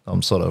yeah,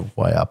 I'm sort of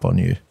way up on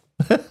you.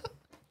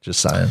 Just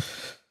saying.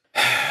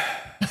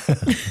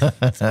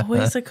 It's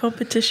always a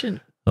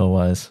competition.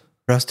 Always.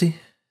 Rusty?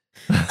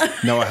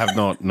 No, I have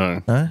not.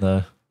 No.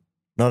 No.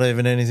 Not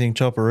even anything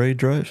Chopper E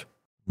drove?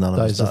 None of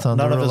Days us of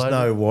Thunder none of us related?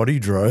 know what he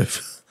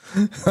drove.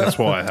 That's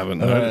why I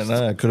haven't I don't noticed.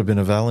 know. It could have been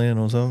a Valiant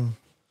or something.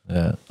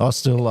 Yeah. I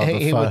still love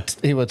the photo.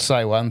 He would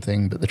say one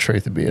thing, but the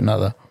truth would be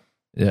another.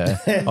 Yeah.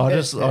 I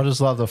just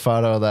love the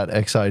photo of that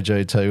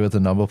XAGT with the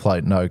number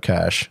plate no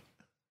cash.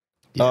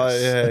 Oh,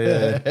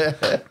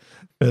 yeah.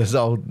 It's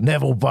old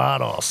Neville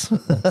Bardos.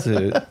 That's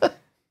it.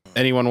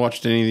 Anyone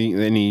watched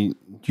any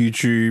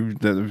YouTube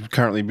that have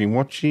currently been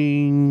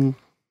watching?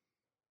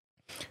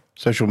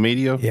 Social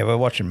media? Yeah, we're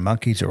watching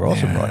Monkeys Are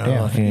Awesome right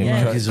now.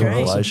 Yeah, Monkeys of great.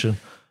 Revelation.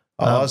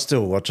 I was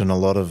still watching a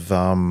lot of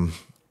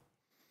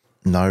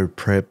no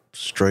prep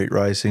street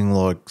racing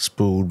like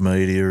Spooled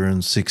Media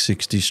and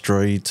 660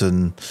 Street,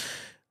 and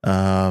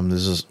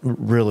there's this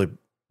really,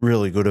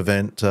 really good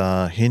event,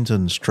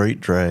 Hinton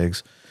Street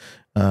Drags.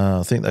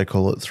 I think they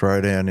call it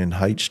Throwdown in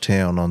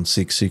H-Town on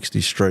 660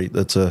 Street.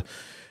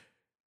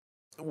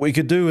 We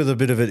could do with a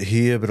bit of it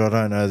here, but I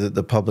don't know that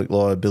the public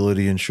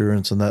liability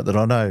insurance and that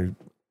I know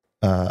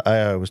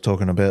AO was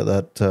talking about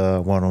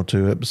that one or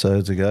two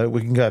episodes ago.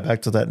 We can go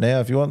back to that now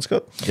if you want,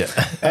 Scott. Yeah.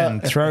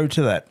 And throw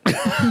to that.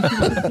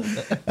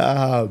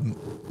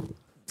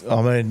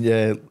 I mean,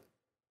 yeah,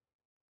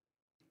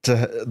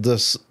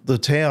 the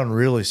town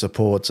really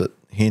supports it.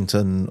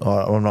 Hinton,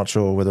 I'm not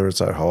sure whether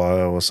it's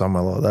Ohio or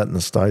somewhere like that in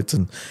the States,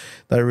 and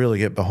they really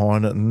get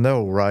behind it, and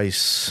they'll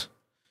race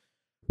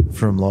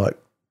from like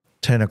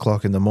 10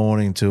 o'clock in the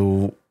morning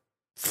till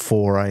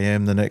 4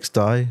 a.m. the next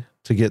day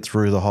to get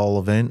through the whole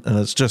event, and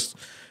it's just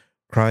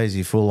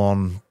crazy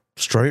full-on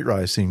street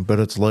racing, but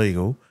it's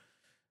legal.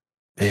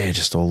 Yeah,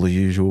 just all the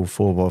usual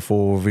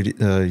 4x4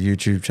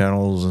 YouTube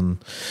channels and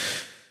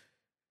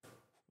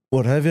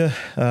what have you.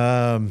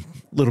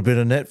 Little bit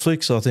of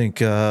Netflix. I think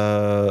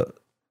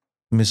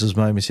Mrs.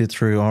 made me sit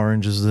through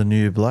Orange is the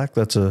New Black.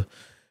 That's a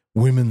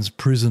women's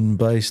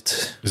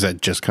prison-based. Is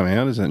that just come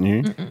out? Is that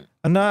new?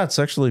 No, it's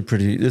actually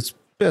pretty. It's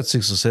about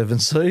 6 or 7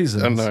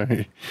 seasons. I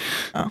know.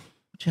 Oh.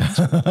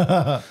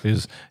 he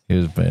was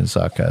being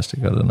sarcastic.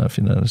 I don't know if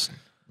you noticed.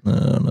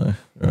 No.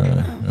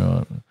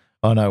 Right.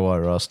 I know why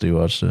Rusty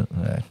watched it.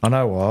 Yeah. I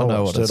know why I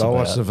watched it. I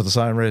watched it for the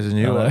same reason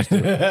you watched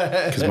it.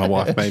 Because my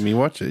wife made me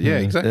watch it. Yeah,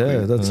 exactly.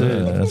 Yeah, that's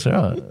it. That's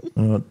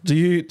right. Do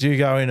you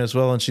go in as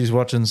well and she's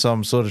watching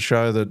some sort of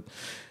show that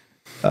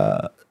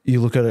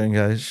you look at it and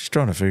go, she's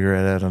trying to figure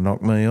out how to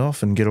knock me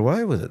off and get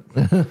away with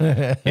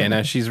it? Yeah,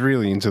 no, she's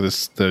really into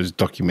those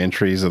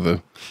documentaries of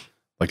the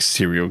like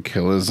serial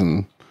killers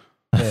and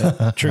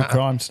True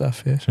crime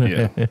stuff,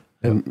 yeah. yeah.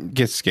 It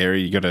gets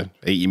scary. You got to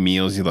eat your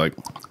meals. You're like,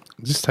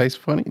 does this taste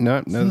funny?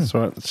 No, that's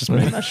all right. It's just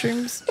me.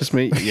 Mushrooms. Just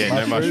me. Yeah,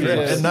 no mushrooms.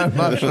 Yeah, no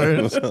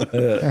mushrooms.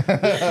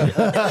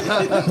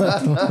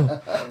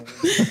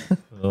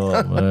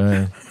 Oh,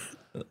 man.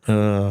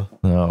 Oh,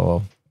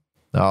 well.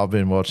 No, I've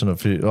been watching a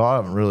few. I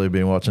haven't really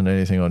been watching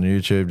anything on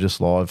YouTube, just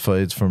live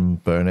feeds from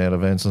burnout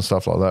events and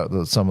stuff like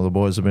that some of the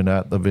boys have been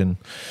at. They've been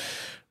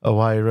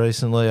away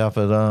recently up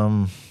at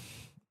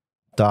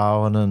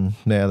Darwin, and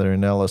now they're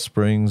in Alice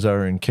Springs. They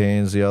were in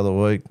Cairns the other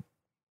week,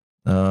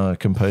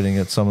 competing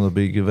at some of the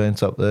big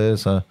events up there.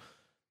 So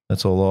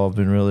that's all I've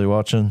been really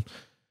watching.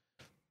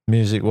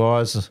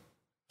 Music-wise,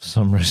 for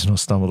some reason I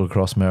stumbled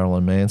across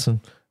Marilyn Manson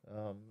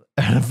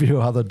and a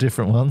few other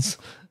different ones.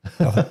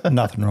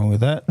 Nothing wrong with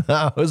that.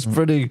 No, it's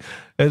pretty.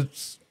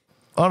 It's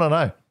I don't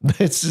know.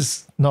 It's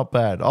just not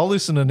bad. I'll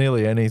listen to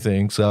nearly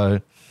anything, so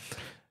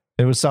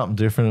it was something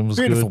different. It was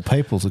Beautiful good.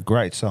 People's a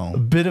great A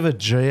song. bit of a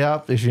G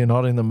up if you're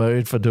not in the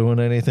mood for doing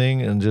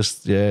anything, and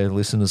just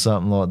listen to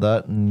something like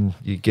that, and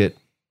you get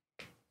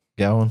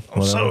going.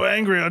 I'm so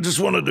angry. I just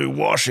want to do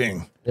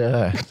washing.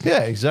 Yeah,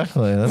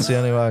 exactly. That's the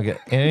only way I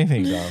get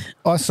anything done.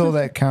 I saw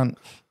that cunt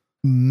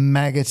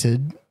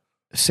maggoted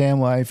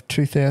Soundwave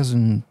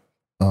 2000.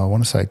 I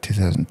want to say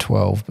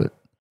 2012, but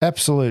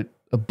absolute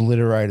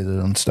obliterated it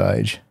on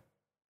stage,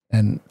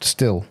 and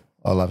still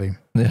I love him.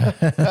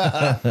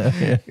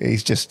 Yeah.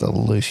 He's just a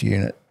loose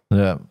unit.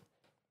 Yeah.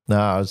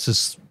 No, it's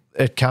just,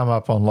 it come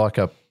up on like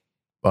a,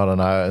 I don't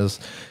know, it was,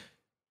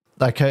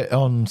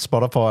 on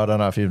Spotify, I don't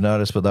know if you've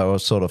noticed, but they were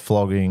sort of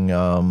flogging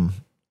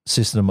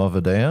System of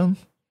a Down.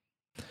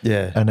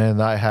 Yeah. And then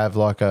they have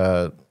like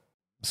a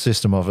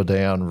System of a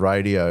Down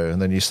radio,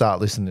 and then you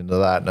start listening to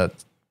that, and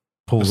it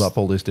pulls up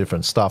all this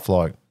different stuff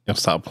like You'll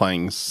start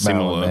playing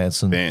similar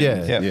Manson.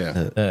 bands.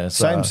 Yeah,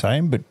 so,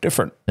 Same, but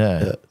different.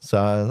 Yeah.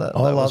 So that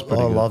was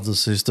pretty I good. love the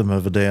System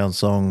of a Down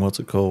song. What's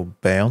it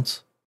called?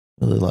 Bounce.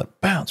 They're like,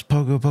 bounce,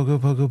 pogo, pogo,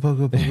 pogo,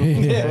 pogo,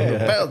 pogo.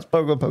 Yeah. Bounce,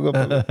 pogo, pogo,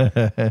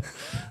 pogo.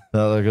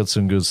 No, they got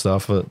some good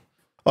stuff. But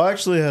I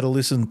actually had to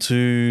listen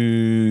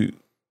to,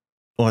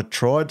 I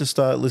tried to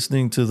start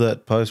listening to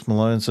that Post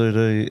Malone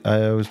CD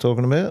I was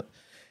talking about.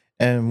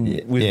 And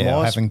with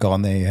I haven't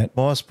gone there yet.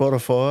 my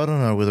Spotify, I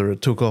don't know whether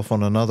it took off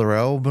on another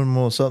album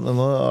or something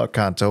like that. I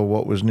can't tell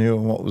what was new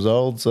and what was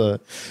old. So,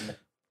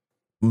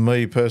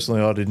 me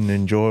personally, I didn't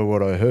enjoy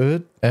what I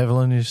heard.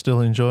 Evlyn, you still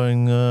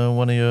enjoying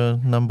one of your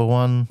number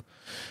one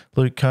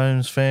Luke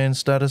Combs fan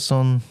status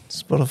on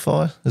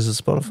Spotify? Is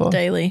it Spotify?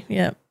 Daily,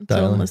 yeah.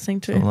 That's what I'm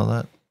listening Something to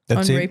like that.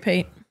 That's on it.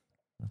 repeat.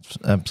 It's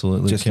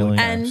absolutely Just killing. Luke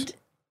And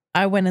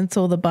I went and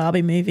saw the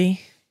Barbie movie.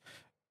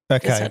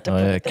 Just Okay. had to Oh,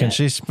 put yeah. it Can there.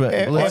 she?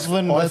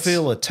 I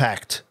feel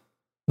attacked.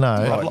 No.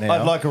 Right now.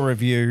 I'd like a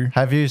review.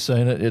 Have you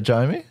seen it yet,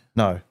 Jamie?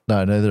 No.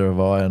 No, neither have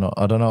I. And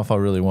I don't know if I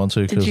really want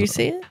to. Did you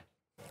see it?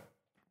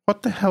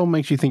 What the hell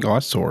makes you think I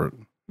saw it?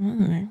 I don't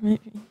know,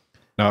 maybe.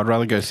 No, I'd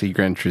rather go see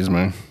Gran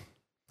Turismo.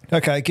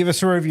 Okay, give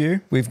us a review.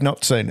 We've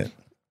not seen it.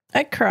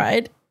 I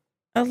cried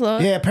a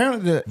lot. Yeah,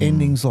 apparently the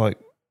ending's like,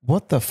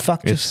 what the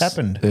fuck just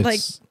happened? Like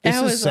This is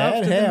hours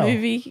sad. after How? the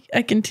movie,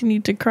 I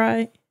continued to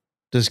cry.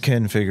 Does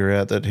Ken figure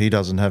out that he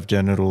doesn't have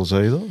genitals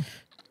either?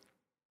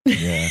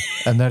 Yeah.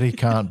 And that he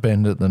can't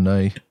bend at the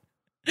knee.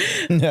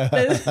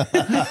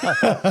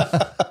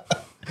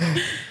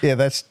 Yeah,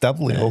 that's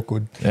doubly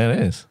awkward. Yeah, it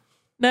is.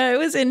 No, it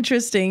was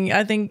interesting.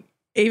 I think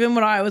even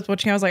when I was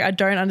watching, I was like, I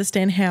don't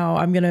understand how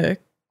I'm going to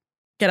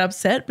get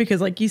upset because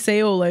like you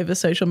see all over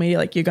social media,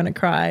 like you're going to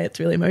cry. It's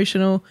really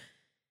emotional.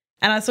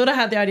 And I sort of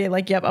had the idea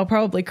like, yep, I'll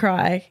probably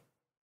cry.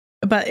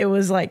 But it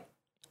was like,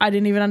 I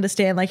didn't even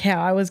understand like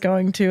how I was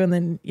going to. And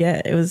then,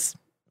 yeah, it was,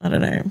 I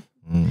don't know.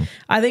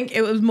 I think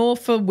it was more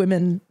for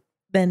women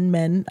than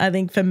men. I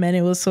think for men,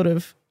 it was sort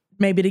of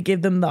maybe to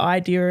give them the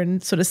idea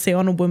and sort of see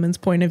on a woman's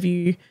point of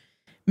view,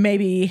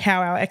 maybe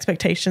how our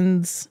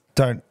expectations.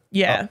 Don't.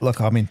 Yeah. Look,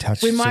 I'm in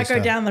touch. We might sister.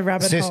 go down the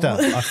rabbit Sister, hole.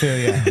 I feel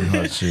you.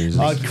 Oh, Jesus.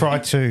 I'd cry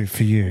too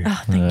for you.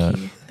 Oh, thank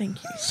you.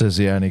 Thank you. Says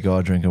the only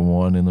guy drinking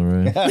wine in the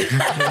room.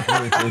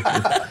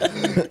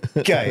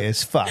 Gay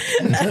as fuck.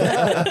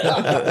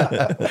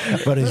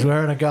 But he's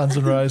wearing a Guns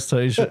N' Roses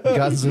t-shirt.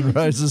 Guns N'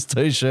 Roses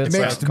t-shirt.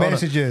 Mixed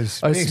messages.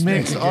 It's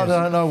mixed. I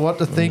don't know what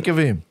to think of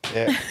him.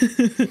 Yeah.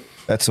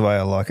 That's the way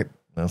I like it.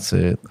 That's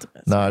it.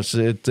 No,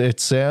 it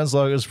sounds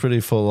like it's pretty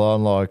full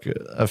on. Like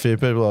a few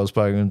people I've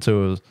spoken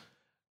to,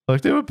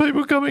 like there were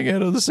people coming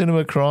out of the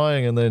cinema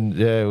crying, and then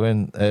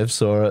when Ev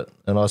saw it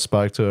and I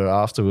spoke to her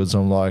afterwards,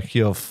 I'm like,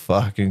 "You're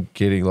fucking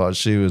kidding!" Like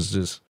she was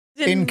just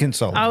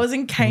inconsolable. I was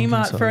in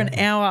Kmart for an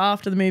hour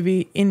after the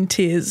movie in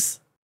tears.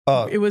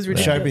 Oh, it was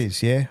ridiculous.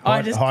 Showbiz, yeah.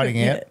 I just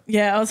hiding out.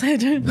 Yeah, I was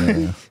like, it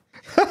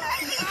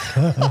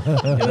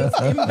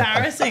was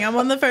embarrassing. I'm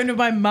on the phone with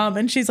my mum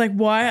and she's like,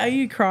 "Why are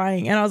you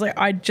crying?" And I was like,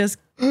 "I just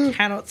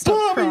cannot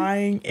stop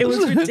crying." It was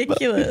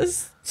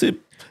ridiculous.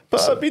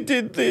 Barbie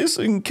did this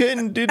and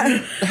Ken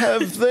didn't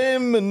have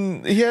them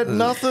and he had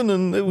nothing,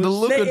 and it was the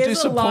look there of is a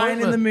disappointment.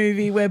 line in the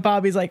movie where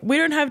Barbie's like, "We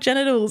don't have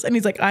genitals," and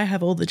he's like, "I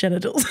have all the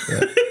genitals."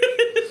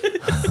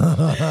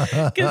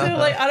 Because they were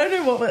like, I don't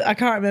know what, I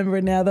can't remember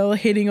it now. They were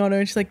hitting on her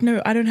and she's like,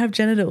 "No, I don't have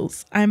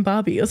genitals. I'm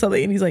Barbie," or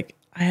something. And he's like,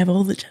 "I have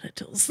all the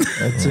genitals."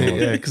 That's it,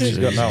 yeah, because he's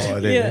got no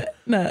idea. Yeah,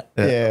 no.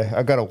 Yeah,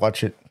 I got to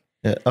watch it.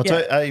 Yeah, I'll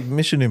tell you,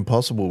 Mission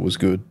Impossible was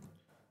good.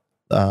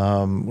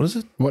 What is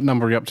it? What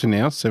number are you up to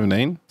now?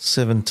 17?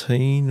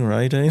 17 or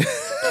 18?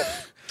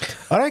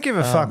 I don't give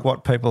a fuck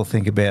what people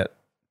think about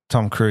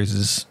Tom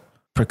Cruise's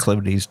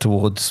proclivities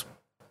towards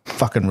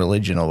fucking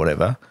religion or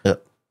whatever.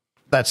 Yep.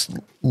 That's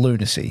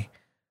lunacy.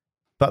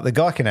 But the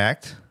guy can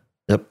act.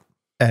 Yep.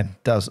 And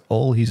does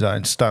all his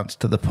own stunts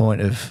to the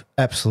point of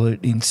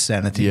absolute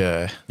insanity.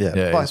 Yeah,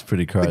 Like, it's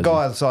pretty crazy. The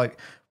guy's like,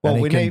 well, and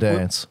he we can need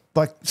dance.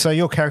 like, so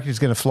your character's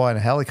going to fly in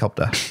a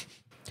helicopter.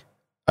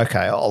 Okay,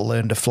 I'll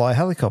learn to fly a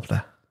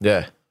helicopter.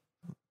 Yeah,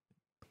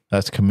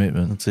 that's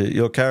commitment. That's it.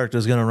 Your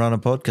character's going to run a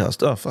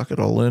podcast. Oh, fuck it,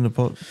 I'll learn a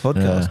podcast.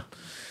 Yeah.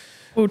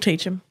 We'll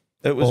teach him.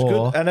 It was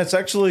Or- good. And it's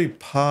actually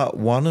part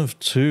 1 of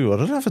 2. I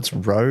don't know if it's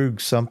Rogue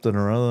something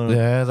or other.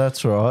 Yeah,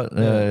 that's right.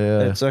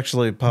 Yeah. It's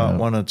actually part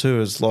 1 or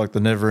 2. It's like the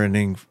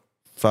never-ending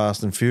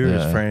Fast and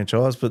Furious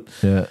franchise. But,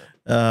 Yeah.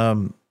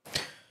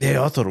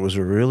 I thought it was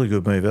a really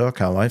good movie. I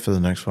can't wait for the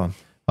next one.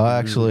 I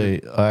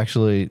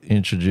actually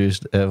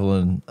introduced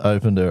Evlyn,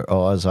 opened her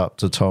eyes up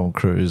to Tom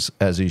Cruise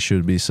as he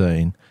should be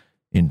seen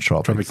in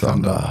Tropic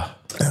Thunder.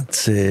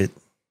 That's it.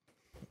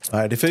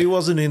 Mate, if he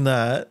wasn't in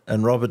that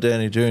and Robert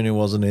Downey Jr.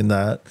 wasn't in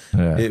that,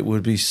 Yeah. it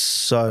would be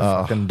so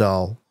fucking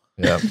dull.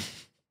 Yep.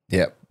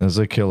 Yep. It's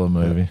a killer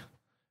movie.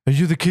 Are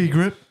you the key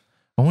grip?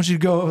 I want you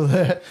to go over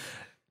there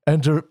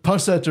and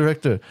punch that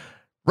director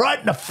right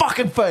in the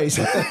fucking face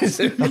as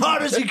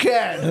hard as you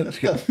can. I'll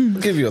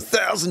give you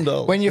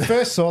 $1,000. When you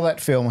first saw that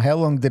film, how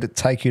long did it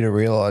take you to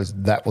realise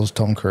that was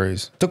Tom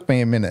Cruise? Took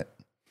me a minute.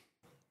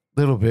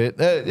 Little bit.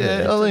 I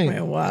think. me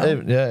a while.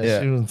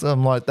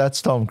 I'm like,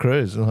 that's Tom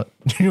Cruise. I'm like,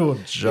 you're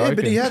joking. Yeah,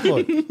 but he had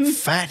like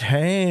fat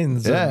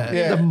hands.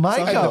 Yeah, the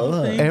makeup,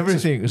 Something.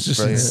 everything was just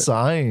Brilliant.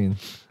 insane.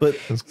 But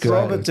great.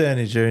 Robert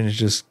Downey Jr. is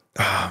just,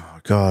 oh my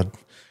God.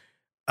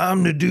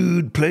 I'm the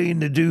dude playing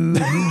the dude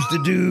who's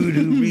the dude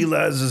who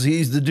realizes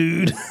he's the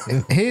dude.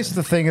 Here's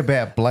the thing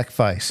about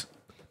blackface.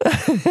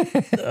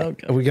 Oh,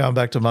 God. Are we going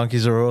back to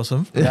Monkeys Are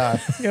Awesome? No,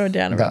 Going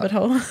down a rabbit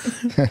hole.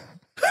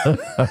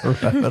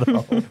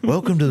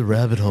 Welcome to the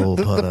Rabbit Hole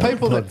the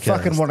people that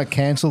fucking want to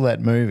cancel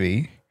that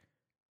movie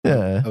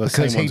Yeah. The because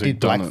same he ones who did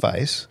done it.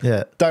 blackface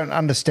Yeah. don't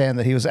understand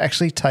that he was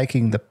actually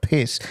taking the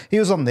piss. He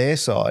was on their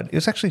side. He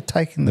was actually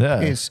taking the Yeah.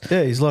 piss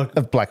Yeah, he's like,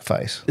 of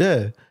blackface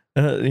yeah.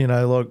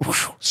 Like,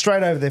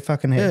 straight over their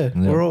fucking yeah, head.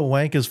 we're all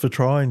wankers for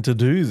trying to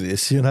do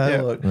this, Yeah.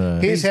 Like,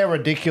 Here's how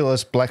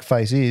ridiculous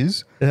blackface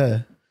is.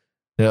 yeah.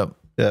 Yep.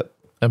 Yep.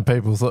 And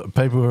people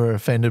were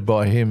offended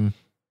by him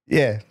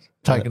Yeah,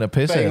 taking a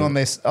piss being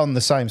out. on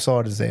the same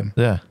side as them.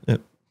 Yeah.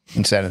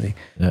 Insanity.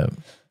 Yeah.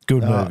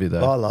 Good movie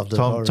though. I loved it.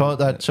 Tom,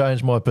 that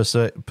changed my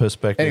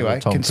perspective. Anyway,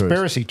 of Tom Cruise.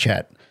 conspiracy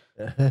chat.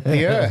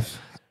 The Earth.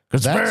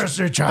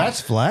 Conspiracy chat.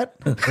 That's flat.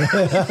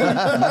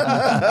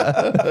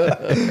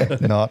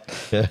 Not.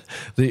 Yeah.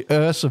 The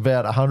Earth's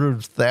about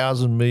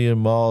 100,000 million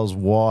miles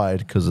wide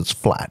because it's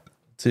flat.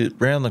 It's it,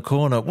 round the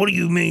corner. What do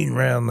you mean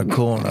round the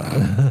corner?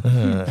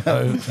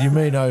 Oh, you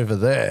mean over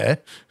there?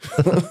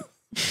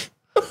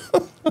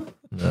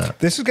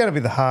 This is going to be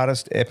the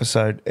hardest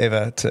episode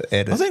ever to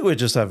edit. I think we're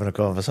just having a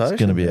conversation. It's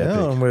gonna be now,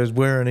 epic. and we're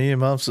wearing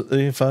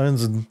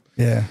earphones and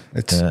yeah,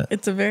 it's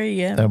It's a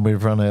very, And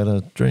we've run out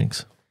of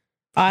drinks.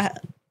 I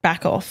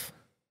back off.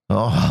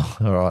 Oh,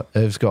 all right.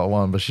 Ev's got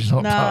one, but she's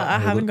not. No, parting I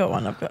with haven't it. got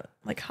one. I've got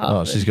like half. Oh,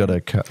 of she's it. got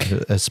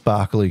a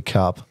sparkly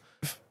cup.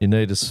 You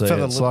need to see For it.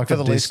 the It's li- like for a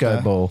the disco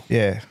listener. ball.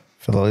 yeah.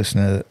 For the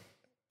listener,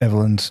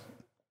 Evelyn's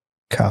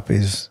cup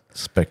is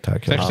It's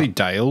Spectacular. actually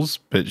Dale's,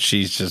 but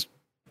she's just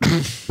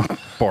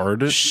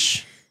borrowed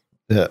it.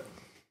 yeah.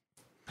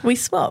 We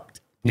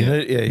swapped. You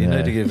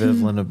need to give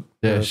Evlyn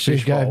a she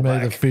fish gave bowl me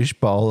back. the fish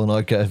bowl and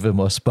I gave her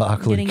my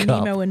sparkly Getting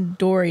cup. Nemo and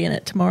Dory in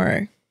it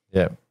tomorrow.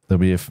 Yeah, there'll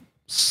be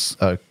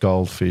a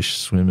goldfish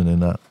swimming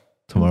in that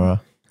tomorrow.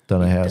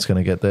 Don't know how it's going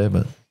to get there,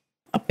 but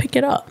I'll pick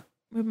it up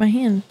with my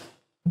hand.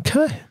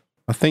 okay.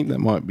 I think that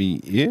might be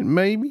it,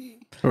 maybe.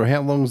 Or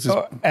how long is this?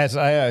 Oh, as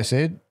AO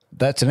said,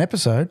 that's an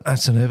episode.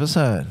 That's an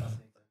episode.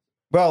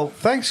 Well,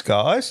 thanks,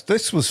 guys.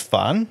 This was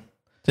fun.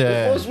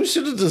 Yeah. We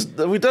should have just.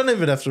 We don't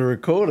even have to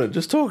record it.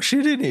 Just talk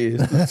shit in here.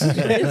 It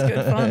is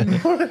good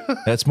fun.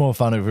 It's more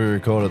fun if we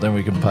record it, then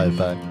we can pay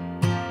back.